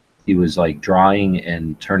he was like drawing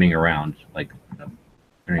and turning around, like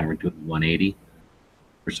turning around doing 180.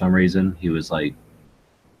 For some reason, he was like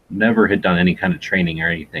never had done any kind of training or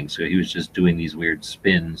anything, so he was just doing these weird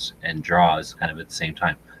spins and draws kind of at the same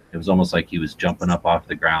time. It was almost like he was jumping up off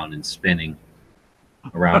the ground and spinning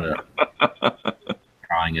around it,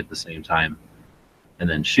 drawing at the same time, and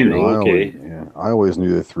then shooting. I always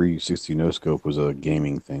knew the 360 no scope was a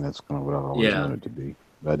gaming thing. That's kind of what I always known it to be.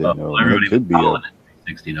 But I didn't know. I mean, everybody it could was be a, calling it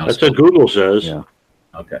 360 no That's scope. what Google says. yeah.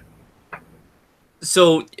 Okay.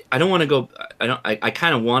 So I don't want to go. I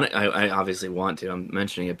kind of want to. I obviously want to. I'm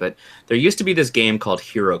mentioning it, but there used to be this game called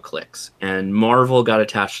HeroClix, and Marvel got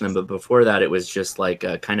attached to them. But before that, it was just like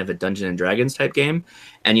a kind of a Dungeons and Dragons type game.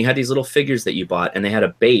 And you had these little figures that you bought, and they had a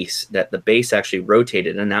base that the base actually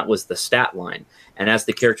rotated, and that was the stat line. And as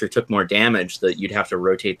the character took more damage, that you'd have to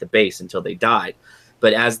rotate the base until they died.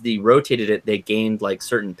 But as they rotated it, they gained like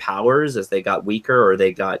certain powers as they got weaker, or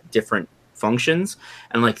they got different functions.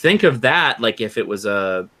 And like think of that like if it was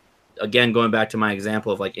again going back to my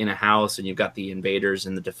example of like in a house and you've got the invaders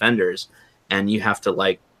and the defenders and you have to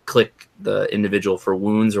like click the individual for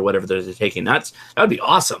wounds or whatever they're taking. That would be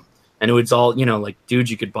awesome. And it was all, like dudes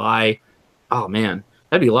you could buy. Oh man,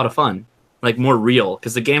 that'd be a lot of fun. Like more real,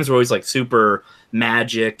 because the games were always like super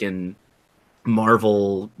magic and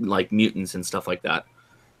Marvel like mutants and stuff like that.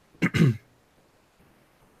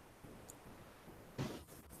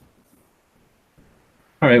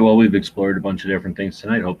 All right. Well, we've explored a bunch of different things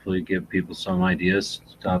tonight. Hopefully, give people some ideas,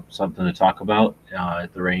 something to talk about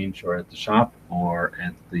at the range, or at the shop, or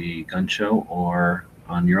at the gun show, or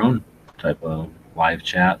on your own type of live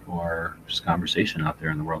chat or just conversation out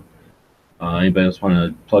there in the world. Anybody else want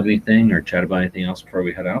to plug anything or chat about anything else before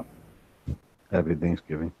we head out? Happy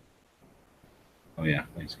Thanksgiving. Oh yeah,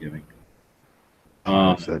 Thanksgiving.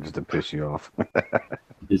 Said just to piss you off.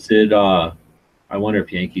 Is it? I wonder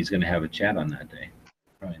if Yankee's going to have a chat on that day.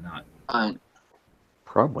 Probably not.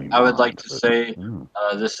 Probably I would not, like to but, say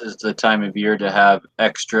this is the time of year to have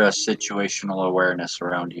extra situational awareness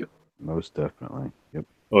around you. most definitely. Yep.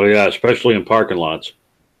 Oh yeah, especially in parking lots.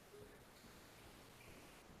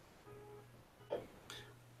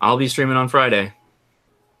 I'll be streaming on Friday.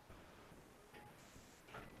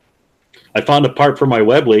 I found a part for my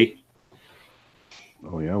Webley.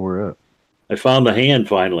 Oh yeah, we're at. I found the hand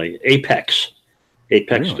finally. Apex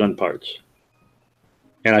Really? gun parts.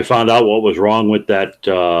 And I found out what was wrong with that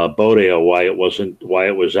Bodeo, why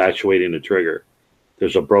it was actuating the trigger.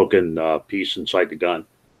 There's a broken piece inside the gun.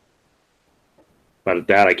 But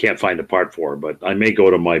that I can't find a part for. But I may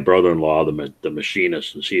go to my brother-in-law, the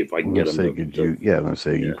machinist, and see if I can get him. I'm gonna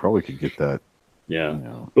say you probably could get that. Yeah. You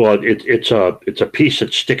know. Well, it's a piece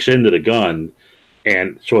that sticks into the gun,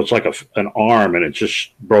 and so it's like an arm, and it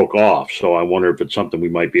just broke off. So I wonder if it's something we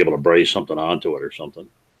might be able to brace something onto it or something.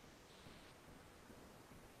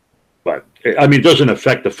 But I mean, it doesn't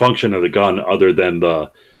affect the function of the gun other than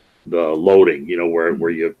the loading, where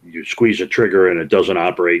you squeeze a trigger and it doesn't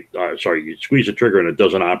operate. You squeeze a trigger and it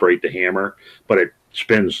doesn't operate the hammer, but it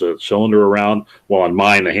spins the cylinder around. Well, on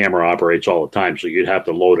mine, the hammer operates all the time, so you'd have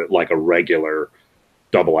to load it like a regular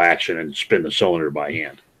double action and spin the cylinder by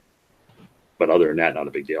hand. But other than that, not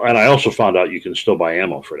a big deal. And I also found out you can still buy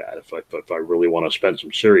ammo for that if I really want to spend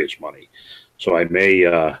some serious money. So I may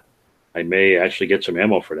actually get some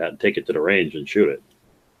ammo for that and take it to the range and shoot it.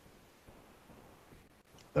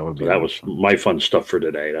 That would be. So that was my fun stuff for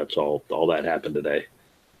today. That's all that happened today.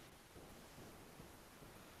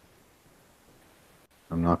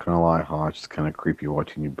 I'm not gonna lie, Hodge. It's kind of creepy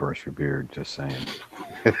watching you brush your beard. Just saying.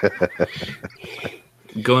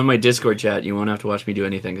 Go in my Discord chat. You won't have to watch me do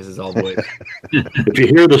anything because it's all voice. If you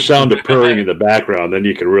hear the sound of purring in the background, then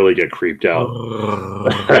you can really get creeped out.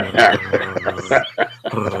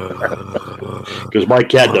 Because my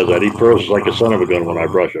cat does that. He purrs like a son of a gun when I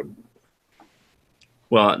brush him.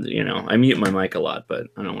 Well, I mute my mic a lot, but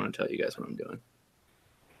I don't want to tell you guys what I'm doing.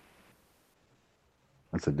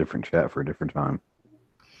 That's a different chat for a different time.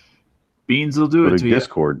 Beans will do Go it to to you.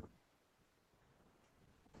 Discord.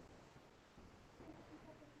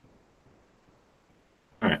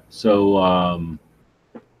 All right. So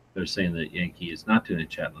they're saying that Yankee is not doing a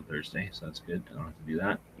chat on Thursday, so that's good. I don't have to do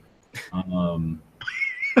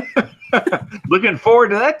that. Looking forward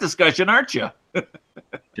to that discussion, aren't you?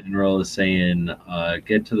 General is saying,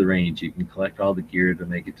 get to the range. You can collect all the gear to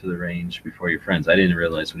make it to the range before your friends. I didn't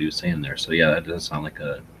realize what he was saying there. So yeah, that does sound like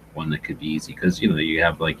a one that could be easy because you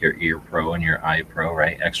have like your ear pro and your eye pro,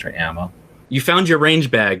 right? Extra ammo. You found your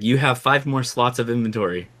range bag. You have 5 more slots of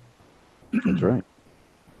inventory. That's right.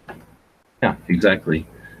 Yeah, exactly.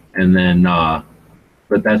 And then,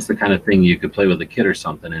 but that's the kind of thing you could play with a kid or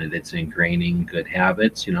something, and it's ingraining good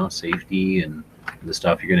habits, safety and the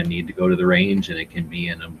stuff you're going to need to go to the range, and it can be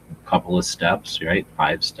in a couple of steps, right?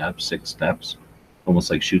 5 steps, 6 steps,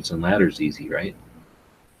 almost like Chutes and Ladders easy, right?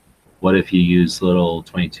 What if you use little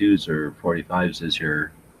 22s or 45s as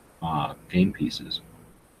your game pieces?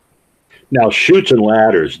 Now, Chutes and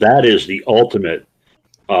Ladders, that is the ultimate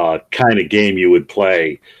kind of game you would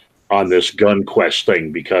play on this gun quest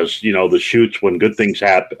thing, because the chutes when good things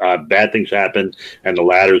happen, bad things happen, and the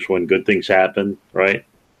ladders when good things happen, right?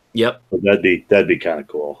 Yep. So that'd be kind of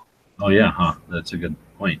cool. Oh yeah, huh? That's a good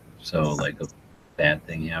point. So like a bad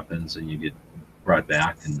thing happens and you get brought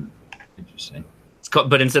back, and interesting. It's called,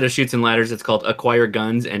 but instead of Chutes and Ladders, it's called Acquire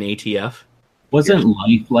Guns and ATF. Wasn't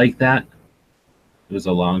Life like that? It was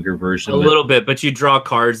a longer version. A little bit, but you draw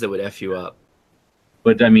cards that would F you up.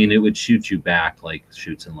 But I mean, it would shoot you back like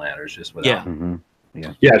Chutes and Ladders, just without. Yeah.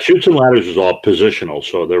 Mm-hmm. Yeah, Chutes and Ladders is all positional,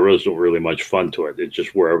 so there isn't really much fun to it. It's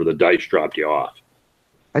just wherever the dice dropped you off.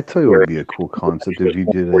 I tell you what would be a cool concept if you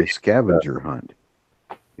did a scavenger hunt.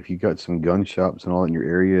 If you got some gun shops and all in your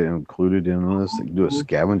area included in this, you do a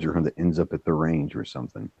scavenger hunt that ends up at the range or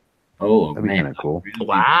something. Oh, that'd be kind of cool.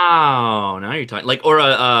 Wow, now you're talking or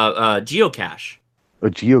a geocache. A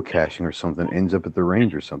geocaching or something ends up at the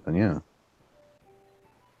range or something. Yeah.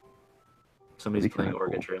 Somebody's That'd be playing kinda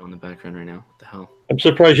Oregon cool. Trail in the background right now. What the hell? I'm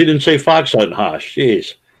surprised you didn't say fox hunt, Hosh.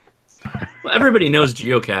 Jeez. Well, everybody knows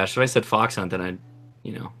geocache. If I said fox hunt, then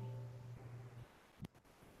You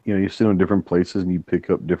sit in different places and you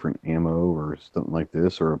pick up different ammo or something like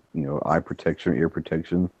this, or eye protection, ear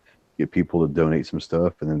protection. Get people to donate some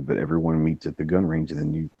stuff, and then but everyone meets at the gun range, and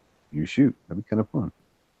then you shoot. That'd be kind of fun.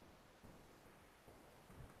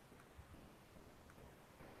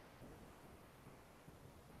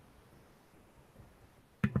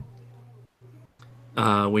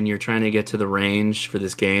 when you're trying to get to the range for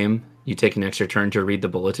this game, you take an extra turn to read the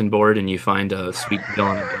bulletin board, and you find a sweet deal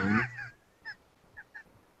on a gun.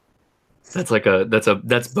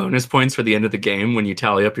 That's bonus points for the end of the game when you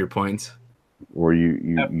tally up your points. Or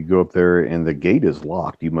you go up there and the gate is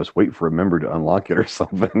locked. You must wait for a member to unlock it or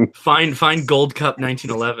something. Find Gold Cup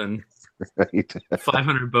 1911. Right.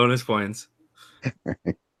 500 bonus points.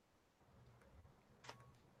 Right.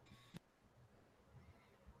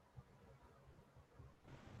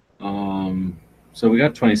 So we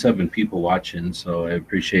got 27 people watching, so I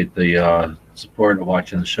appreciate the support of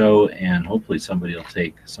watching the show, and hopefully somebody will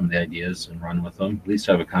take some of the ideas and run with them. At least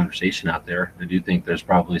have a conversation out there. I do think there's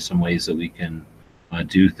probably some ways that we can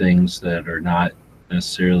do things that are not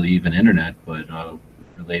necessarily even internet, but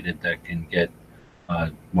related, that can get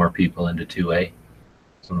more people into 2A.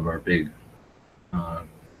 Some of our big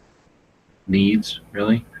needs,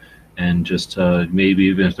 really. And just maybe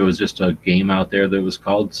even if there was just a game out there that was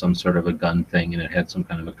called some sort of a gun thing and it had some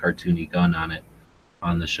kind of a cartoony gun on it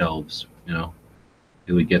on the shelves,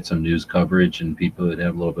 it would get some news coverage and people would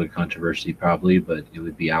have a little bit of controversy probably, but it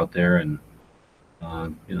would be out there and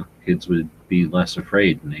kids would be less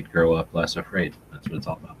afraid and they'd grow up less afraid. That's what it's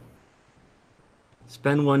all about.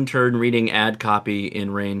 Spend one turn reading ad copy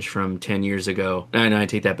in range from 10 years ago. No, I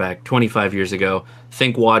take that back. 25 years ago.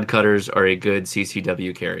 Think wad cutters are a good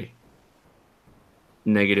CCW carry.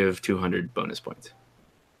 Negative 200 bonus points.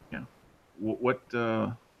 Yeah. What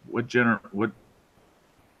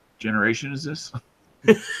generation is this?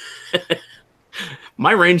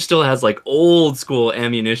 My range still has like old school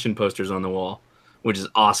ammunition posters on the wall, which is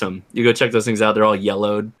awesome. You go check those things out. They're all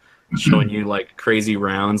yellowed, showing you like crazy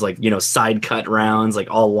rounds, like, side cut rounds, like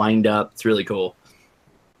all lined up. It's really cool.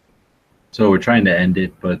 So we're trying to end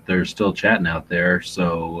it, but they're still chatting out there.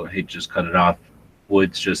 So I hate to just cut it off.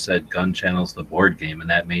 Woods just said Gun Channel's the board game, and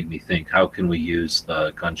that made me think, how can we use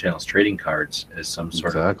the Gun Channel's trading cards as some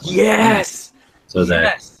sort of Yes. so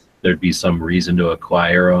that there'd be some reason to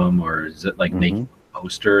acquire them, or is it like making a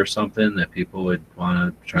poster or something that people would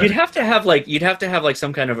want to try? You'd have to have like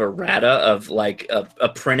some kind of errata of like a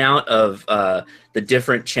printout of the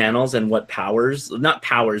different channels and what powers, not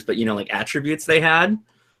powers, but like attributes they had,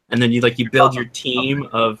 and then you build your team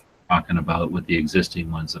of. Talking about with the existing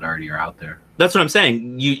ones that already are out there. That's what I'm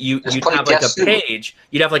saying. You'd have like a page.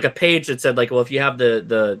 You'd have like a page that said like, well, if you have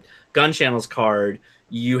the Gun Channels card,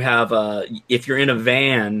 you have if you're in a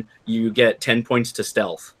van, you get 10 points to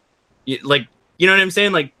stealth. You know what I'm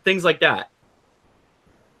saying? Like things like that.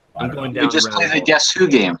 I'm going down. We just play the Guess Who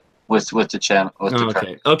game with the channel.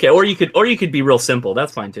 Okay. Or you could be real simple.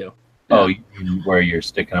 That's fine too. Oh, where you're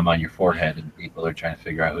sticking them on your forehead and people are trying to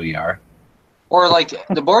figure out who you are. Or like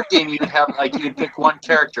the board game, you'd pick one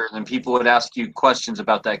character, and then people would ask you questions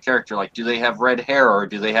about that character, like, do they have red hair, or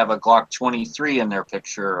do they have a Glock 23 in their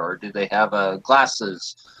picture, or do they have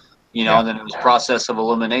glasses? And then it was process of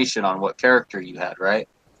elimination on what character you had, right?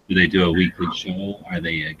 Do they do a weekly show? Are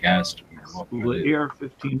they a guest? Will the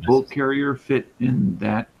AR-15 bolt carrier fit in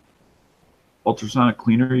that ultrasonic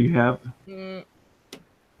cleaner you have?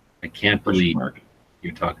 I can't believe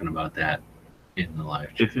you're talking about that in the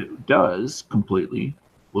live chat. If it does completely,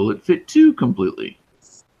 will it fit two completely?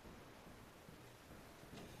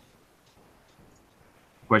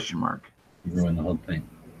 Question mark. You ruined the whole thing.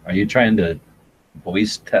 Are you trying to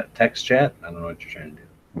voice text chat? I don't know what you're trying to do.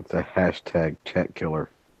 It's a hashtag chat killer.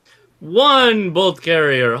 1 bolt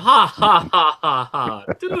carrier. Ha ha ha ha ha.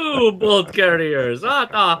 2 bolt carriers. Ha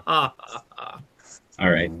ha ha ha. All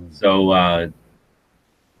right. So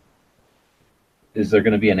is there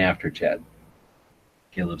going to be an after chat?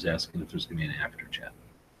 Caleb's asking if there's going to be an after chat.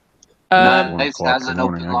 1 o'clock in the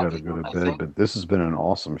morning, I gotta go to bed. But this has been an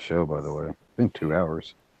awesome show, by the way. It's been 2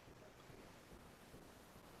 hours.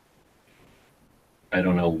 I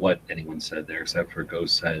don't know what anyone said there, except for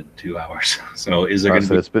Ghost said 2 hours. So is there going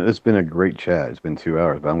to be? It's been a great chat. It's been 2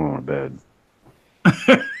 hours, but I'm going to bed.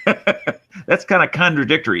 That's kind of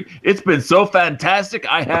contradictory. It's been so fantastic,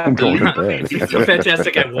 I have to leave. It's so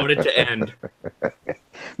fantastic, I want it to end.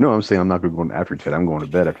 No, I'm saying I'm not going to go into after chat. I'm going to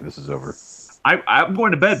bed after this is over. I'm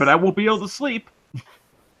going to bed, but I won't be able to sleep.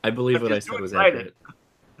 I believe what I said was accurate.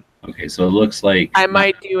 Okay, so it looks like I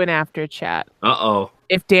might do an after chat. Uh-oh.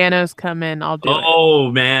 If Dano's come in, I'll do it.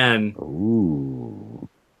 Oh, man. Ooh.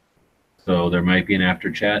 So there might be an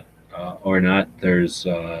after chat, or not. There's,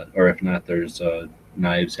 or if not, there's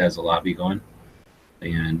Knives has a lobby going,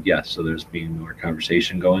 and so there's being more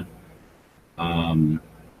conversation going. There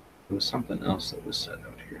was something else that was said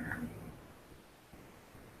out here.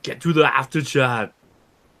 Get to the after chat.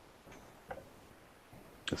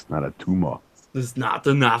 It's not a tumor. It's not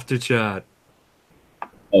an after chat.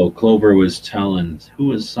 Oh, Clover was telling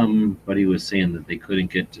somebody was saying that they couldn't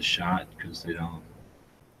get to shot because they don't.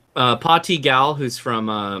 Pati Gal, who's from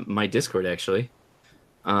my Discord actually,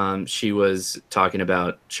 she was talking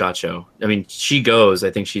about SHOT Show. I mean, she goes. I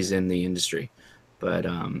think she's in the industry, but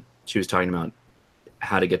she was talking about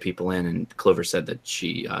how to get people in, and Clover said that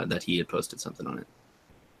he had posted something on it.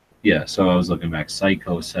 Yeah, so I was looking back.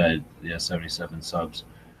 Psycho said 77 subs.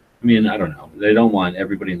 I mean, I don't know. They don't want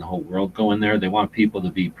everybody in the whole world going there. They want people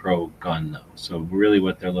to be pro-gun, though. So really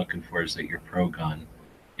what they're looking for is that you're pro-gun.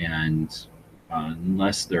 And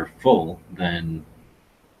unless they're full, then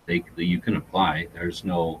you can apply. There's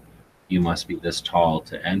no, you must be this tall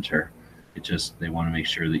to enter. It just, they want to make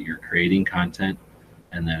sure that you're creating content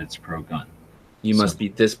and that it's pro-gun. You must be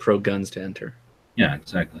this pro-guns to enter. Yeah,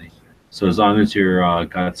 exactly. So as long as you're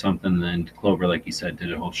got something, then Clover, like you said,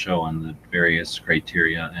 did a whole show on the various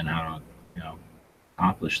criteria and how to,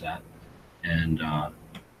 accomplish that. And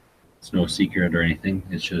it's no secret or anything.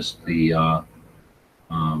 It's just the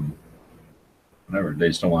whatever. They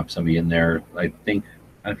just don't want somebody in there. I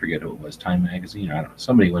forget who it was, Time Magazine. I don't know.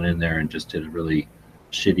 Somebody went in there and just did a really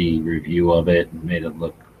shitty review of it and made it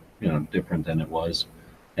look, different than it was.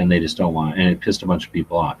 And they just don't want, and it pissed a bunch of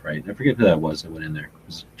people off, right? I forget who that was that went in there. It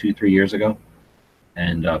was 2-3 years ago,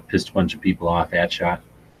 and pissed a bunch of people off at Shot,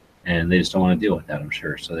 and they just don't want to deal with that, I'm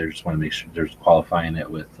sure. So they just want to make sure they're qualifying it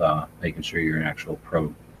with making sure you're an actual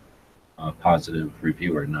pro, positive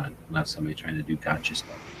reviewer, not somebody trying to do gotcha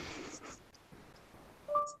stuff.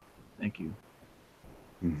 Thank you.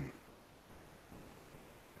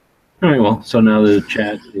 All right, well, so now the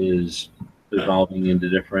chat is evolving into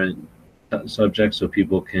different subjects, so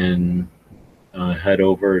people can head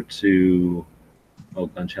over to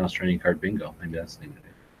Gun Channels Training Card Bingo. Maybe that's the name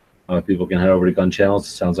of it. People can head over to Gun Channels.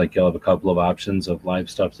 It sounds like you'll have a couple of options of live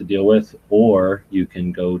stuff to deal with, or you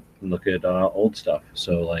can go and look at old stuff.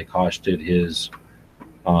 So, like Hosh did his,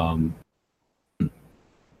 trying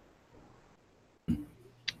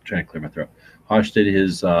to clear my throat. Hosh did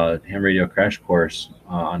his ham radio crash course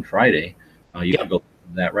on Friday. You can go to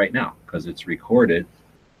that right now because it's recorded.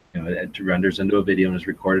 It renders into a video and is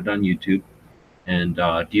recorded on YouTube. And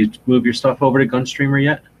do you move your stuff over to Gunstreamer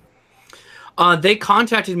yet? They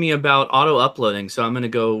contacted me about auto uploading, so I'm gonna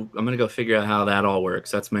go figure out how that all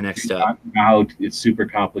works. That's my next step. How it's super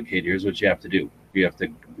complicated. Here's what you have to do. You have to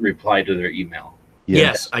reply to their email.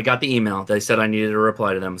 Yes, I got the email. They said I needed to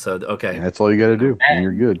reply to them. So okay, And that's all you got to do, and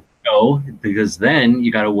you're good. No, because then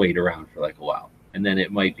you got to wait around for like a while, and then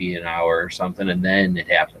it might be an hour or something, and then it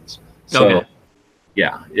happens. So, Okay.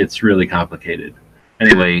 yeah, it's really complicated.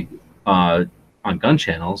 Anyway, on Gun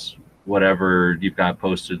Channels, whatever you've got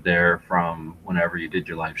posted there from whenever you did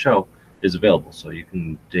your live show is available. So you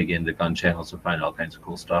can dig into Gun Channels and find all kinds of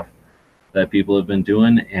cool stuff that people have been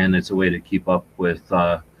doing, and it's a way to keep up with,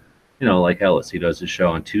 like Ellis, he does his show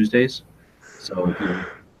on Tuesdays. So if you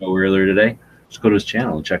go earlier today, just go to his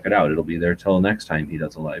channel and check it out. It'll be there till next time he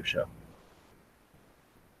does a live show.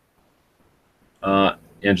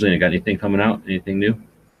 Angelina, got anything coming out? Anything new?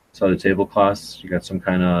 Saw the tablecloths. You got some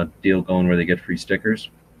kind of deal going where they get free stickers?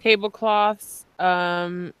 Tablecloths.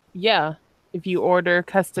 Yeah. If you order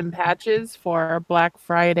custom patches for our Black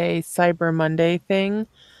Friday Cyber Monday thing,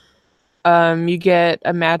 you get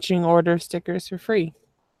a matching order stickers for free.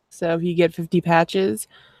 So if you get 50 patches,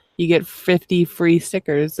 you get 50 free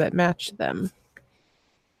stickers that match them.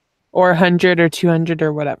 Or 100 or 200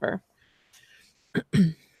 or whatever.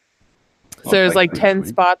 So there's like 10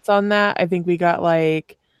 spots on that. I think we got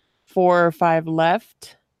like 4 or 5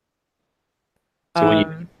 left. So when you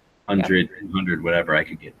 100, 200, whatever, I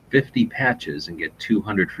could get 50 patches and get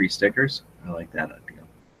 200 free stickers. I like that idea.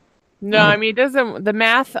 No, I mean, it doesn't, the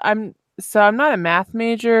math, I'm not a math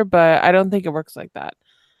major, but I don't think it works like that.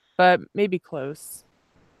 But maybe close.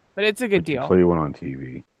 But it's a good deal. Play one on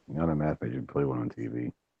TV. Not a math major, play one on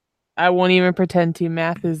TV. I won't even pretend to.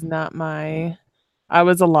 Math is not my... I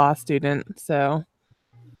was a law student, so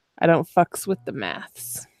I don't fucks with the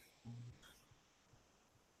maths.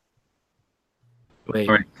 Wait.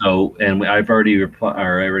 All right. So, and I've already I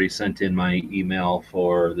already sent in my email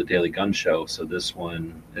for the Daily Gun Show. So this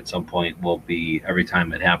one, at some point, will be every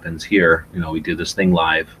time it happens here. We do this thing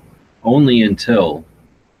live, only until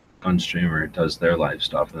Gunstreamer does their live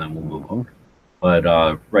stuff, and then we'll move over.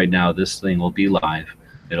 But right now, this thing will be live.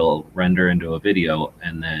 It'll render into a video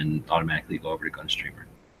and then automatically go over to Gunstreamer.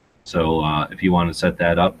 So if you want to set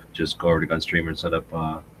that up, just go over to Gunstreamer and set up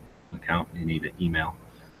an account. You need an email.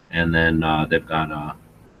 And then they've got a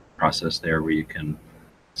process there where you can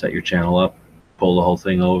set your channel up, pull the whole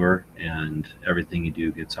thing over, and everything you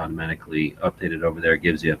do gets automatically updated over there. It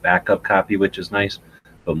gives you a backup copy, which is nice.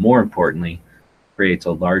 But more importantly, creates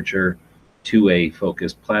a larger 2A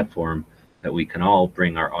focused platform that we can all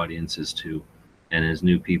bring our audiences to. And as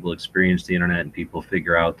new people experience the internet and people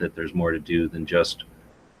figure out that there's more to do than just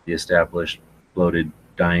the established, bloated,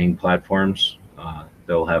 dying platforms,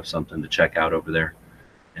 they'll have something to check out over there.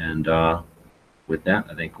 And with that,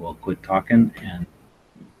 I think we'll quit talking and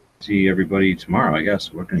see everybody tomorrow, I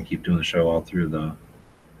guess. We're going to keep doing the show all through the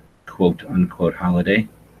quote-unquote holiday.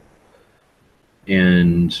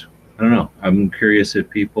 And I don't know. I'm curious if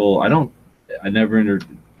people... I never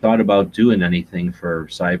thought about doing anything for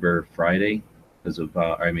Cyber Friday. Because of,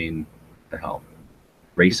 the hell,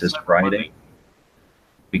 Racist Friday.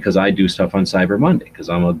 Because I do stuff on Cyber Monday, because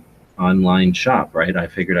I'm an online shop, right? I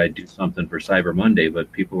figured I'd do something for Cyber Monday,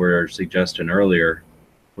 but people were suggesting earlier,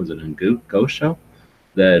 was it in Ghost Show?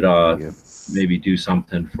 That maybe do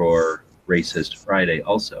something for Racist Friday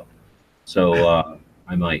also. So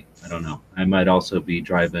I don't know. I might also be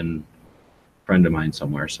driving a friend of mine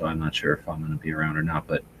somewhere, so I'm not sure if I'm going to be around or not,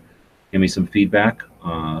 but give me some feedback,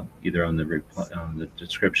 either on the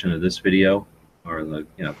description of this video, or the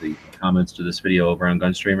comments to this video over on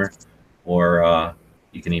Gunstreamer, or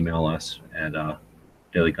you can email us at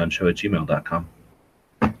dailygunshow@gmail.com.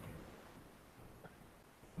 It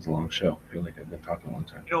was a long show. I feel like I've been talking a long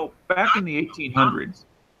time. You know, back in the 1800s,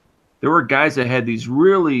 there were guys that had these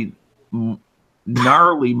really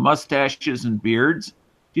gnarly mustaches and beards.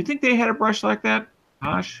 Do you think they had a brush like that,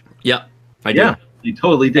 Josh? Yeah, I Yeah, do. they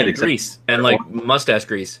totally did. And Except grease and like mustache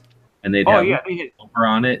grease. and they'd Oh have yeah, they had, silver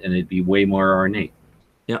on it, and it'd be way more ornate.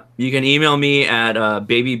 Yeah, you can email me at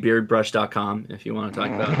babybeardbrush.com if you want to talk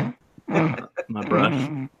about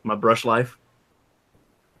my brush life.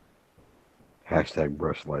 Hashtag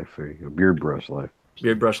brush life. There you go. Beard brush life.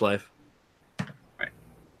 Beard brush life.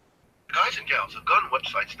 Guys and gals of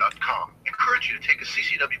GunWebsites.com encourage you to take a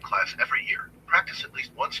CCW class every year, practice at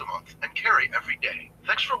least once a month, and carry every day.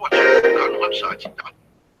 Thanks for watching GunWebsites.com.